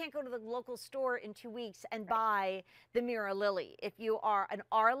else? You can't go to the local store in 2 weeks and buy the Mira Lily. If you are an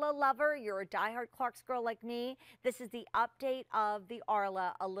Arla lover, you're a diehard Clarks girl like me, this is the update of the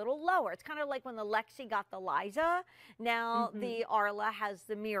Arla, a little lower. It's kind of like when the Lexi got the Liza. Now the Arla has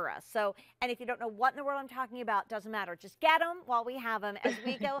the Mira. So, and if you don't know what in the world I'm talking about, doesn't matter. Just get them while we have them. As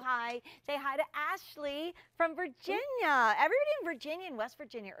we go say hi to Ashley from Virginia. Everybody in Virginia and West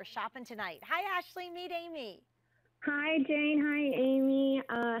Virginia are shopping tonight. Hi, Ashley. Meet Amy. Hi, Jane. Hi, Amy.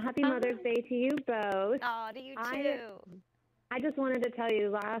 Happy Mother's Day to you both. Oh, to you too. I just wanted to tell you,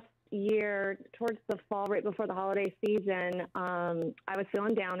 last year, towards the fall, right before the holiday season, I was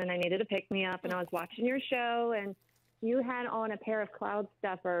feeling down and I needed a pick-me-up, and I was watching your show, and you had on a pair of Cloud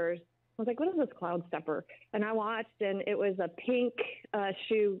Steppers. I was like, what is this Cloud Stepper? And I watched, and it was a pink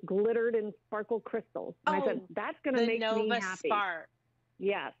shoe glittered in sparkle crystals. And I said, that's going to make me happy. Spark.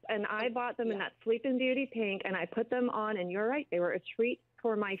 Yes, and I bought them in that Sleeping Beauty pink, and I put them on, and you're right, they were a treat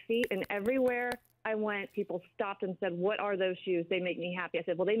for my feet, and everywhere I went, people stopped and said, what are those shoes? They make me happy. I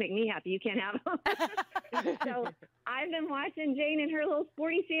said, well, they make me happy. You can't have them. So I've been watching Jane in her little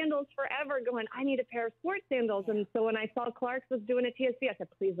sporty sandals forever going, I need a pair of sports sandals. And so when I saw Clarks was doing a TSV, I said,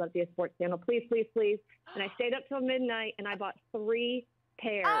 please let me a sports sandal. Please, please, please. And I stayed up till midnight, and I bought 3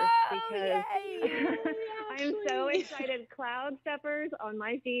 pairs because I'm so excited. Cloud Steppers on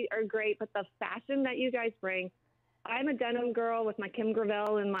my feet are great, but the fashion that you guys bring, I'm a denim girl with my Kim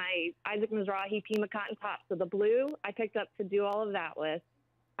Gravel and my Isaac Mizrahi Pima cotton top. So the blue I picked up to do all of that with.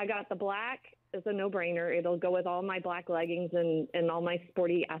 I got the black. It's a no-brainer. It'll go with all my black leggings and all my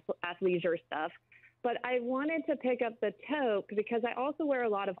sporty athleisure stuff. But I wanted to pick up the taupe because I also wear a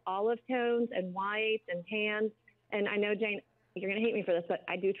lot of olive tones and whites and tans. And I know, Jane, you're going to hate me for this, but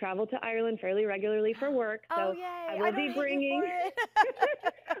I do travel to Ireland fairly regularly for work. So I will be bringing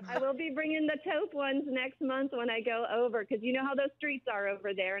I will be bringing the taupe ones next month when I go over, because you know how those streets are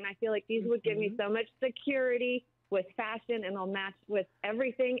over there. And I feel like these would give me so much security with fashion, and they'll match with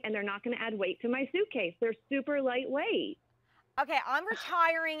everything. And they're not going to add weight to my suitcase. They're super lightweight. Okay, I'm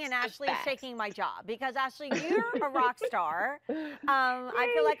retiring and Ashley is taking my job because, Ashley, you're a rock star.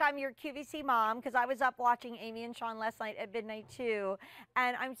 I feel like I'm your QVC mom because I was up watching Amy and Sean last night at midnight too.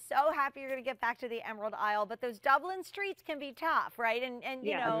 And I'm so happy you're going to get back to the Emerald Isle. But those Dublin streets can be tough, right? And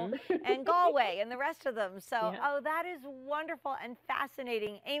you know, and Galway and the rest of them. So, oh, that is wonderful and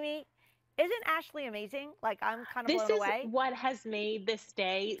fascinating. Amy, isn't Ashley amazing? Like, I'm kind of blown away. This is what has made this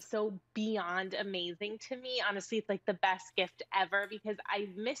day so beyond amazing to me. Honestly, it's like the best gift ever because I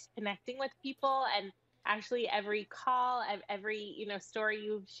miss connecting with people, and actually every call, every story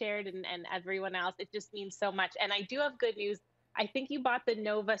you've shared, and everyone else, it just means so much. And I do have good news. I think you bought the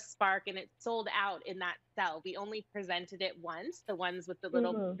Nova Spark and it sold out in that cell. We only presented it once, the ones with the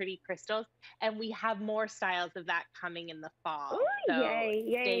little pretty crystals, and we have more styles of that coming in the fall. Ooh, so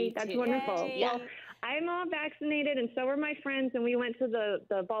yay. That's wonderful. Yay. Well, I'm all vaccinated, and so are my friends, and we went to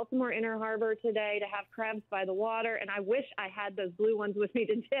the Baltimore Inner Harbor today to have crabs by the water, and I wish I had those blue ones with me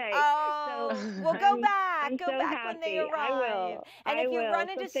today. Oh, so we'll go back. I'm Go so back happy. when they arrive. I will. And if you run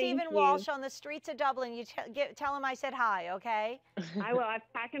So into thank Stephen you. Walsh on the streets of Dublin, you tell him I said hi, okay? I will. I'm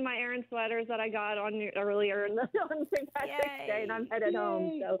packing my Aran sweaters that I got on earlier on St. Patrick's Day, and I'm headed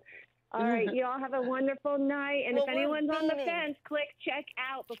home. So, all right, you all have a wonderful night. And if anyone's on the fence, click check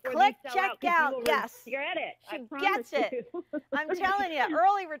out before Click these sell check out. Yes, regret it. She I promise gets it. you. I'm telling you,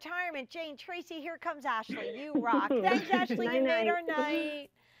 early retirement. Jane, Tracy, here comes Ashley. You rock. Thanks, Ashley. You made our night.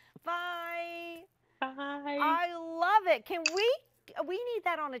 Bye. Bye. I love it. Can we need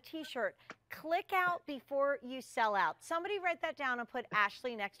that on a t-shirt. Click out before you sell out. Somebody write that down and put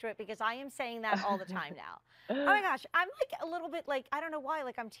Ashley next to it because I am saying that all the time now. Oh my gosh, I'm like a little bit like, I don't know why,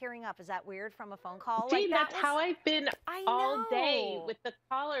 like I'm tearing up. Is that weird from a phone call? Jane, like, that's how I've been all day know. with the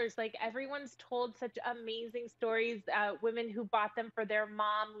callers. Like everyone's told such amazing stories. Women who bought them for their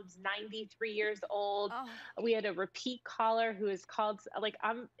mom who's 93 years old. Oh. We had a repeat caller who is called, like,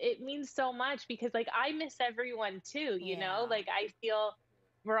 it means so much because like I miss everyone too, you know, like I feel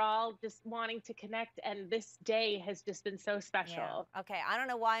we're all just wanting to connect, and this day has just been so special. Yeah. Okay, I don't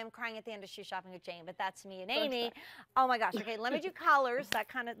know why I'm crying at the end of Shoe Shopping with Jane, but that's me and Amy. Oh my gosh. Okay, let me do colors.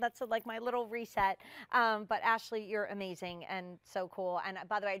 That's like my little reset. But Ashley, you're amazing and so cool. And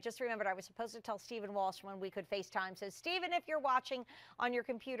by the way, I just remembered I was supposed to tell Stephen Walsh when we could FaceTime. So Stephen, if you're watching on your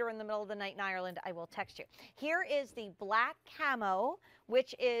computer in the middle of the night in Ireland, I will text you. Here is the black camo,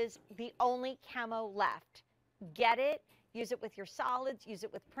 which is the only camo left. Get it. Use it with your solids, use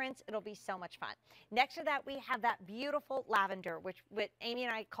it with prints. It'll be so much fun. Next to that, we have that beautiful lavender, which Amy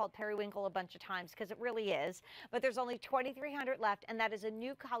and I called periwinkle a bunch of times because it really is. But there's only 2,300 left, and that is a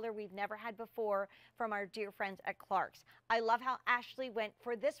new color we've never had before from our dear friends at Clark's. I love how Ashley went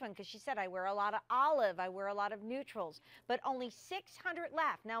for this one because she said, I wear a lot of olive, I wear a lot of neutrals, but only 600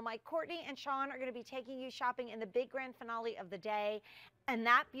 left. Now, my Courtney and Sean are going to be taking you shopping in the big grand finale of the day, and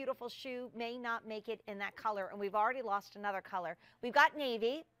that beautiful shoe may not make it in that color, and we've already lost another color. We've got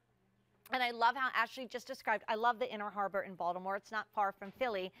navy. And I love how Ashley just described, I love the Inner Harbor in Baltimore. It's not far from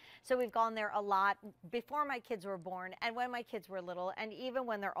Philly. So we've gone there a lot before my kids were born and when my kids were little and even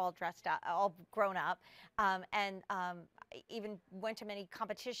when they're all dressed up, all grown up. Even went to many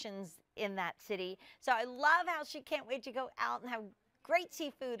competitions in that city. So I love how she can't wait to go out and have great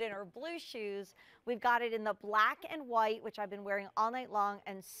seafood in her blue shoes. We've got it in the black and white, which I've been wearing all night long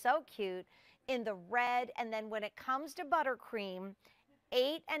and so cute, in the red. And then when it comes to buttercream,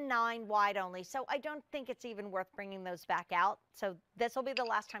 8 and 9 wide only. So I don't think it's even worth bringing those back out. So this will be the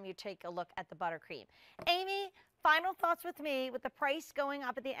last time you take a look at the buttercream. Amy, final thoughts with me with the price going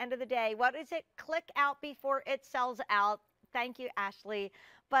up at the end of the day. What is it? Click out before it sells out. Thank you, Ashley.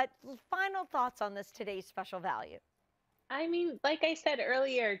 But final thoughts on this today's special value. I mean, like I said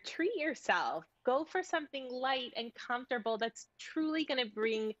earlier, treat yourself. Go for something light and comfortable that's truly going to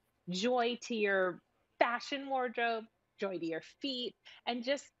bring joy to your fashion wardrobe, joy to your feet, and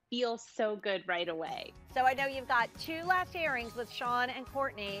just feel so good right away. So I know you've got 2 last earrings with Sean and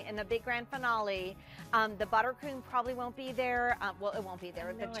Courtney in the big grand finale. The buttercream probably won't be there. Well, it won't be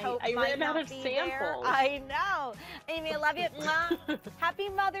there. The taupe I might ran not out of be samples. there. I know. Amy, I love you. Mwah. Happy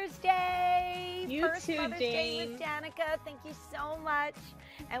Mother's Day. You First too, Mother's Day Jane. with Danica. Thank you so much.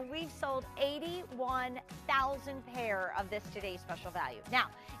 And we've sold 81,000 pair of this today's special value. Now,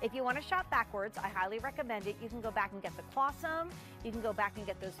 if you want to shop backwards, I highly recommend it. You can go back and get the Clawsome. You can go back and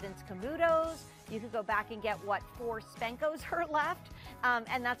get those Vince Camutos. You could go back and get what 4 Spenkos are left.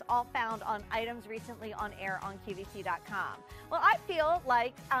 And that's all found on items recently on air on QVC.com. Well, I feel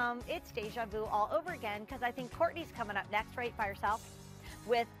like it's deja vu all over again because I think Courtney's coming up next, right, by herself,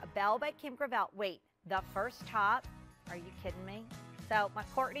 with Belle by Kim Gravel. Wait, the first top? Are you kidding me? So my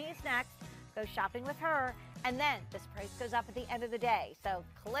Courtney is next. Go shopping with her. And then this price goes up at the end of the day. So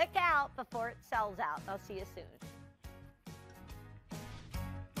click out before it sells out. I'll see you soon.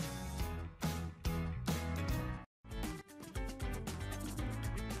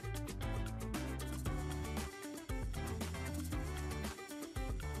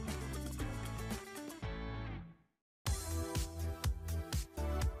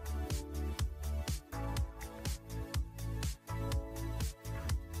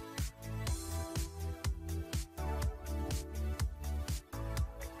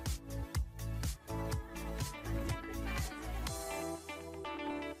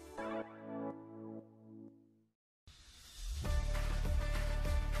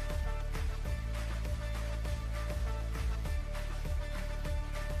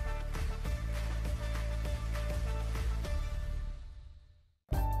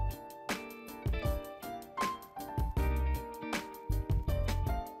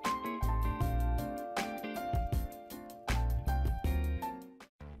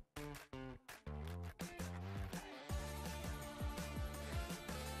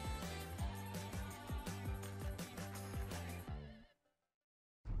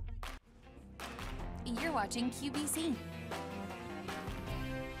 You're watching QVC.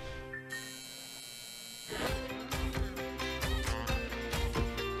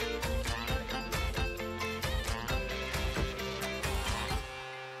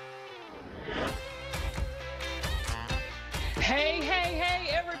 Hey,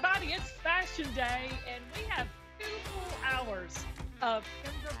 everybody, it's Fashion Day, and we have 2 full hours of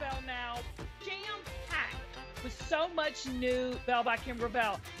Kim Gravel now, jam-packed with so much new Belle by Kim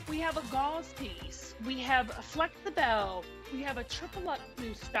Gravel. We have a gauze piece, we have a Flex the Belle, we have a Triple X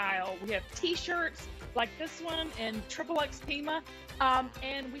new style, we have t-shirts like this one in Triple X Pima,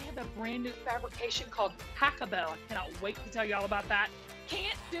 and we have a brand new fabrication called Hackabelle. I cannot wait to tell you all about that.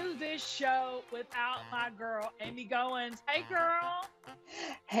 Can't do this show without my girl, Amy Goins. Hey, girl.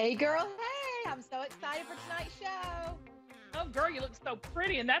 Hey, girl. Hey, I'm so excited for tonight's show. Oh, girl, you look so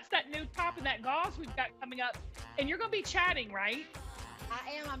pretty. And that's that new top and that gauze we've got coming up. And you're going to be chatting, right?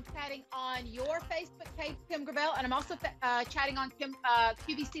 I am. I'm chatting on your Facebook page, Kim Gravel, and I'm also chatting on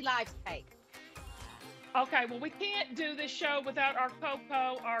QVC Live's page. Okay, well, we can't do this show without our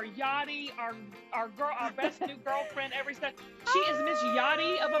Coco, our Yachty, our girl, our best new girlfriend ever. She is Miss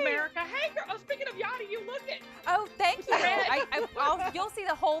Yachty of America. Hey, girl. Oh, speaking of Yachty, you look it. Oh, thank you. you'll see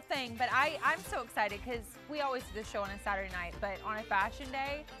the whole thing, but I'm so excited because we always do the show on a Saturday night, but on a fashion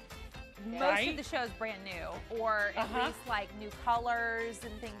day, most of the show is brand new, or at least like new colors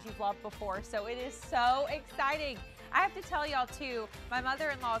and things you've loved before. So it is so exciting. I have to tell y'all too, my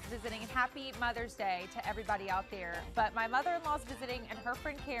mother-in-law is visiting, and happy Mother's Day to everybody out there. But my mother-in-law is visiting, and her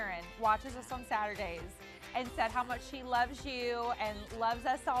friend Karen watches us on Saturdays and said how much she loves you and loves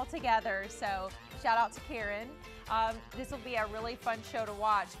us all together. So shout out to Karen. This will be a really fun show to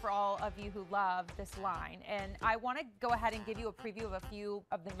watch for all of you who love this line. And I want to go ahead and give you a preview of a few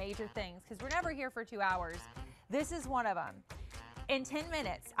of the major things, because we're never here for 2 hours. This is one of them. In 10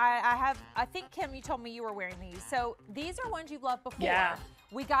 minutes, I think, Kim, you told me you were wearing these. So these are ones you've loved before. Yeah.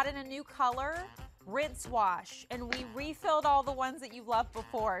 We got in a new color, rinse wash, and we refilled all the ones that you've loved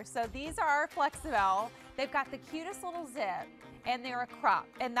before. So these are our Flexibel. They've got the cutest little zip, and they're a crop.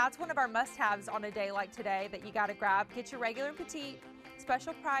 And that's one of our must-haves on a day like today that you gotta grab. Get your regular and petite,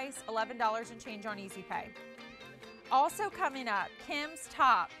 special price, $11 and change on Easy Pay. Also coming up, Kim's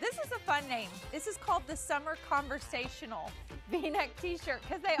top. This is a fun name. This is called the Summer Conversational V-neck t-shirt,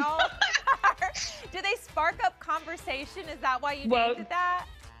 because they all are. Do they spark up conversation? Is that why you named it that?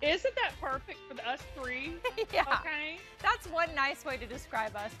 Isn't that perfect for us three? Yeah. Okay. That's one nice way to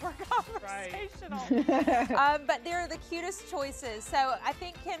describe us. We're conversational. But they're the cutest choices. So I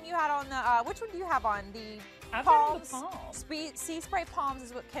think, Kim, you had on the, which one do you have on? The I've palms. got on the palms. Sea Spray Palms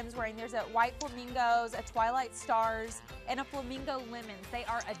is what Kim's wearing. There's a white flamingos, a twilight stars, and a flamingo lemons. They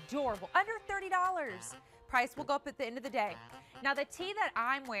are adorable. Under $30. Price will go up at the end of the day. Now the tee that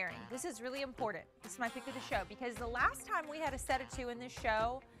I'm wearing, this is really important. This is my pick of the show, because the last time we had a set of two in this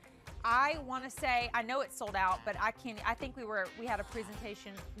show, I want to say, I know it's sold out, but I think we had a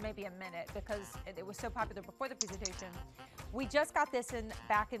presentation maybe a minute because it was so popular before the presentation. We just got this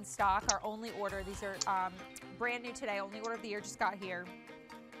back in stock, our only order. These are brand new today, only order of the year, just got here.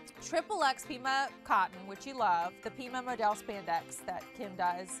 Triple X Pima cotton, which you love, the Pima Model spandex that Kim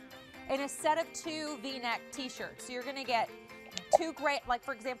does, and a set of 2 V-neck t-shirts. So you're gonna get 2 gray, like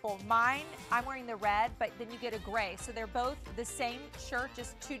for example, mine, I'm wearing the red, but then you get a gray. So they're both the same shirt,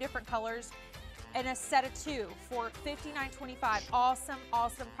 just 2 different colors, and a set of 2 for $59.25. Awesome,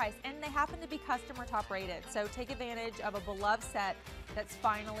 awesome price. And they happen to be customer top rated. So take advantage of a beloved set that's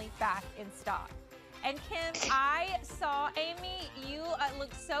finally back in stock. And Kim, I saw, Amy, you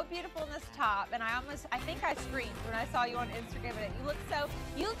look so beautiful in this top, and I think I screamed when I saw you on Instagram. And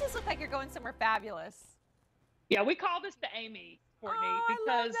you just look like you're going somewhere fabulous. Yeah, we call this the Amy, Courtney,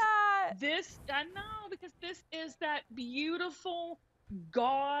 because this is that beautiful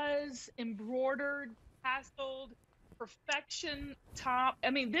gauze embroidered, tasseled perfection top.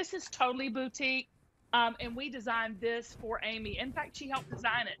 I mean, this is totally boutique. And we designed this for Amy. In fact, she helped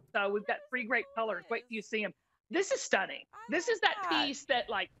design it. So we've got 3 great colors. Wait till you see them. This is stunning. This is that piece that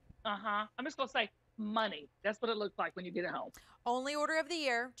I'm just going to say money. That's what it looks like when you get it home. Only order of the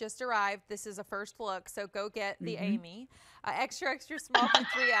year, just arrived. This is a first look, so go get the Amy. Extra, extra small for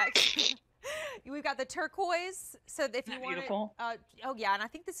 3X. We've got the turquoise. So if you want beautiful. Oh yeah, and I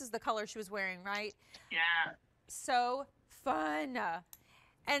think this is the color she was wearing, right? Yeah. So fun.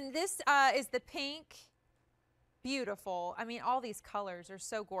 And this is the pink. Beautiful. I mean, all these colors are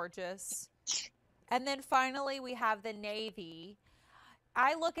so gorgeous. And then finally, we have the navy.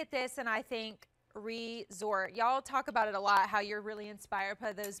 I look at this and I think resort. Y'all talk about it a lot, how you're really inspired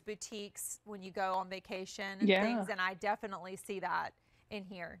by those boutiques when you go on vacation and things. And I definitely see that in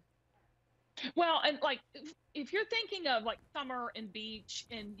here. Well, and like, if you're thinking of like summer and beach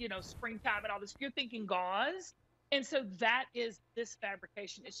and, springtime and all this, you're thinking gauze. And so that is this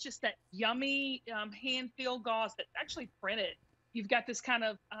fabrication. It's just that yummy hand-feel gauze that's actually printed. You've got this kind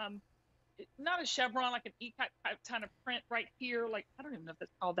of, not a chevron, like an E-type kind of print right here. Like, I don't even know if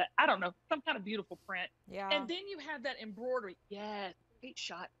it's called that. I don't know. Some kind of beautiful print. Yeah. And then you have that embroidery. Yes, great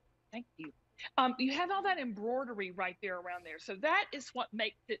shot. Thank you. You have all that embroidery right there around there. So that is what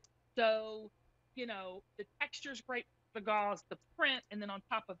makes it so, the texture's great, the gauze, the print, and then on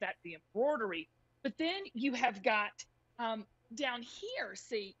top of that, the embroidery. But then you have got down here,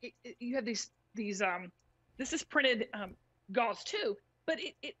 see, you have these this is printed gauze too, but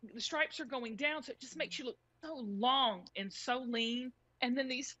the stripes are going down, so it just makes you look so long and so lean. And then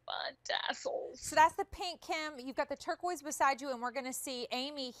these fun tassels. So that's the pink, Kim. You've got the turquoise beside you, and we're going to see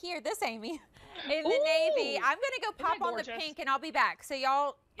Amy here, this Amy, in the navy. I'm going to go pop on the pink, and I'll be back. So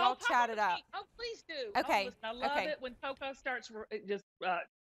y'all chat it up. Oh, please do. Okay. Oh, listen, I love it when Coco starts just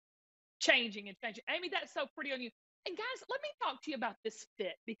changing and changing. Amy, that's so pretty on you. And guys, let me talk to you about this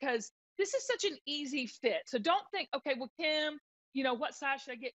fit, because this is such an easy fit. So don't think, okay, well, Kim, what size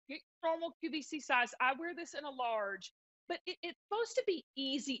should I get? Get normal QVC size. I wear this in a large. but it's supposed to be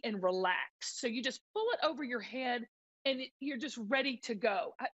easy and relaxed. So you just pull it over your head and you're just ready to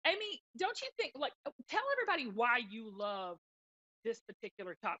go. Amy, don't you think, like, tell everybody why you love this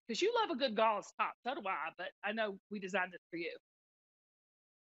particular top? Because you love a good gauze top. So do I, but I know we designed this for you.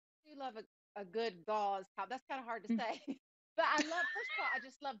 You love a good gauze top. That's kind of hard to say. But I love, first of all, I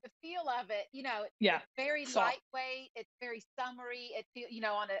just love the feel of it. You know, it's very soft. lightweight. It's very summery. It feel, you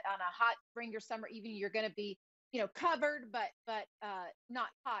know, on a hot spring or summer evening, you're going to be, you know, covered, but not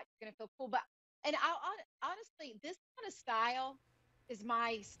hot. You're going to feel cool. But and honestly, this kind of style is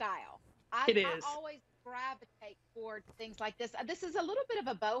my style. It is. I always gravitate toward things like this. This is a little bit of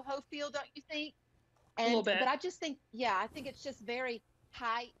a boho feel, don't you think? And, a little bit. But I just think, yeah, I think it's just very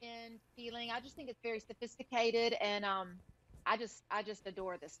high end feeling. I just think it's very sophisticated, and I just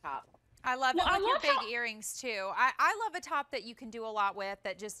adore this top. I love it with your big earrings too. I love a top that you can do a lot with,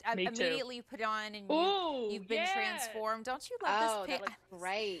 that just immediately you put on and you've been transformed. Don't you love this? That looks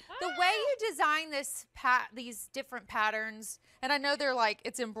great. The way you design these different patterns, and I know they're like,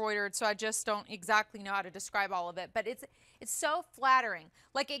 it's embroidered, so I just don't exactly know how to describe all of it, but it's so flattering.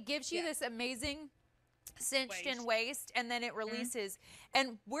 Like, it gives you this amazing cinched in waist, and then it releases.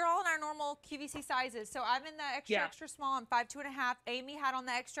 And we're all in our normal QVC sizes. So I'm in the extra small. I'm 5'2.5". Amy had on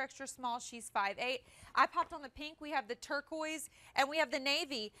the extra small. She's 5'8". I popped on the pink. We have the turquoise, and we have the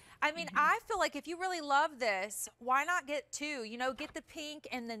navy. I mean, I feel like if you really love this, why not get two? You know, get the pink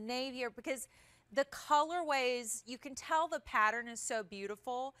and the navy, because the colorways, you can tell the pattern is so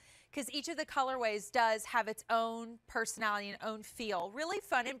beautiful, because each of the colorways does have its own personality and own feel. Really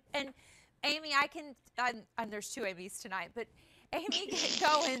fun. And Amy, and there's two Amy's tonight, but Amy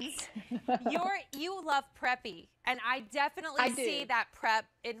Goins, you love preppy, and I definitely see that prep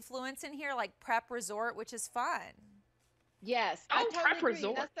influence in here, like prep resort, which is fun. Yes, I totally prep agree.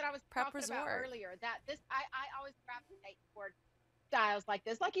 resort. That's what I was talking about earlier. I always gravitate toward styles like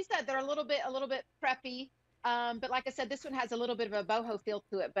this. Like you said, they're a little bit preppy. But like I said, this one has a little bit of a boho feel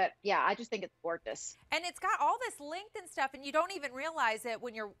to it. But yeah, I just think it's gorgeous. And it's got all this length and stuff, and you don't even realize it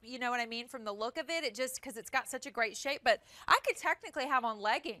when you know what I mean, from the look of it. It just, because it's got such a great shape. But I could technically have on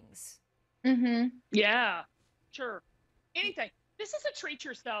leggings. Yeah, sure. Anything. This is a treat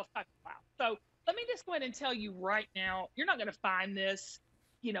yourself type of style. So let me just go ahead and tell you right now, you're not going to find this,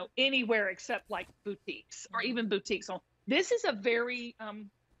 you know, anywhere except like boutiques or even boutiques. This is a very,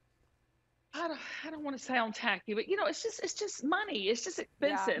 I don't want to sound tacky, but you know, it's just money. It's just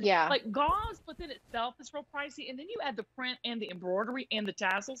expensive. Yeah. Like gauze within itself is real pricey, and then you add the print and the embroidery and the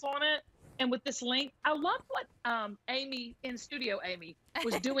tassels on it. And with this link, I love what Amy in studio, Amy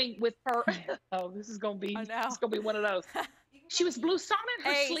was doing with her. Oh, this is gonna be one of those. She was blue sonning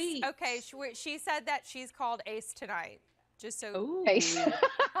her Ace. sleeve. Okay, she said that she's called Ace tonight. Just so. Ooh. Ace.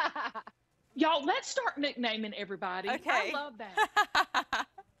 Y'all, let's start nicknaming everybody. Okay. I love that.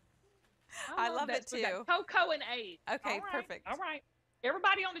 I love it too. Coco and Ace. Okay, all right, perfect. All right.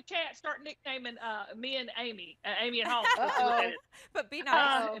 Everybody on the chat start nicknaming me and Amy. Amy at home. But be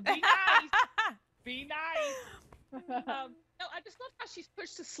nice. Be nice. Be nice. No, I just love how she's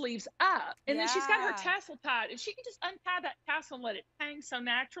pushed the sleeves up, and then she's got her tassel tied, and she can just untie that tassel and let it hang so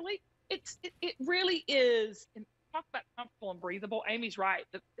naturally. It really is. And talk about comfortable and breathable. Amy's right.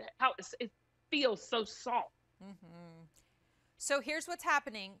 How it feels so soft. So here's what's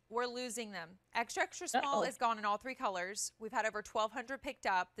happening. We're losing them. Extra small is gone in all three colors. We've had over 1,200 picked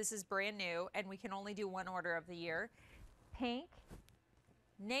up. This is brand new, and we can only do one order of the year. Pink,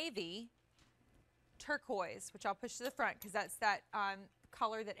 navy, turquoise, which I'll push to the front because that's that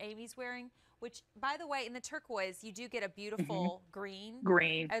color that Amy's wearing, which, by the way, in the turquoise, you do get a beautiful green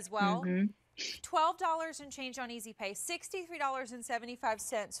as well. $12 and change on Easy Pay,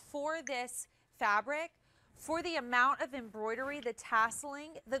 $63.75 for this fabric. For the amount of embroidery, the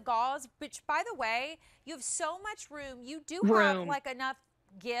tasseling, the gauze, which, by the way, you have so much room. You do have like enough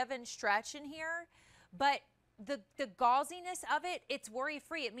give and stretch in here, but the gauziness of it, it's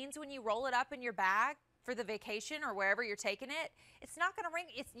worry-free. It means when you roll it up in your bag for the vacation or wherever you're taking it, it's not going to wring.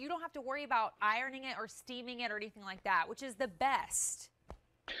 You don't have to worry about ironing it or steaming it or anything like that, which is the best.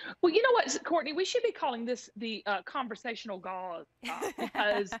 Well, you know what, Courtney, we should be calling this the conversational gauze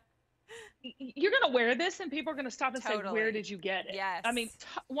because you're going to wear this and people are going to stop and say, where did you get it? Yes. I mean,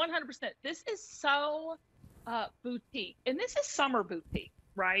 100%. This is so boutique, and this is summer boutique,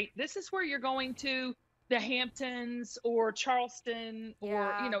 right? This is where you're going to the Hamptons or Charleston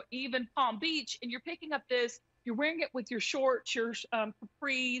or, you know, even Palm Beach, and you're picking up this, you're wearing it with your shorts, your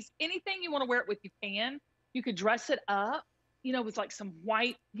capris, anything you want to wear it with, you can. You could dress it up, you know, with like some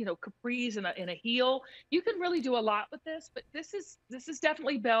white, you know, capris and a heel. You can really do a lot with this, but this is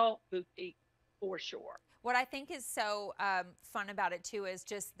definitely Belle boutique. for sure. What I think is so fun about it too is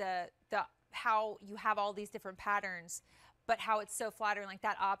just the how you have all these different patterns, but how it's so flattering, like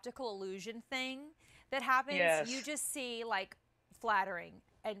that optical illusion thing that happens. Yes. You just see like flattering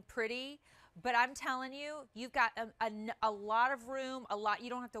and pretty, but I'm telling you, you've got a lot of room, you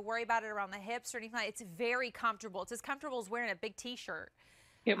don't have to worry about it around the hips or anything like that. It's very comfortable. It's as comfortable as wearing a big t-shirt.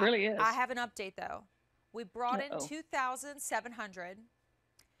 It really is. I have an update though. We brought in Uh-oh. 2,700.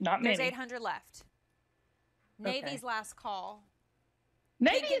 Not There's many. 800 left. Okay. Navy's last call.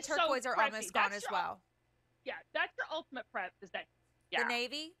 Navy Pink and is so turquoise are preppy. almost gone That's as your- well. Yeah, that's your ultimate prep is that. Yeah. The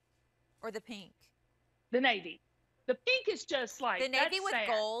navy or the pink? The navy. The pink is just like The navy that's with sad.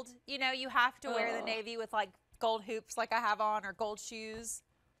 gold. You know, you have to wear the Ugh. navy with like gold hoops like I have on or gold shoes.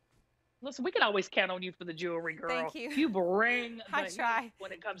 Listen, we can always count on you for the jewelry, girl. Thank you. You bring the I heat try.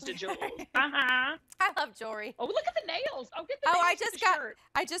 when it comes to jewels. Uh-huh. I love jewelry. Oh, look at the nails. Oh, get the Oh, nails with the shirt.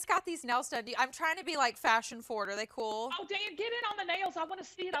 I just got these nails done. I'm trying to be like fashion forward. Are they cool? Oh, Dan, get in on the nails. I want to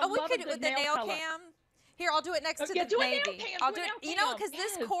see it. I Oh, we love could a do good it with the nail color. cam. Here, I'll do it next to Yeah, the do a nail navy. cam, I'll do a do it. nail You know, cam. because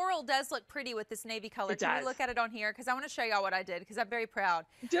this Yes. coral does look pretty with this navy color. It Can we does. look at it on here? Because I want to show y'all what I did because I'm very proud.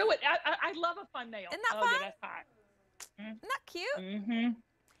 Do it. I love a fun nail. Isn't that oh, fun? Yeah, that's hot. Isn't that cute? Mm-hmm.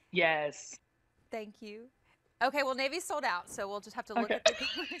 Yes. Thank you. Okay, well, navy's sold out, so we'll just have to look Okay. at the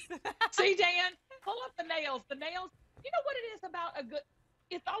colors. See, Dan, pull up the nails. The nails, you know what it is about a good,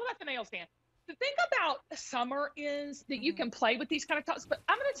 it's all about the nails, Dan. The thing about summer is that you can play with these kind of tops, but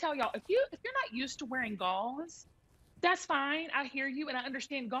I'm going to tell y'all, if you're not used to wearing gauze, that's fine. I hear you and I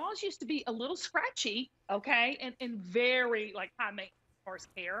understand gauze used to be a little scratchy, okay, and very like high maintenance as far as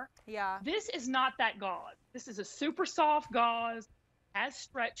care. Yeah. This is not that gauze. This is a super soft gauze, has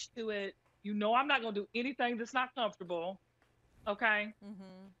stretch to it. You know I'm not going to do anything that's not comfortable, okay? Mm-hmm.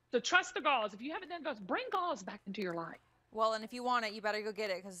 So trust the gauze. If you haven't done gauze, bring gauze back into your life. Well, and if you want it, you better go get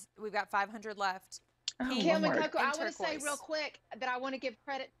it because we've got 500 left. Pink Kim and Lord. Coco, I want to say turquoise. real quick that I want to give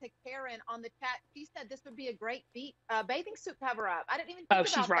credit to Karen on the chat. She said this would be a great bathing suit cover up. I didn't even think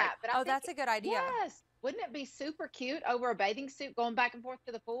she's about right. that. But I Oh, think that's a good idea. Yes. Wouldn't it be super cute over a bathing suit going back and forth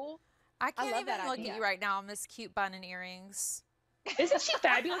to the pool? I can't love even that look idea. at you right now in this cute bun and earrings. Isn't she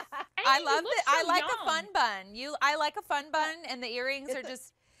fabulous? I Hey, love you look it. so I like young. a fun bun. I like a fun bun, and the earrings It's are a-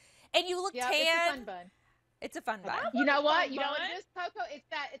 just. And you look Yeah, tan. it's a fun bun. It's a fun bun. You know what? fun You know what bun. it is, Coco? It's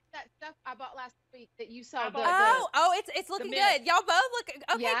that stuff I bought last week that you saw. It's looking mist. good. Y'all both look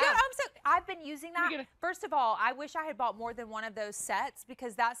okay. Yeah. Good. I've been using Let me that. get a- First of all, I wish I had bought more than one of those sets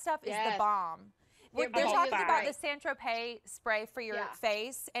because that stuff is the Yes. bomb. They're really talking is about great. the Saint-Tropez spray for your Yeah.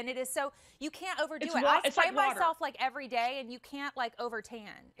 face, and it is so you can't overdo It's it. wa- I it's spray like water. myself like every day, and you can't like over tan.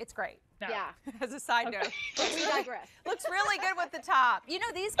 It's great. No. Yeah. As a side note, But we digress. looks really good with the top. You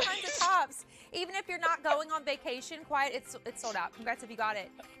know, these kinds of tops, even if you're not going on vacation quite, it's sold out. Congrats if you got it.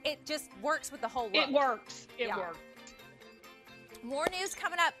 It just works with the whole look. It works. It Yeah. works. More news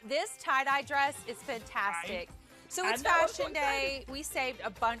coming up. This tie-dye dress is fantastic. So I it's know, I'm so Fashion Day. We saved a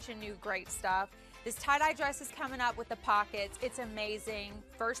bunch of new great stuff. This tie-dye dress is coming up with the pockets. It's amazing.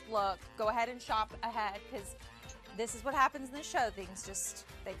 First look. Go ahead and shop ahead because this is what happens in the show. Things just,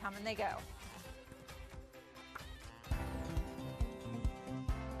 they come and they go.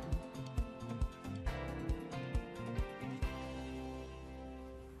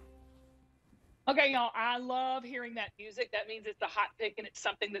 Okay, y'all, I love hearing that music. That means it's a hot pick and it's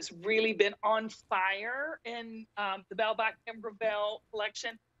something that's really been on fire in the Belle by Kimber Bell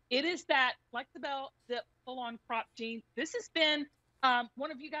collection. It is that Flexibel Zip full-on crop jean. This has been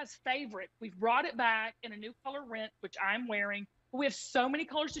one of you guys' favorite. We've brought it back in a new color rent, which I'm wearing. We have so many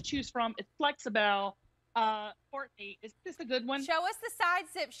colors to choose from. It's Flexibel. Courtney, is this a good one? Show us the side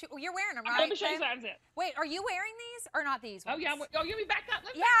zip. You're wearing them, right? Let me show you babe? side zip. Wait, are you wearing these or not these Oh, ones? yeah. Oh, you be back up.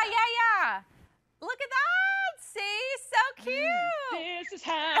 Let me Yeah, back up. yeah. Look at that. See? So cute. This is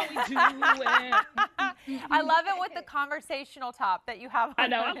how we do it. I love it with the conversational top that you have on I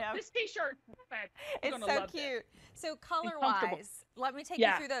know. right now. This t-shirt, It's so cute. So comfortable. color-wise, let me take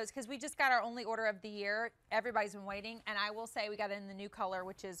Yeah. you through those because we just got our only order of the year. Everybody's been waiting, and I will say we got it in the new color,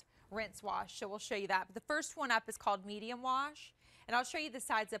 which is rinse wash. So we'll show you that. But the first one up is called medium wash, and I'll show you the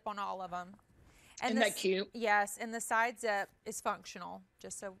side zip on all of them. And Isn't that cute? Yes, and the side zip is functional,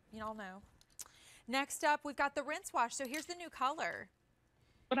 just so you all know. Next up, we've got the rinse wash. So here's the new color.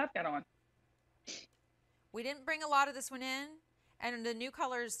 What I've got on. We didn't bring a lot of this one in, and the new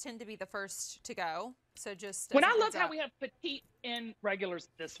colors tend to be the first to go. So just When as a I love heads how up. we have petite and regulars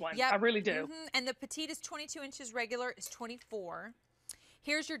this one. Yep. I really do. Mhm. And the petite is 22 inches, regular is 24.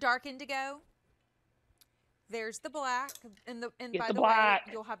 Here's your dark indigo. There's the black, and Get by the the black.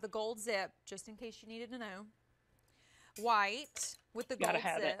 way, you'll have the gold zip, just in case you needed to know. White with the Gotta gold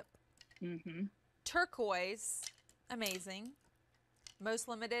have it. zip. Mm-hmm. Turquoise, amazing. Most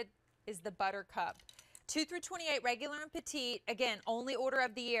limited is the Buttercup. 2 through 28, regular and petite. Again, only order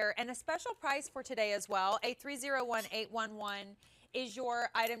of the year. And a special price for today as well. 8301811 is your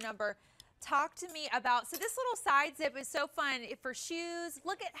item number. Talk to me about, so this little side zip is so fun for shoes.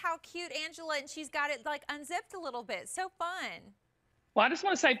 Look at how cute Angela, and she's got it like unzipped a little bit. So fun. Well, I just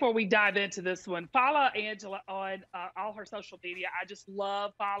want to say before we dive into this one, follow Angela on all her social media. I just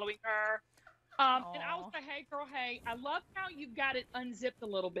love following her. And I will say, hey, girl, hey, I love how you've got it unzipped a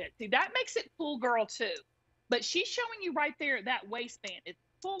little bit. See, that makes it cool girl too. But she's showing you right there that waistband. It's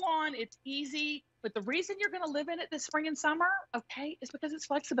full on, it's easy. But the reason you're going to live in it this spring and summer, okay, is because it's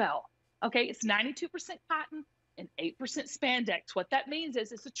Flexibel. Okay, it's 92% cotton and 8% spandex. What that means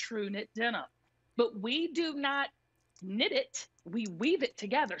is it's a true knit denim. But we do not knit it, we weave it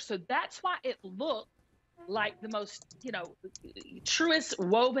together. So that's why it looks like the most, truest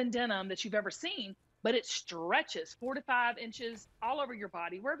woven denim that you've ever seen, but it stretches 4 to 5 inches all over your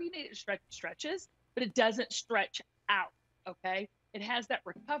body. Wherever you need it, stretches, but it doesn't stretch out, okay? It has that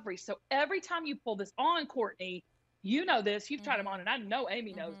recovery. So every time you pull this on, Courtney, you know this, you've tried them on, and I know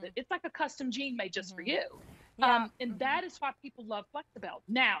Amy knows it. It's like a custom jean made just for you. Yeah. And that is why people love Flexibel.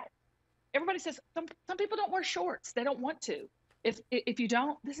 Now, everybody says some people don't wear shorts. They don't want to. If you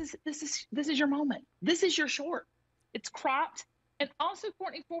don't, this is your moment. This is your short. It's cropped. And also,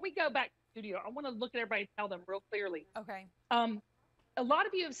 Courtney, before we go back to the studio, I want to look at everybody and tell them real clearly. Okay. A lot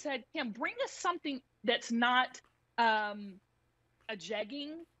of you have said, Kim, bring us something that's not a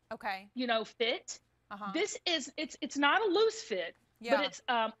jegging, fit. This is it's not a loose fit. Yeah. But it's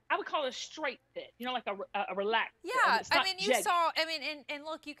I would call it a straight fit, like a relaxed fit. Yeah, It's not you jegging. saw, and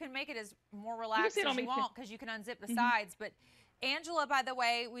look, you can make it as more relaxed see it as on you me, want because you can unzip the sides. But Angela, by the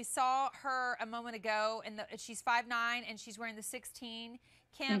way, we saw her a moment ago, and she's 5'9", and she's wearing the 16.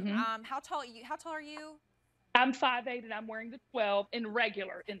 Kim, how tall are you? I'm 5'8", and I'm wearing the 12 in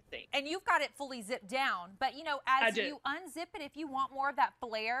regular instinct. And you've got it fully zipped down. But, as you unzip it, if you want more of that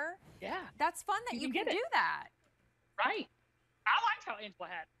flare, that's fun that you can do that. Right. I liked how Angela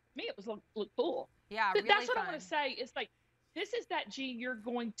had it. To me, it was look cool. Yeah, But really that's what fun. I want to say. It's like, this is that jean you're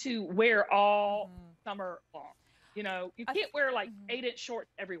going to wear all summer long. You can't wear like 8-inch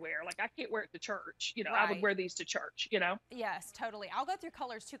shorts everywhere. Like I can't wear it to church. I would Right. wear these to church, Yes, totally. I'll go through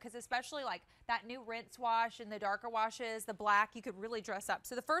colors too, because especially like that new rinse wash and the darker washes, the black, you could really dress up.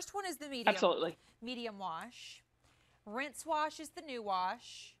 So the first one is the medium. Absolutely. Medium wash. Rinse wash is the new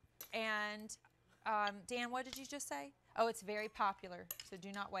wash. And Dan, what did you just say? Oh, it's very popular, so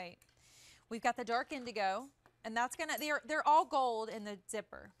do not wait. We've got the dark indigo, and that's gonna, they're all gold in the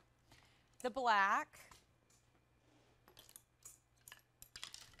zipper. The black.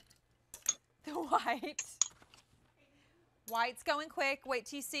 The white. White's going quick. Wait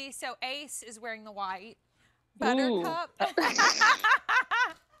till you see. So Ace is wearing the white. Buttercup.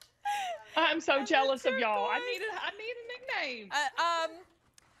 I'm so jealous of y'all. I need a nickname.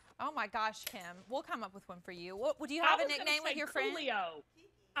 Oh my gosh, Kim. We'll come up with one for you. What do you have a nickname with your friend? Coolio.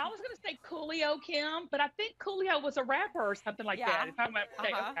 I was going to say Coolio, Kim, but I think Coolio was a rapper or something like that. If I'm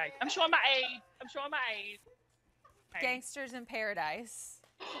okay. I'm showing my age. Okay. Gangsters in Paradise.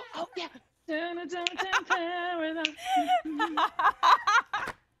 Oh yeah. I thought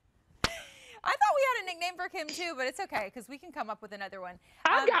we had a nickname for Kim too, but it's okay because we can come up with another one.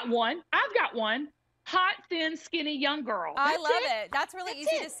 I've got one. Hot, thin, skinny, young girl. I love it. That's really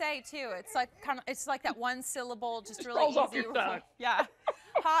easy to say too. It's like it's like that one syllable, just really rolls easy. off your tongue. Yeah.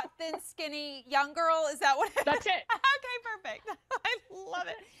 Hot, thin, skinny, young girl. Is that what it is? That's it. Okay, perfect. I love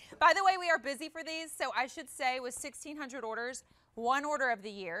it. By the way, we are busy for these, so I should say with 1,600 orders, one order of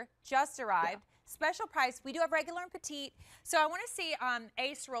the year just arrived. Special price. We do have regular and petite. So I want to see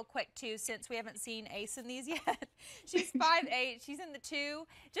Ace real quick too, since we haven't seen Ace in these yet. She's 5'8". She's in the 2.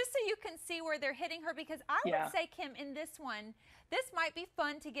 Just so you can see where they're hitting her, because I would say, Kim, in this one, this might be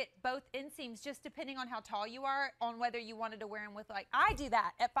fun to get both inseams, just depending on how tall you are, on whether you wanted to wear them with, like, I do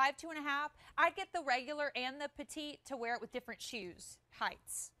that at 5'2.5". I'd get the regular and the petite to wear it with different shoes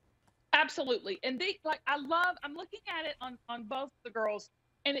heights. Absolutely. And I'm looking at it on both the girls,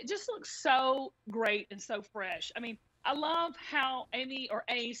 and it just looks so great and so fresh. I mean, I love how Amy or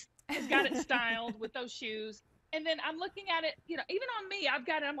Ace has got it styled with those shoes. And then I'm looking at it, even on me, I've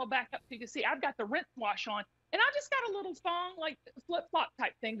got it, I'm going to back up so you can see, I've got the rinse wash on, and I just got a little thong, like flip-flop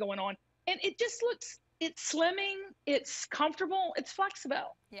type thing going on. And it just looks It's slimming, it's comfortable, it's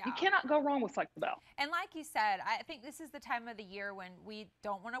Flexibel. Yeah. You cannot go wrong with Flexibel. And like you said, I think this is the time of the year when we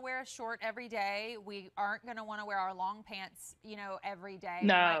don't want to wear a short every day. We aren't going to want to wear our long pants, you know, every day.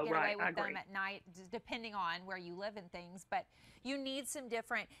 No, you might get right, away I with them agree. at night, depending on where you live and things. But you need some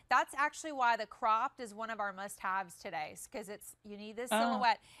different. That's actually why the cropped is one of our must-haves today, because you need this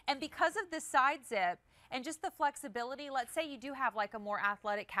silhouette, and because of this side zip. And just the flexibility, let's say you do have like a more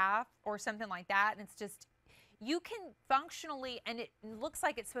athletic calf or something like that, and it's just, you can functionally, and it looks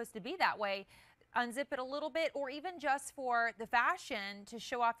like it's supposed to be that way, unzip it a little bit, or even just for the fashion to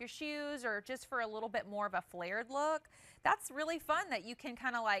show off your shoes, or just for a little bit more of a flared look. That's really fun that you can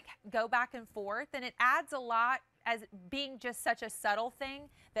kind of like go back and forth, and it adds a lot as being just such a subtle thing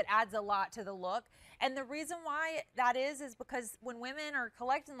that adds a lot to the look. And the reason why that is because when women are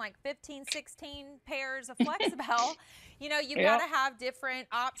collecting like 15, 16 pairs of Flexibel, you know, you got to have different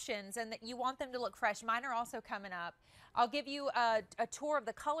options, and that you want them to look fresh. Mine are also coming up. I'll give you a tour of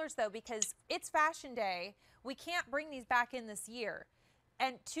the colors though, because it's fashion day. We can't bring these back in this year.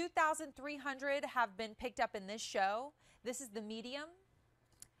 And 2,300 have been picked up in this show. This is the medium.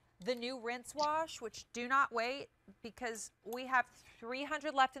 The new rinse wash, which do not wait, because we have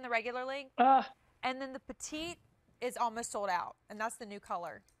 300 left in the regular length. And then the petite is almost sold out, and that's the new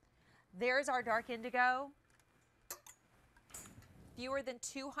color. There's our dark indigo. Fewer than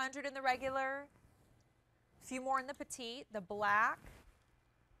 200 in the regular. Few more in the petite. The black,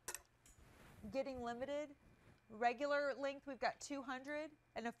 getting limited. Regular length, we've got 200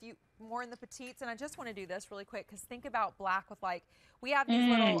 and a few more in the petites. And I just want to do this really quick, because think about black with like, we have these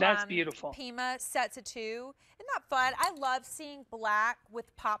little that's beautiful. Pima sets of 2. Isn't that fun? I love seeing black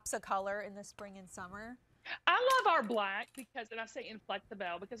with pops of color in the spring and summer. I love our black because, and I say in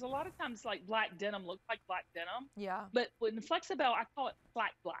Flexibel, because a lot of times like black denim looks like black denim. Yeah. But in Flexibel, I call it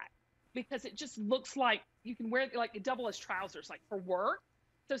flat black, because it just looks like you can wear like it double as trousers, like for work.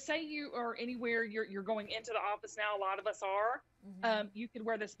 So say you are anywhere, you're going into the office now, a lot of us are, you could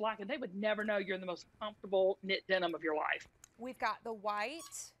wear this black and they would never know you're in the most comfortable knit denim of your life. We've got the white.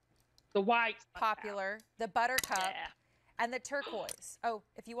 The white. Popular. The buttercup. And the turquoise. Oh,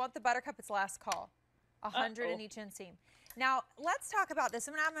 if you want the buttercup, it's last call. 100 in each inseam. Now, let's talk about this.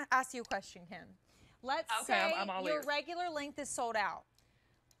 I'm going to ask you a question, Kim. Let's say your regular length is sold out.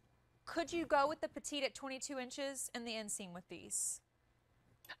 Could you go with the petite at 22 inches in the inseam with these?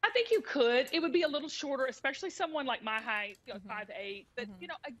 I think you could. It would be a little shorter, especially someone like my height, you know, 5'8". But, you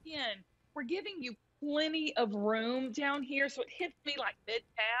know, again, we're giving you plenty of room down here, so it hits me like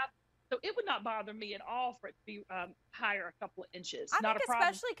mid-calf. So it would not bother me at all for it to be higher a couple of inches. I not think a problem.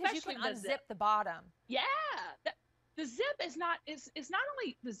 Especially because you can unzip the bottom. Yeah. The zip is not, it's not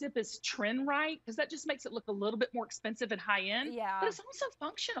only the zip is trend right, because that just makes it look a little bit more expensive and high end, but it's also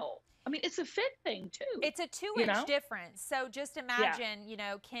functional. I mean, it's a fit thing too. It's a 2-inch difference. So just imagine, you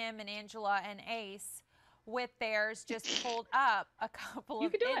know, Kim and Angela and Ace with theirs just pulled up a couple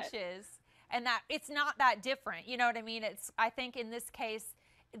of inches, and that it's not that different. You know what I mean? It's, I think in this case,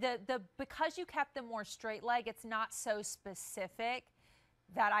 because you kept them more straight leg, it's not so specific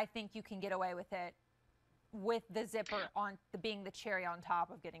that I think you can get away with it, with the zipper on being the cherry on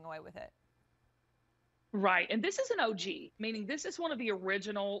top of getting away with it. Right. And this is an OG, meaning this is one of the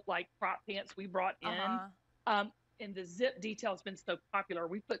original like crop pants we brought in. And the zip detail has been so popular.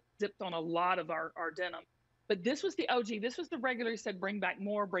 We put zips on a lot of our denim. But this was the OG. This was the regular who said, bring back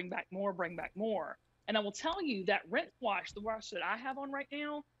more, bring back more, bring back more. And I will tell you that rinse wash, the wash that I have on right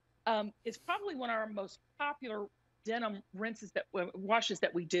now, is probably one of our most popular denim washes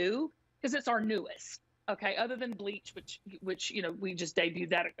that we do, because it's our newest. Okay, other than bleach, which you know, we just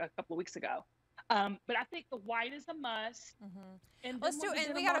debuted that a couple of weeks ago. But I think the white is a must. And let's do,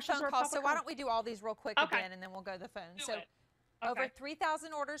 and we got a phone call, so why don't we do all these real quick again, and then we'll go to the phone. So over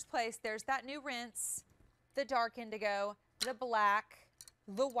 3,000 orders placed. There's that new rinse, the dark indigo, the black,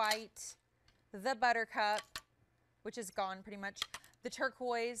 the white, the buttercup, which is gone pretty much, the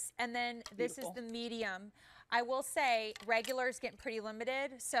turquoise, and then this is the medium. I will say regular is getting pretty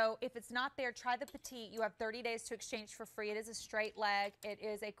limited, so if it's not there, try the petite. You have 30 days to exchange for free. It is a straight leg. It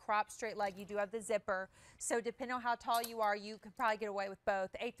is a crop straight leg. You do have the zipper, so depending on how tall you are, you could probably get away with both.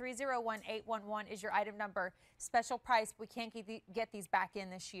 8301-811 is your item number. Special price. We can't get these back in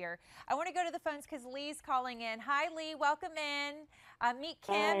this year. I want to go to the phones because Lee's calling in. Hi, Lee. Welcome in. Meet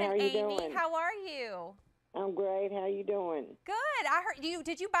Kim and Amy. Doing? How are you? I'm great. How you doing? Good. I heard you.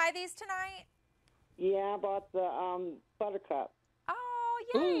 Did you buy these tonight? Yeah, I bought the buttercup. Oh,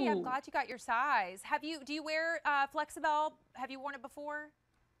 yay. I'm glad you got your size. Do you wear Flexibel? Have you worn it before?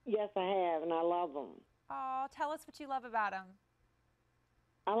 Yes, I have, and I love them. Oh, tell us what you love about them.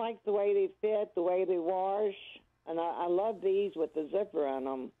 I like the way they fit, the way they wash, and I love these with the zipper on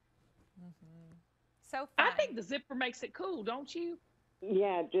them. So fun. I think the zipper makes it cool, don't you?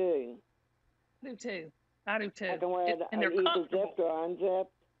 Yeah, I do. I do too. I do too. I can wear it And they're either comfortable. zipped or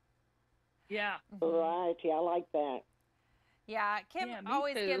unzipped. Yeah. Variety. I like that. Yeah, Kim Yeah, me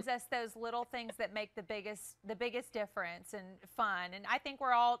always too. gives us those little things that make the biggest difference and fun. And I think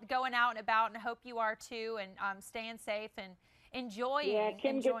we're all going out and about, and I hope you are too, and staying safe and enjoying. Yeah,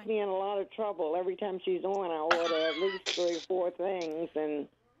 Kim gets me in a lot of trouble every time she's on. I order at least 3 or 4 things, and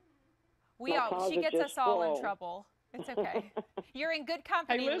she closet gets just us all in full. trouble. It's okay. You're in good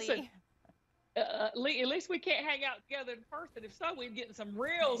company, Hey, listen. Lee. Lee, at least we can't hang out together in person. If so, we'd get in some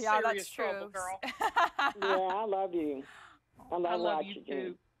real Yeah, serious that's true. trouble, girl. yeah, I love you. I love you watching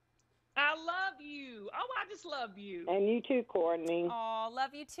too. I love you. Oh, I just love you. And you too, Courtney. Oh,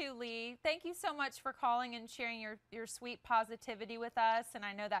 love you too, Lee. Thank you so much for calling and sharing your sweet positivity with us. And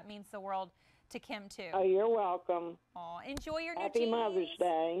I know that means the world to Kim too. Oh, you're welcome. Oh, enjoy your new Happy jeans. Mother's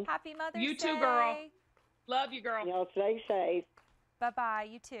Day. Happy Mother's Day. You too, girl. Love you, girl. Y'all stay safe. Bye-bye.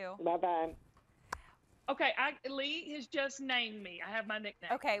 You too. Bye-bye. Okay, Lee has just named me. I have my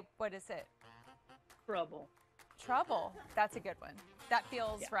nickname. Okay, what is it? Trouble. Trouble. That's a good one. That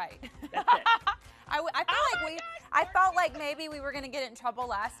feels right. That's it. I felt like maybe we were gonna get in trouble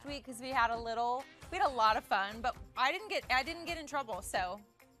last week because we had a lot of fun, but I didn't get in trouble. So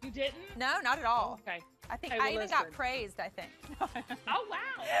you didn't? No, not at all. Okay. I think Hey, I well, even listen. got praised. I think. Oh, wow.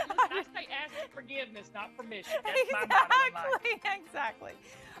 Listen, I say ask for forgiveness, not permission. That's my motto in life. Exactly.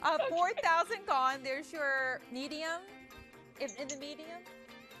 4,000 gone. There's your medium in the medium,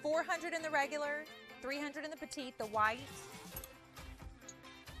 400 in the regular, 300 in the petite, the white.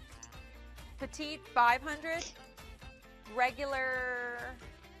 Petite 500, regular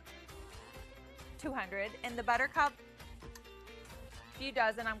 200, and the buttercup, few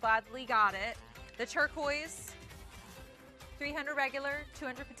dozen. I'm glad Lee got it. The turquoise 300 regular,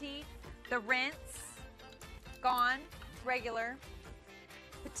 200 petite. The rinse gone, regular.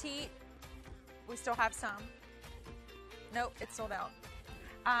 Petite, we still have some. Nope, it's sold out.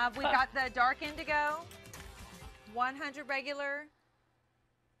 We got the dark indigo, 100 regular.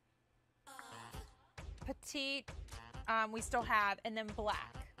 Petite, we still have, and then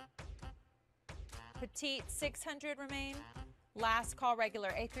black. Petite, 600 remain. Last call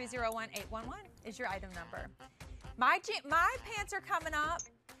regular, 8301-811 is your item number. My pants are coming up,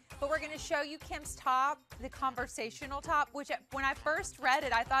 but we're going to show you Kim's top, the conversational top, which when I first read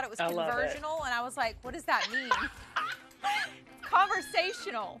it, I thought it was conversional, and I was like, what does that mean?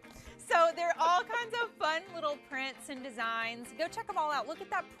 Conversational. So there are all kinds of fun little prints and designs. Go check them all out. Look at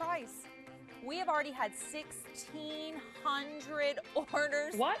that price. We have already had 1,600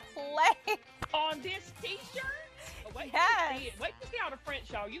 orders placed. On this t-shirt? Oh, wait Yes. to see it. Wait to see all the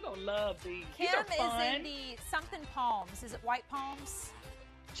prints, y'all. You're going to love these. Kim These are fun. is in the something palms. Is it white palms?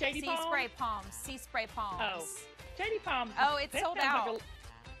 Shady sea palms? spray palms. Sea spray palms. Oh, Shady Palms. Oh, it's That sold sounds out. like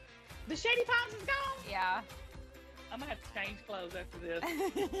the Shady Palms is gone? Yeah. I'm going to have to change clothes after this.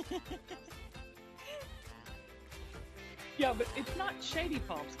 Yeah, but it's not Shady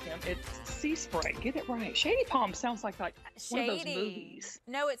Palms, Kim. It's Sea Spray. Get it right. Shady Palms sounds like one of those Shady. movies.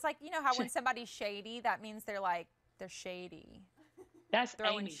 No, it's like, you know how when somebody's shady, that means they're shady. That's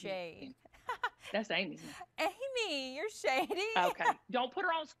throwing Amy's shade. That's Amy's. Amy, you're shady. Okay. Don't put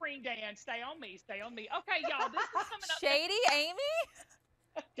her on screen, Dan. Stay on me. Stay on me. Okay, y'all. This is coming up. Shady Amy?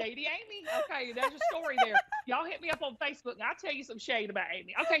 Shady Amy. Okay, there's a story there. Y'all hit me up on Facebook and I'll tell you some shade about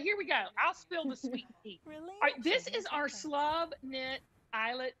Amy. Okay, here we go. I'll spill the sweet tea. Really? All right, this is our Slub Knit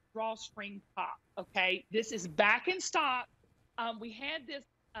Eyelet Drawstring Top. Okay, this is back in stock. We had this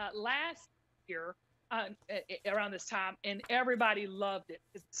last year around this time, and everybody loved it.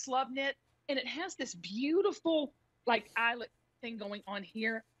 It's Slub Knit, and it has this beautiful like eyelet thing going on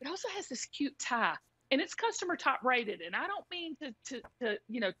here. It also has this cute tie. And it's customer top rated. And I don't mean to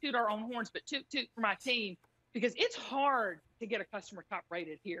toot our own horns, but toot for my team, because it's hard to get a customer top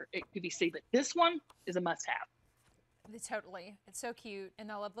rated here at QVC. But this one is a must have. Totally. It's so cute. And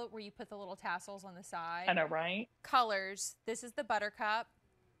I love where you put the little tassels on the side. I know, right? Colors. This is the buttercup.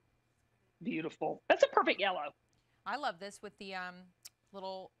 Beautiful. That's a perfect yellow. I love this with the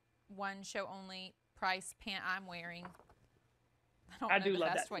little one show only price pant I'm wearing. I do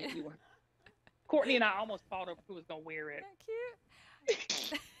love that. Courtney and I almost thought of who was going to wear it.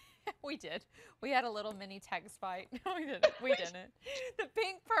 Cute. We did. We had a little mini text fight. No, we didn't. We didn't. The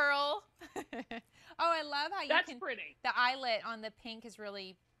pink pearl. Oh, I love how That's pretty. The eyelet on the pink is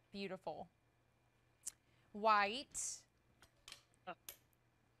really beautiful. White. Oh.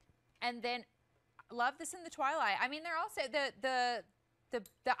 And then love this in the twilight. I mean, they're also the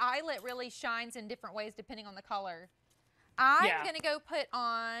the eyelet really shines in different ways depending on the color. I'm going to go put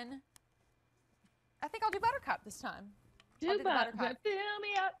on, I think I'll do Buttercup this time. Do Buttercup. Fill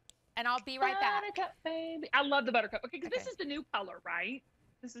me up. And I'll be right back. Buttercup, baby. I love the Buttercup. Okay, because this is the new color, right?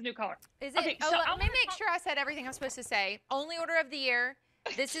 This is new color. Is it? Okay, oh, so let me make sure I said everything I'm supposed to say. Only order of the year.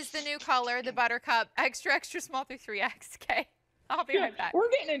 This is the new color, the Buttercup, extra, extra small through 3X. Okay, I'll be right back.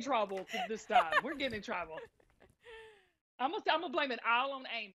 We're getting in trouble this time. We're getting in trouble. I'm gonna blame it all on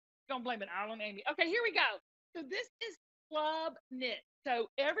Amy. Gonna blame it all on Amy. Okay, here we go. So this is slub knit. So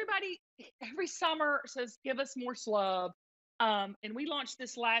everybody, every summer says, give us more slub. And we launched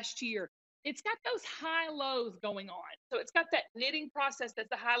this last year. It's got those high lows going on. So it's got that knitting process that's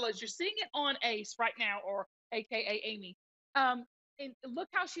the high lows. You're seeing it on Ace right now, or AKA Amy. And look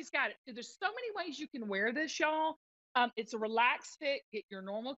how she's got it. So there's so many ways you can wear this, y'all. It's a relaxed fit. Get your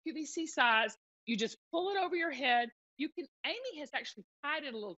normal QVC size. You just pull it over your head. You can, Amy has actually tied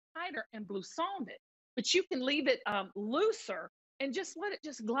it a little tighter and bloussoned it, but you can leave it looser and just let it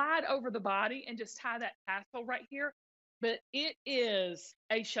just glide over the body and just tie that tassel right here. But it is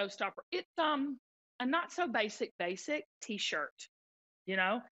a showstopper. It's a not so basic t-shirt, you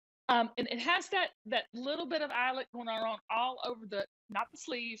know? And it has that little bit of eyelet going on all over the, not the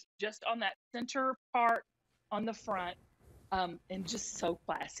sleeves, just on that center part on the front, and just so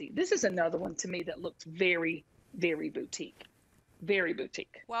classy. This is another one to me that looks very, very boutique. Very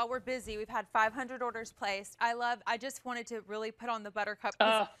boutique. Well, we're busy. We've had 500 orders placed. I just wanted to really put on the Buttercup.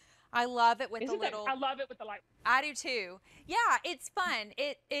 I love it with the little. I love it with the light. I do too. Yeah, it's fun.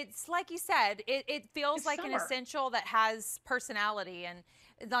 It's like you said. It feels It's like summer. an essential that has personality and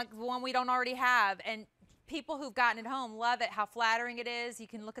like the one we don't already have. And people who've gotten it home love it. How flattering it is. You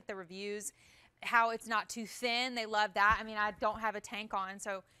can look at the reviews. How it's not too thin. They love that. I mean, I don't have a tank on,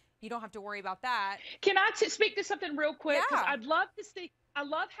 so you don't have to worry about that. Can I speak to something real quick? Yeah. I'd love to see. I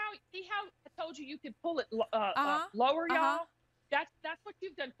love how I told you could pull it lower, y'all. That's what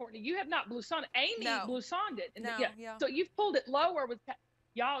you've done, Courtney. You have not bloussoned. Amy bloussoned it. And So you've pulled it lower with,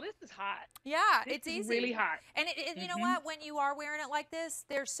 y'all, this is hot. Yeah, This it's is easy. really hot. And you know what? When you are wearing it like this,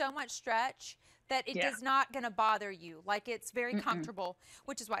 there's so much stretch that it is not going to bother you. Like, it's very comfortable,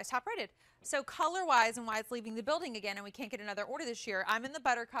 which is why it's top rated. So color-wise and why it's leaving the building again and we can't get another order this year, I'm in the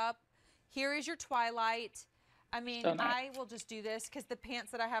Buttercup. Here is your Twilight. I mean, So nice. I will just do this because the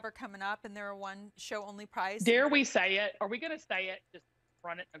pants that I have are coming up and they're a one show only price. Dare we say it? Are we going to say it? Just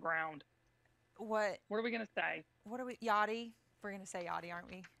run it in the ground. What? What are we going to say? What are we? Yachty? We're going to say Yachty, aren't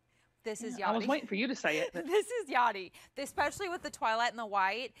we? This is Yachty. I was waiting for you to say it. But This is Yachty, especially with the Twilight and the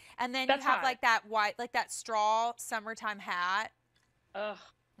white. And then That's you have hot. like that white, like that straw summertime hat. Ugh.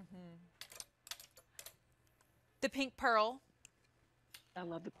 The pink pearl. I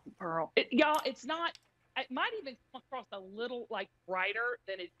love the pink pearl. Y'all, it's not, it might even come across a little like brighter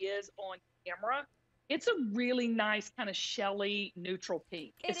than it is on camera. It's a really nice kind of shelly neutral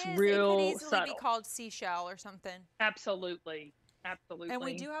pink. It's real It could easily subtle. be called seashell or something. Absolutely. Absolutely. And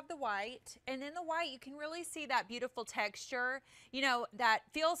we do have the white. And in the white, you can really see that beautiful texture. You know, that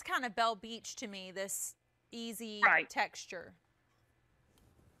feels kind of Belle Beach to me, this easy texture.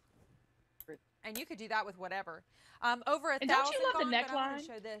 And you could do that with whatever. Over 1,000 And don't you love the gone, but I want neckline? to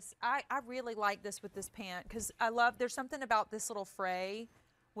show this. I really like this with this pant because I love, there's something about this little fray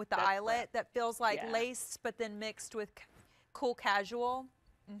with the eyelet that feels like lace, but then mixed with cool casual.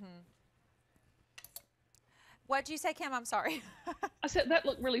 What'd you say, Kim? I'm sorry. I said that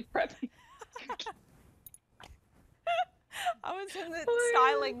looked really preppy. I was in the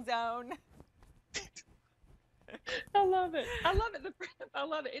styling zone. I love it. I love it. I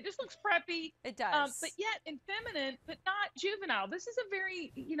love it. It just looks preppy. It does. But yet and feminine, but not juvenile. This is a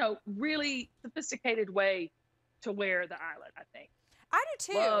very, really sophisticated way to wear the eyelet, I think. I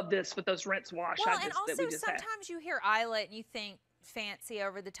do too. Love this with those rinse wash. Well, that and we also just had. sometimes you hear eyelet and you think fancy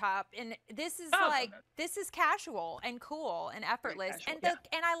over the top, and this is this is casual and cool and effortless, casual,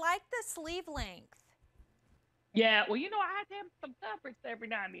 and I like the sleeve length. Yeah, well, I have to have some fabrics every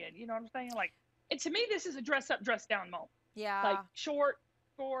now and then. You know what I'm saying? Like, and to me, this is a dress up, dress down moment. Yeah. Like short,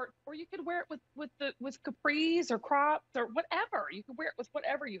 or you could wear it with capris or crops or whatever. You could wear it with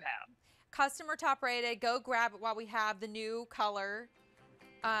whatever you have. Customer top rated. Go grab it while we have the new color.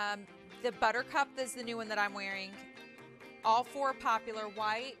 The Buttercup is the new one that I'm wearing. All four are popular: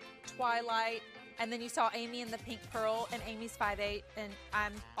 white, Twilight, and then you saw Amy in the pink pearl. And Amy's 5'8", and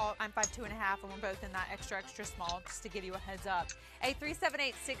I'm 5'2.5", and we're both in that extra small. Just to give you a heads up.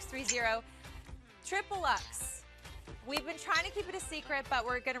 8378630. Triple Lux. We've been trying to keep it a secret, but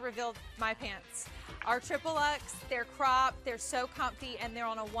we're going to reveal my pants. Our Triple Lux, they're cropped, they're so comfy, and they're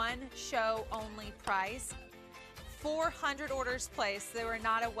on a one show only price. 400 orders placed. They were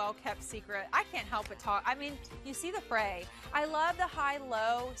not a well-kept secret. I can't help but talk. I mean, you see the fray. I love the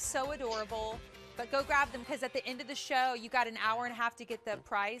high-low, so adorable. But go grab them because at the end of the show, you got an hour and a half to get the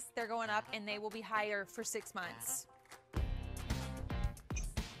price. They're going up and they will be higher for 6 months.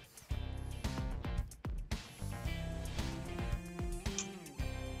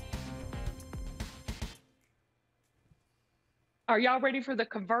 Are y'all ready for the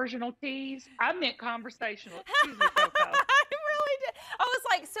conversational tease? I meant conversational. Excuse me, Coco. I really did. I was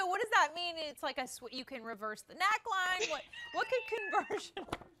like, so what does that mean? It's like you can reverse the neckline. What could conversion?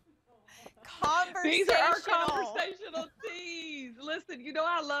 Conversational. These are our conversational teas. Listen, you know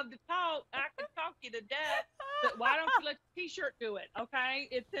I love to talk. I can talk you to death, but why don't you let the T-shirt do it? Okay,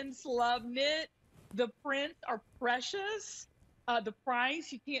 it's in Slub Knit. The prints are precious. The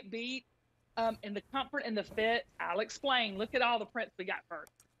price you can't beat. And the comfort and the fit, I'll explain. Look at all the prints we got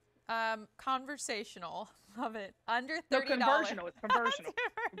first. Conversational. Love it. Under $30. No, conversational. It's conversational.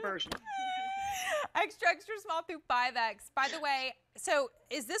 Conversational. Extra small through 5X. By the way, so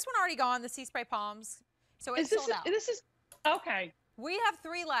is this one already gone, the Sea Spray Palms? So it's sold out. This is, okay. We have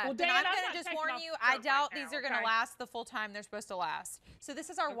 3 left. Well, and Dan, I'm I'm going not to just taking warn off you, the I shirt doubt right these now, are going to okay? last the full time they're supposed to last. So this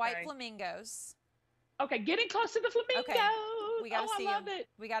is our white flamingos. Okay, getting close to the flamingo. Okay. We gotta see I love them. it.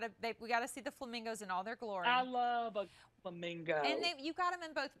 We gotta see the flamingos in all their glory. I love a flamingo. And you got them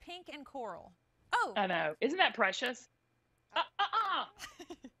in both pink and coral. Oh, I know. Isn't that precious?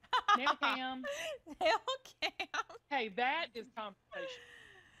 Nail cam. Nail cam. Hey, that is conversation.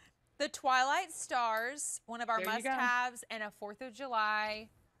 The Twilight Stars, one of our There you go. must-haves, and a 4th of July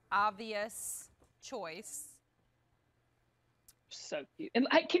obvious choice. So cute. And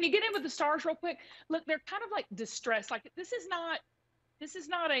can you get in with the stars real quick? Look, they're kind of like distressed. Like this is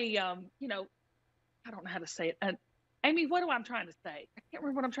not a you know, I don't know how to say it. Amy, what am I trying to say? I can't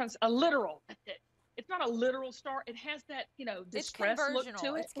remember what I'm trying to say. A literal. That's it. It's not a literal star. It has that, you know, distress look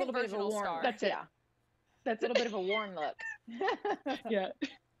to it. It's a little bit of a warm. That's it. Yeah. That's a little bit of a warm look. Yeah.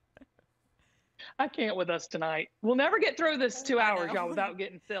 I can't with us tonight. We'll never get through this 2 hours, y'all, without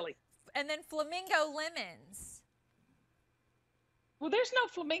getting silly. And then flamingo lemons. Well, there's no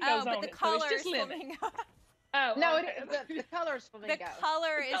flamingos Oh, but on the it, so color it's just is lemon. flamingo. Oh, No, okay. the color is flamingo. The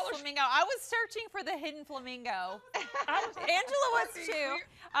color is flamingo. I was searching for the hidden flamingo. Angela was too.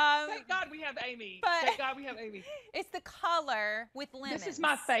 Thank God we have Amy. Thank God we have Amy. It's the color with lemons. This is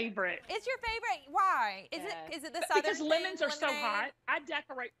my favorite. It's your favorite. Why? Is it the southern Because thing, lemons are so lemonade? hot.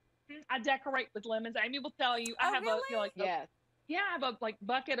 I decorate with lemons. Amy will tell you. I have Yes. I have a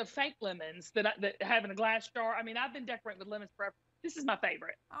bucket of fake lemons that I have in a glass jar. I mean, I've been decorating with lemons forever. This is my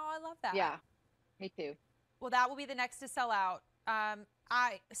favorite. Oh, I love that. Yeah, me too. Well, that will be the next to sell out.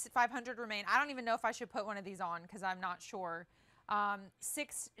 500 remain. I don't even know if I should put one of these on because I'm not sure.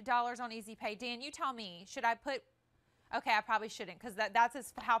 $6 on Easy Pay. Dan, you tell me. Should I put? Okay, I probably shouldn't because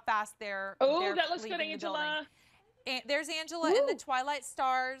that's how fast they're. Oh, that looks leaving good, the Angela. building. There's Angela in the Twilight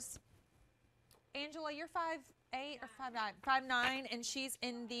Stars. Angela, you're 5'8" or 5'9", 5'9", and she's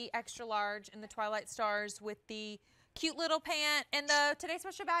in the extra large in the Twilight Stars with the cute little pant and the Today's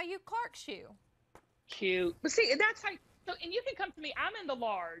Special Value Clark shoe. Cute. But see, that's how. So, and you can come to me. I'm in the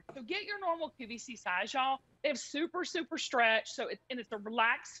large. So get your normal QVC size, y'all. They have super stretch. So it's a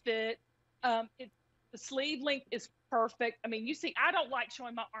relaxed fit. The sleeve length is perfect. I mean, you see, I don't like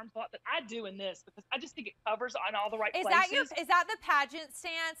showing my arms a lot, but I do in this because I just think it covers on all the right places. Is that the pageant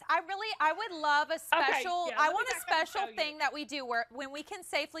stance? I would love a special. Okay, yeah, I let want me a back up and special show thing you. that we do where when we can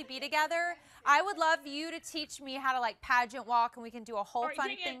safely be together. I would love you to teach me how to like pageant walk, and we can do a whole All right, fun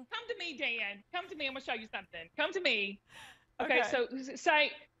Dan, thing. come to me, Dan. Come to me. I'm going to show you something. Come to me. Okay, Okay. so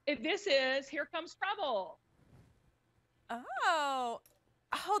say, if this is Here Comes Trouble.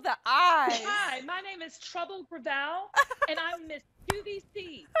 Oh, the eyes. Hi, my name is Trouble Gravel, and I'm Miss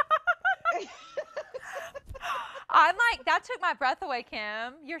QVC. I'm like, that took my breath away,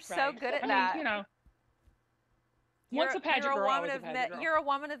 Kim. You're so Right. good at I mean, that. you know, once a pageant girl, always a pageant girl. You're a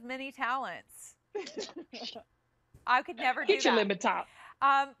woman of many talents. I could never do Get your that. lemon top.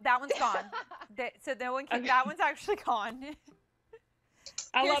 That one's gone. So no one can. That one's actually gone.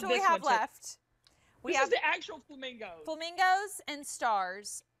 I Here's love what this we have one, too. left. We This have is the actual flamingo. flamingos and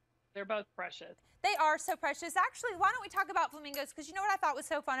stars. They're both precious. They are so precious. Actually, why don't we talk about flamingos? Because you know what I thought was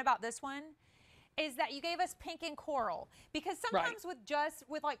so fun about this one? Is that you gave us pink and coral. Because sometimes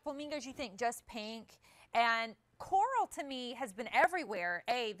with like flamingos, you think just pink. And coral to me has been everywhere,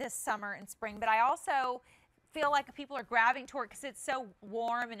 this summer and spring. But I also feel like people are grabbing toward it because it's so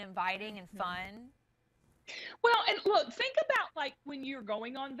warm and inviting and fun. Well, and look, think about like when you're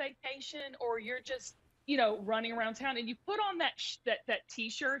going on vacation or you're just, you know, running around town and you put on that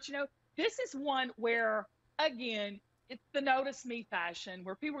T-shirt, you know, this is one where again, it's the notice me fashion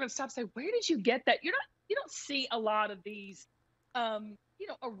where people are going to stop and say, where did you get that? You don't see a lot of these,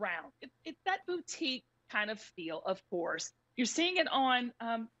 around. It's that boutique kind of feel, of course. You're seeing it on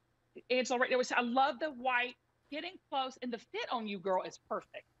Angela right there. I love the white, getting close, and the fit on you, girl, is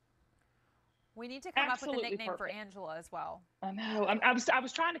perfect. We need to come Absolutely up with a nickname for perfect. Angela as well. I know. I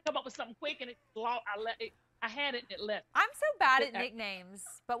was trying to come up with something quick, and I had it and it left. I'm so bad at nicknames,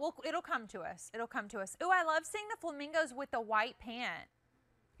 but it'll come to us. It'll come to us. Ooh, I love seeing the flamingos with the white pant.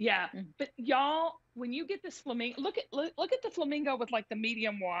 Yeah, but y'all, when you get this flamingo, look at the flamingo with like the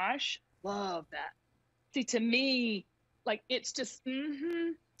medium wash. Love that. See, to me, like it's just,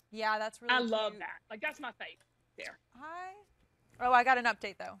 Yeah, that's really I love cute. that. Like that's my favorite there. Oh, I got an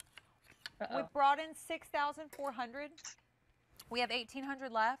update though. Uh-oh. We brought in 6,400. We have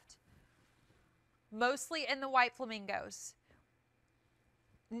 1,800 left. Mostly in the white flamingos.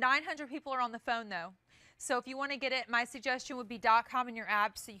 900 people are on the phone though. So if you want to get it, my suggestion would be .com in your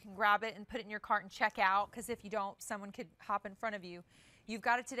app so you can grab it and put it in your cart and check out, because if you don't, someone could hop in front of you. You've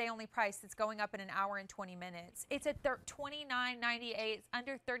got a today only price that's going up in an hour and 20 minutes. It's at $29.98. It's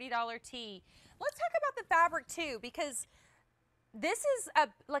under $30 tee. Let's talk about the fabric too, because this is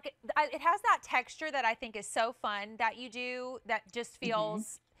it has that texture that I think is so fun that you do that just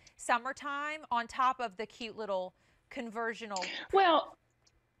feels summertime on top of the cute little conversional. Well,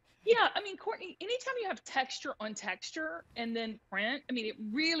 yeah, I mean, Courtney, anytime you have texture on texture and then print, I mean, it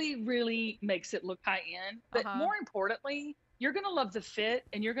really, really makes it look high end. But more importantly, you're going to love the fit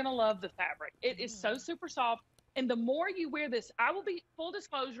and you're going to love the fabric. It is so super soft. And the more you wear this, I will be full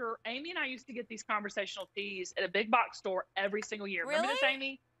disclosure. Amy and I used to get these conversational tees at a big box store every single year. Really? Remember this,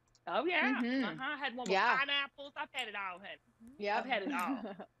 Amy? Oh, yeah. I had one with pineapples. I've had it all, honey. Yeah, I've had it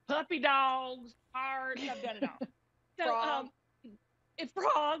all. Puppy dogs, hearts. I've done it all. So, it's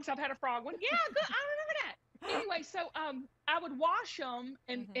frogs. I've had a frog one. Yeah, good. I remember that. Anyway, so I would wash them,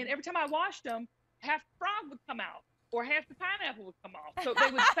 and every time I washed them, half the frog would come out, or half the pineapple would come off. So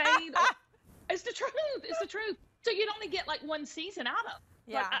they would fade. It's the truth. It's the truth. So you'd only get like one season out of.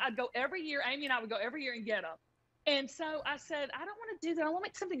 Yeah. Like, I'd go every year. Amy and I would go every year and get them. And so I said, I don't want to do that. I want to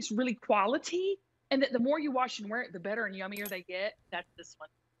make something that's really quality, and that the more you wash and wear it, the better and yummier they get. That's this one.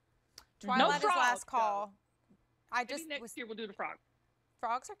 Twilight is frogs, last call. Maybe next year we'll do the frog.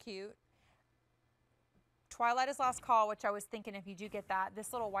 Frogs are cute. Twilight is last call, which I was thinking if you do get that,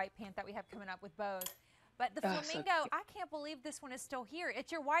 this little white pant that we have coming up with bows. But the flamingo, so I can't believe this one is still here.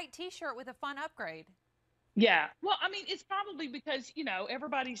 It's your white t-shirt with a fun upgrade. Yeah. Well, I mean, it's probably because,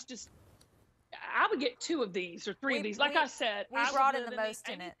 everybody's just, I would get 2 of these or 3 of these. Like I said, we brought in the most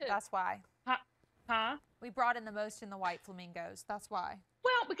in it. That's why. Huh? We brought in the most in the white flamingos. That's why.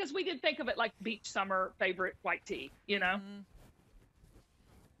 Well, because we did think of it like beach summer favorite white tee,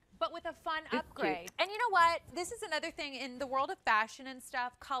 But with a fun upgrade. And you know what? This is another thing in the world of fashion and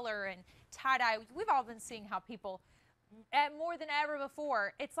stuff, color and tie-dye. We've all been seeing how people, more than ever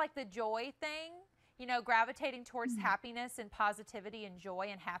before, it's like the joy thing, gravitating towards happiness and positivity and joy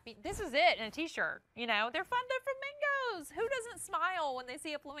and happy. This is it in a t-shirt. They're fun. They're flamingos. Who doesn't smile when they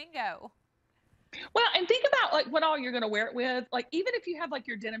see a flamingo? Well, and think about like what all you're going to wear it with. Like even if you have like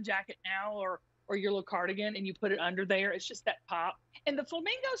your denim jacket now or your little cardigan and you put it under there, it's just that pop. And the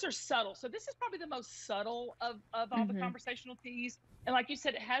flamingos are subtle. So this is probably the most subtle of all the conversational tees. And like you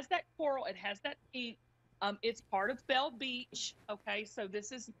said, it has that coral, it has that pink. It's part of Bell Beach. Okay, so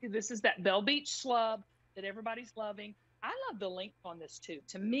this is that Bell Beach slub that everybody's loving. I love the length on this too.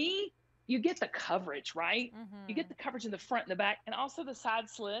 To me, you get the coverage, right? You get the coverage in the front and the back, and also the side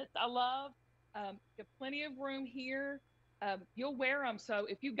slits. I love. You have plenty of room here. You'll wear them. So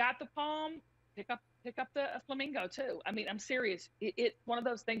if you got the palm, pick up the flamingo too. I mean, I'm serious. It's one of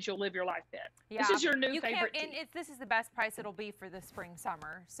those things you'll live your life in. Yeah. This is your new favorite and tee. this is the best price it'll be for the spring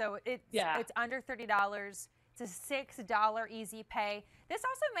summer. So it's under $30. It's a $6 easy pay. This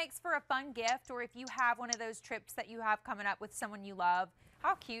also makes for a fun gift, or if you have one of those trips that you have coming up with someone you love,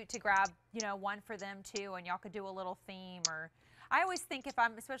 how cute to grab, one for them too, and y'all could do a little theme. Or I always think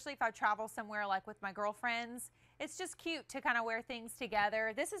especially if I travel somewhere like with my girlfriends, it's just cute to kind of wear things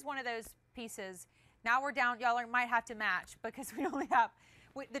together. This is one of those pieces. Now we're down, y'all might have to match because we only have,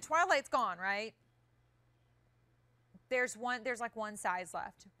 the Twilight's gone, right? There's like one size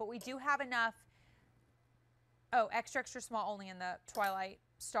left, but we do have enough. Oh, extra small only in the Twilight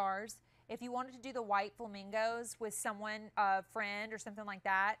Stars. If you wanted to do the white flamingos with someone, a friend or something like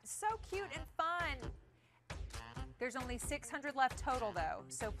that, so cute and fun. There's only 600 left total though,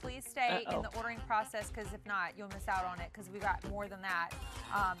 so please stay in the ordering process, because if not, you'll miss out on it, because we got more than that.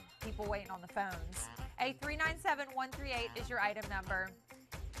 People waiting on the phones. A 397-138 is your item number.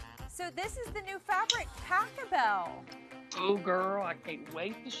 So this is the new fabric Packabell. Oh, girl, I can't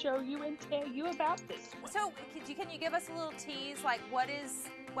wait to show you and tell you about this one. So can you give us a little tease? Like is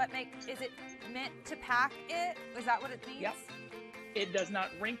it meant to pack it? Is that what it means? Yep. It does not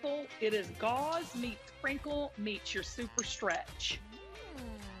wrinkle. It is gauze meets crinkle meets your super stretch.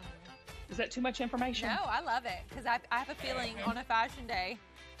 Is that too much information? No, I love it because I have a feeling on a fashion day,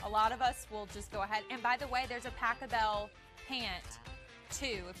 a lot of us will just go ahead. And by the way, there's a Packabell pant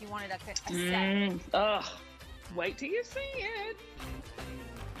too if you wanted a set. Ugh. Wait till you see it.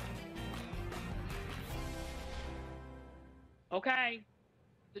 Okay,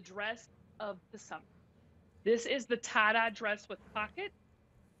 the dress of the summer. This is the tie-dye dress with pockets,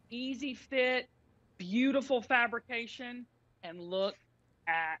 easy fit, beautiful fabrication, and look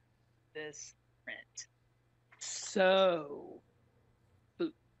at this print. So,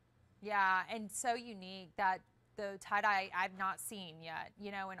 yeah, and so unique that the tie-dye I've not seen yet,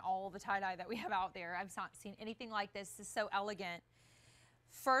 you know, in all the tie-dye that we have out there. I've not seen anything like this. This is so elegant.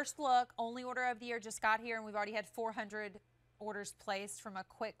 First look, only order of the year, just got here, and we've already had 400 orders placed from a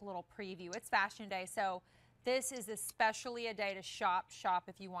quick little preview. It's fashion day, so this is especially a day to shop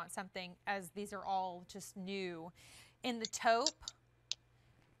if you want something, as these are all just new. In the taupe,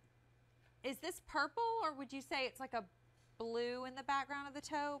 is this purple, or would you say it's like a blue in the background of the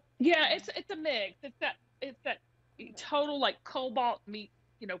taupe? Yeah, it's a mix. It's that total like cobalt meet,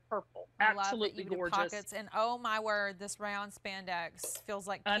 purple. Absolutely gorgeous. Pockets, and oh my word, this rayon spandex feels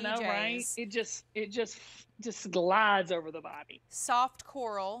like PJs. I know, right? It just glides over the body. Soft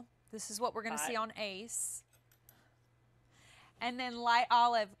coral. This is what we're going to see on Ace. And then light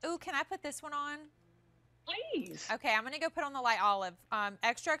olive. Ooh, can I put this one on? Please. Okay, I'm going to go put on the light olive.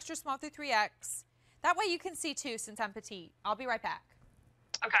 Extra small through 3X. That way you can see too, since I'm petite. I'll be right back.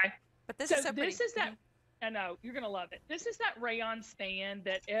 Okay. But this is so pretty. This is that. I know you're gonna love it. This is that rayon stand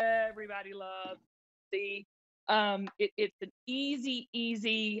that everybody loves. It's an easy,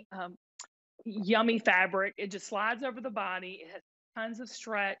 yummy fabric. It just slides over the body. It has tons of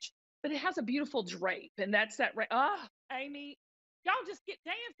stretch, but it has a beautiful drape, and that's that. Amy, y'all just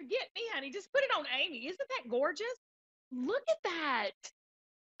forget me, honey. Just put it on Amy. Isn't that gorgeous? Look at that.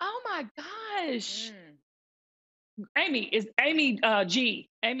 Oh my gosh. Amy G.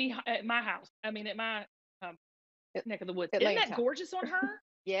 Amy at my house. I mean, at my neck of the woods. Atlanta. Isn't that gorgeous on her?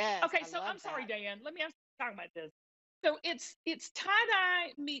 Yes. Okay, so I'm sorry, Diane. Let me talk about this. So it's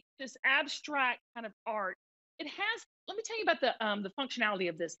tie-dye meets this abstract kind of art. It has. Let me tell you about the functionality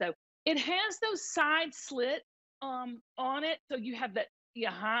of this though. It has those side slits on it, so you have that.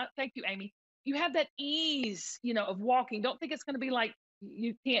 Yeah, thank you, Amy. You have that ease, of walking. Don't think it's going to be like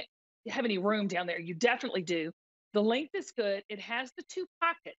you can't have any room down there. You definitely do. The length is good. It has the 2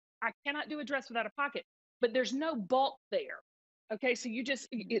 pockets. I cannot do a dress without a pocket, but there's no bulk there. Okay, so you just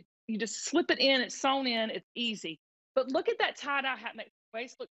slip it in. It's sewn in. It's easy. But look at that tie-dye hat. Makes the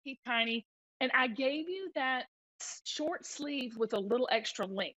waist look tiny. And I gave you that short sleeve with a little extra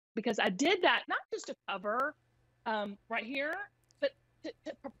length because I did that not just to cover right here, but to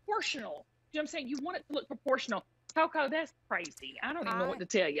proportional. You know what I'm saying? You want it to look proportional. Coco, that's crazy. I don't even know what to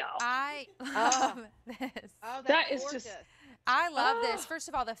tell y'all. I love this. Oh, that is gorgeous. just. I love this. First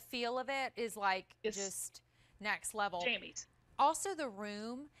of all, the feel of it is like just next level. Jammies. Also, the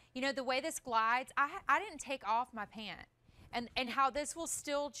room. The way this glides. I didn't take off my pant, and how this will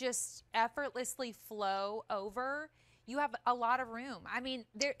still just effortlessly flow over. You have a lot of room. I mean,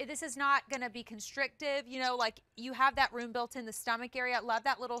 this is not going to be constrictive. Like you have that room built in the stomach area. I love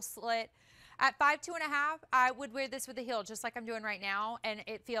that little slit. At 5'2.5", I would wear this with a heel, just like I'm doing right now, and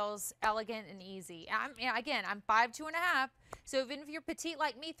it feels elegant and easy. I'm 5'2.5", so even if you're petite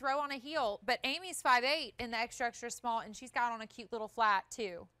like me, throw on a heel. But Amy's 5'8" in the extra small, and she's got on a cute little flat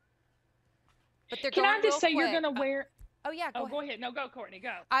too. But they're Can going I just say quick. you're going to wear? Oh yeah, go ahead. No, go, Courtney,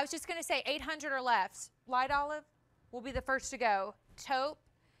 go. I was just going to say 800 or left. Light olive will be the first to go. Taupe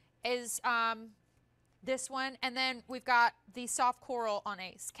is this one, and then we've got the soft coral on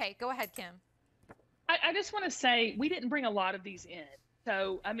Ace. Okay, go ahead, Kim. I just want to say we didn't bring a lot of these in.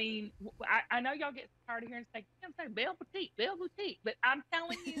 So, I mean, I know y'all get tired of hearing Belle Boutique, but I'm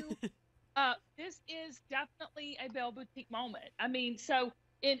telling you, this is definitely a Belle Boutique moment. I mean, so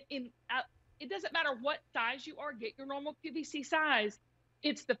it doesn't matter what size you are, get your normal QVC size.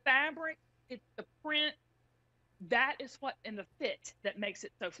 It's the fabric, it's the print, that is what, and the fit that makes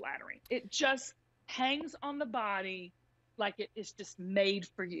it so flattering. It just hangs on the body like it is just made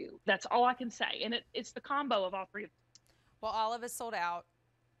for you. That's all I can say. And it's the combo of all three of them. Well, Olive is sold out.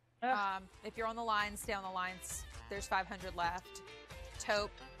 If you're on the line, stay on the lines. There's 500 left. Taupe,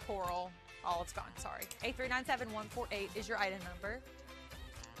 coral, Olive's gone, sorry. 8397148 is your item number.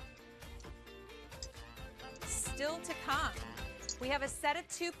 still to come. We have a set of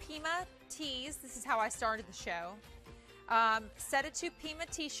 2 Pima tees. This is how I started the show. Set of 2 Pima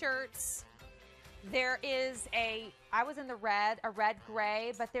t-shirts. There is I was in the red, a red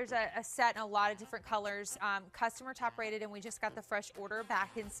gray, but there's a set in a lot of different colors. Customer top rated, and we just got the fresh order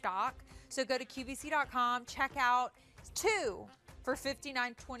back in stock. So go to QVC.com, check out 2 for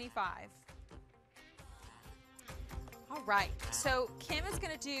 $59.25. All right, so Kim is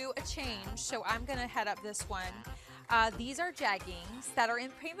gonna do a change, so I'm gonna head up this one. These are jeggings that are in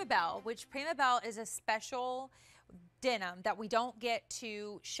Prima Bell, which Prima Bell is a special denim that we don't get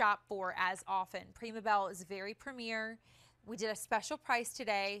to shop for as often. Prima Bell is very premier. We did a special price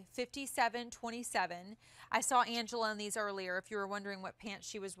today, $57.27. I saw Angela in these earlier if you were wondering what pants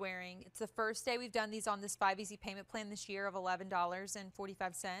she was wearing. It's the first day we've done these on this 5 Easy payment plan this year of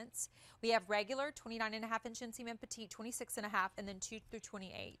 $11.45. We have regular 29.5 inch inseam and petite 26.5, and then 2 through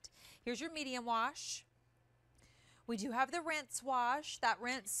 28. Here's your medium wash. We do have the rinse wash. That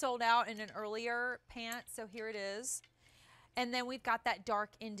rinse sold out in an earlier pant, so here it is. And then we've got that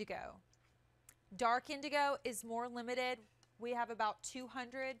dark indigo. Dark indigo is more limited. We have about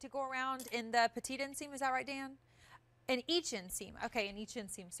 200 to go around in the petite inseam. Is that right, Dan? In each inseam. Okay, in each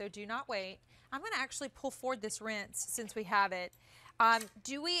inseam. So do not wait. I'm going to actually pull forward this rinse since we have it.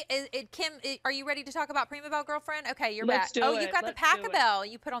 Kim, are you ready to talk about Prima Bell, girlfriend? Okay, you're Let's back. do Oh, it. you've got Let's the do it. Pack-A-Bell.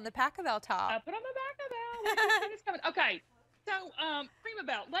 You put on the Pack-A-Bell top. I put on the back of Bell. It's coming. Okay, so Prima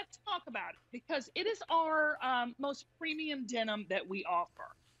Bell, let's talk about it because it is our most premium denim that we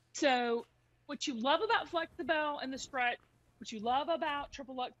offer. So what you love about Flexibel and the stretch, what you love about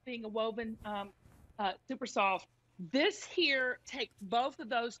Triple Luxe being a woven super soft, this here takes both of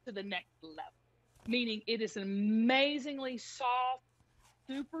those to the next level, meaning it is an amazingly soft,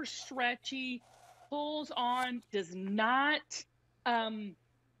 super stretchy, pulls on, does not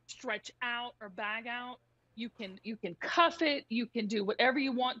stretch out or bag out. You can cuff it. You can do whatever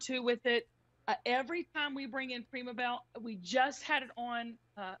you want to with it. Every time we bring in Prima Bell, we just had it on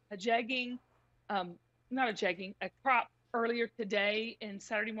a jegging, not a jegging, a crop earlier today in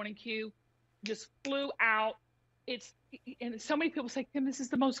Saturday Morning Q, just flew out. And so many people say, Kim, this is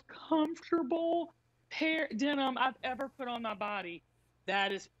the most comfortable pair denim I've ever put on my body.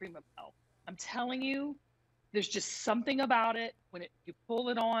 That is Prima Bell. I'm telling you, there's just something about it. When you pull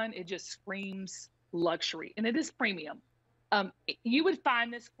it on, it just screams luxury, and it is premium. You would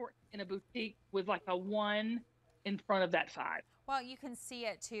find this in a boutique with like a 1 in front of that 5. Well, you can see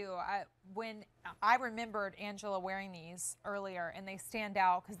it too. When I remembered Angela wearing these earlier, and they stand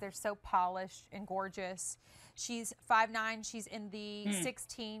out because they're so polished and gorgeous. She's 5'9". She's in the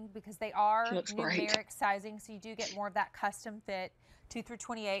 16 because they are numeric sizing, so you do get more of that custom fit. 2 through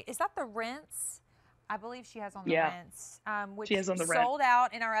 28. Is that the rinse? I believe she has on the rinse, which she has on the sold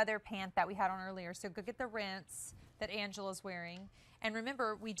out in our other pant that we had on earlier. So go get the rinse that Angela's wearing. And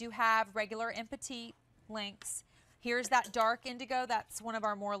remember, we do have regular and petite lengths. Here's that dark indigo. That's one of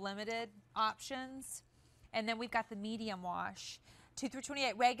our more limited options. And then we've got the medium wash. 2 through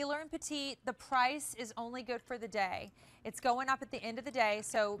 28, regular and petite. The price is only good for the day. It's going up at the end of the day,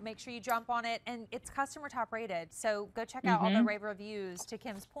 so make sure you jump on it. And it's customer top rated, so go check out all the rave reviews, to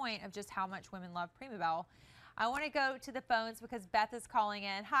Kim's point of just how much women love Prima Bell. I want to go to the phones because Beth is calling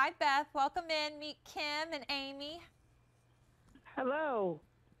in. Hi, Beth. Welcome in. Meet Kim and Amy. Hello.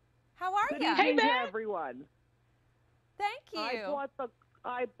 How are you? Hey, Beth. Everyone. Thank you.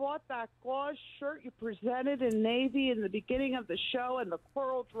 I bought that gauze shirt you presented in navy in the beginning of the show, and the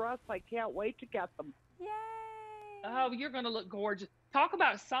coral dress. I can't wait to get them. Yay! Oh, you're going to look gorgeous. Talk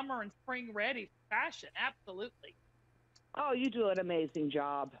about summer and spring ready fashion. Absolutely. Oh, you do an amazing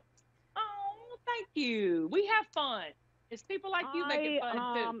job. Oh, thank you. We have fun. It's people like you make it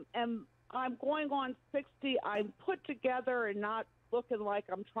fun too. I'm going on 60. I'm put together and not looking like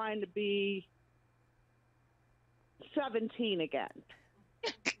I'm trying to be 17 again.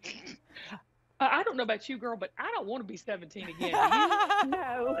 I don't know about you, girl, but I don't want to be 17 again.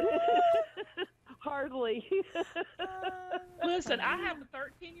 No, hardly. Listen, I have a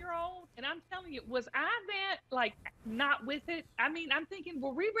 13-year-old, and I'm telling you, was I that, like, not with it? I mean, I'm thinking,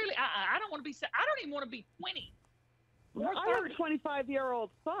 well, we really, I don't want to be, I don't even want to be 20. Or 30. I have a 25-year-old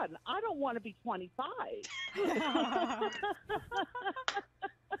son. I don't want to be 25.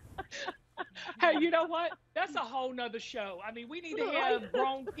 Hey, you know what? That's a whole nother show. I mean, we need to have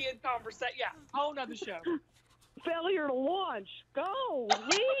grown kid conversation. Yeah, whole nother show. Failure to launch. Go.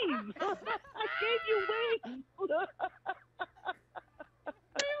 Leave. I gave you wings.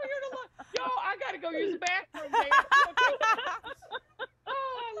 Failure to launch. Yo, I got to go use the bathroom, man.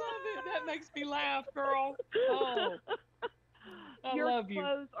 Oh, I love it. That makes me laugh, girl. Oh. Your love you.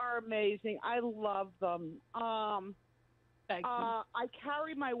 clothes are amazing. I love them. Thank you. I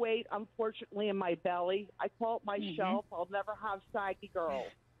carry my weight, unfortunately, in my belly. I call it my shelf. I'll never have saggy girls.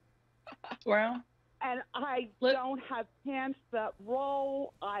 Well, and I don't have pants that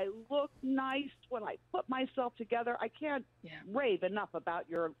roll. I look nice when I put myself together. I can't rave enough about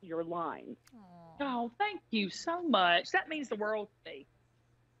your line. Oh, thank you so much. That means the world to me.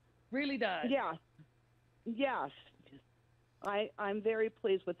 Really does. Yes. Yes. I'm very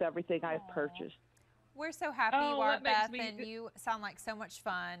pleased with everything I've purchased. We're so happy you are, Beth, and you sound like so much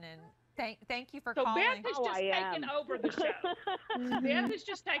fun. And thank you for calling. Beth has just taken over the show. Beth has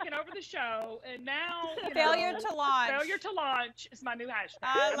just taken over the show, and now failure to launch. Failure to launch is my new hashtag.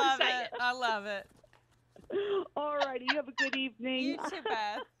 I love it. I love it. All righty. You have a good evening. You too,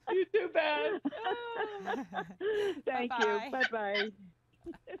 Beth. You too, Beth. Thank you. Bye-bye.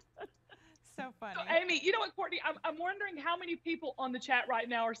 So funny. Amy, you know what, Courtney? I'm wondering how many people on the chat right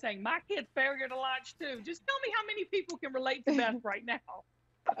now are saying, my kid's failure to launch too. Just tell me how many people can relate to Beth right now.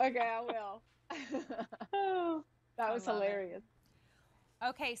 Okay, I will. That was hilarious.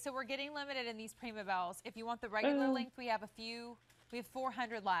 Okay, so we're getting limited in these Prima Bells. If you want the regular length, we have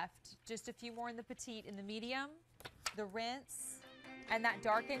 400 left. Just a few more in the petite, in the medium, the rinse, and that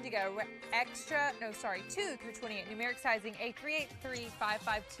dark indigo. Extra, 2 through 28. Numeric sizing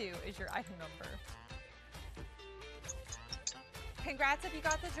A383552 is your item number. Congrats if you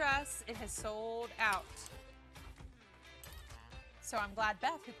got the dress. It has sold out. So I'm glad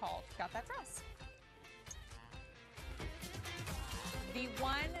Beth, who called, got that dress. The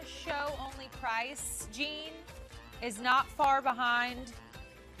one show only price, Jean, is not far behind.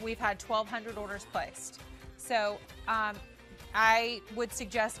 We've had 1,200 orders placed. So I would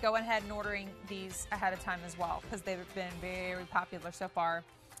suggest going ahead and ordering these ahead of time as well, because they've been very popular so far.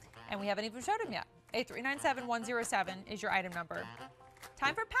 And we haven't even showed them yet. A397107 is your item number.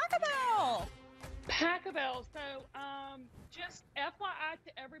 Time for Pack-A-Bell. Pack-A-Bell. So just FYI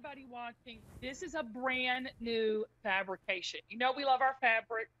to everybody watching, this is a brand new fabrication. You know we love our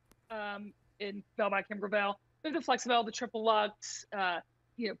fabric in Bell by Kimber Bell. We have the Flexibel, the Triple Luxe,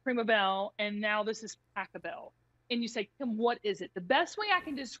 Prima Bell, and now this is Pack-A-Bell. And you say, Kim, what is it? The best way I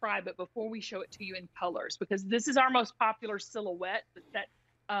can describe it before we show it to you in colors, because this is our most popular silhouette, that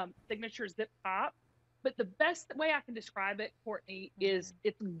signature zip top. But the best way I can describe it, Courtney, is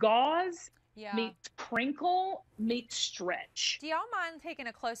it's gauze meets crinkle meets stretch. Do y'all mind taking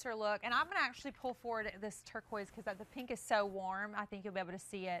a closer look? And I'm going to actually pull forward this turquoise because the pink is so warm. I think you'll be able to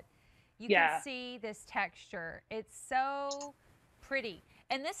see it. You can see this texture. It's so pretty.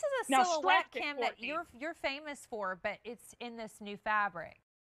 And this is a silhouette, Kim, that you're famous for, but it's in this new fabric.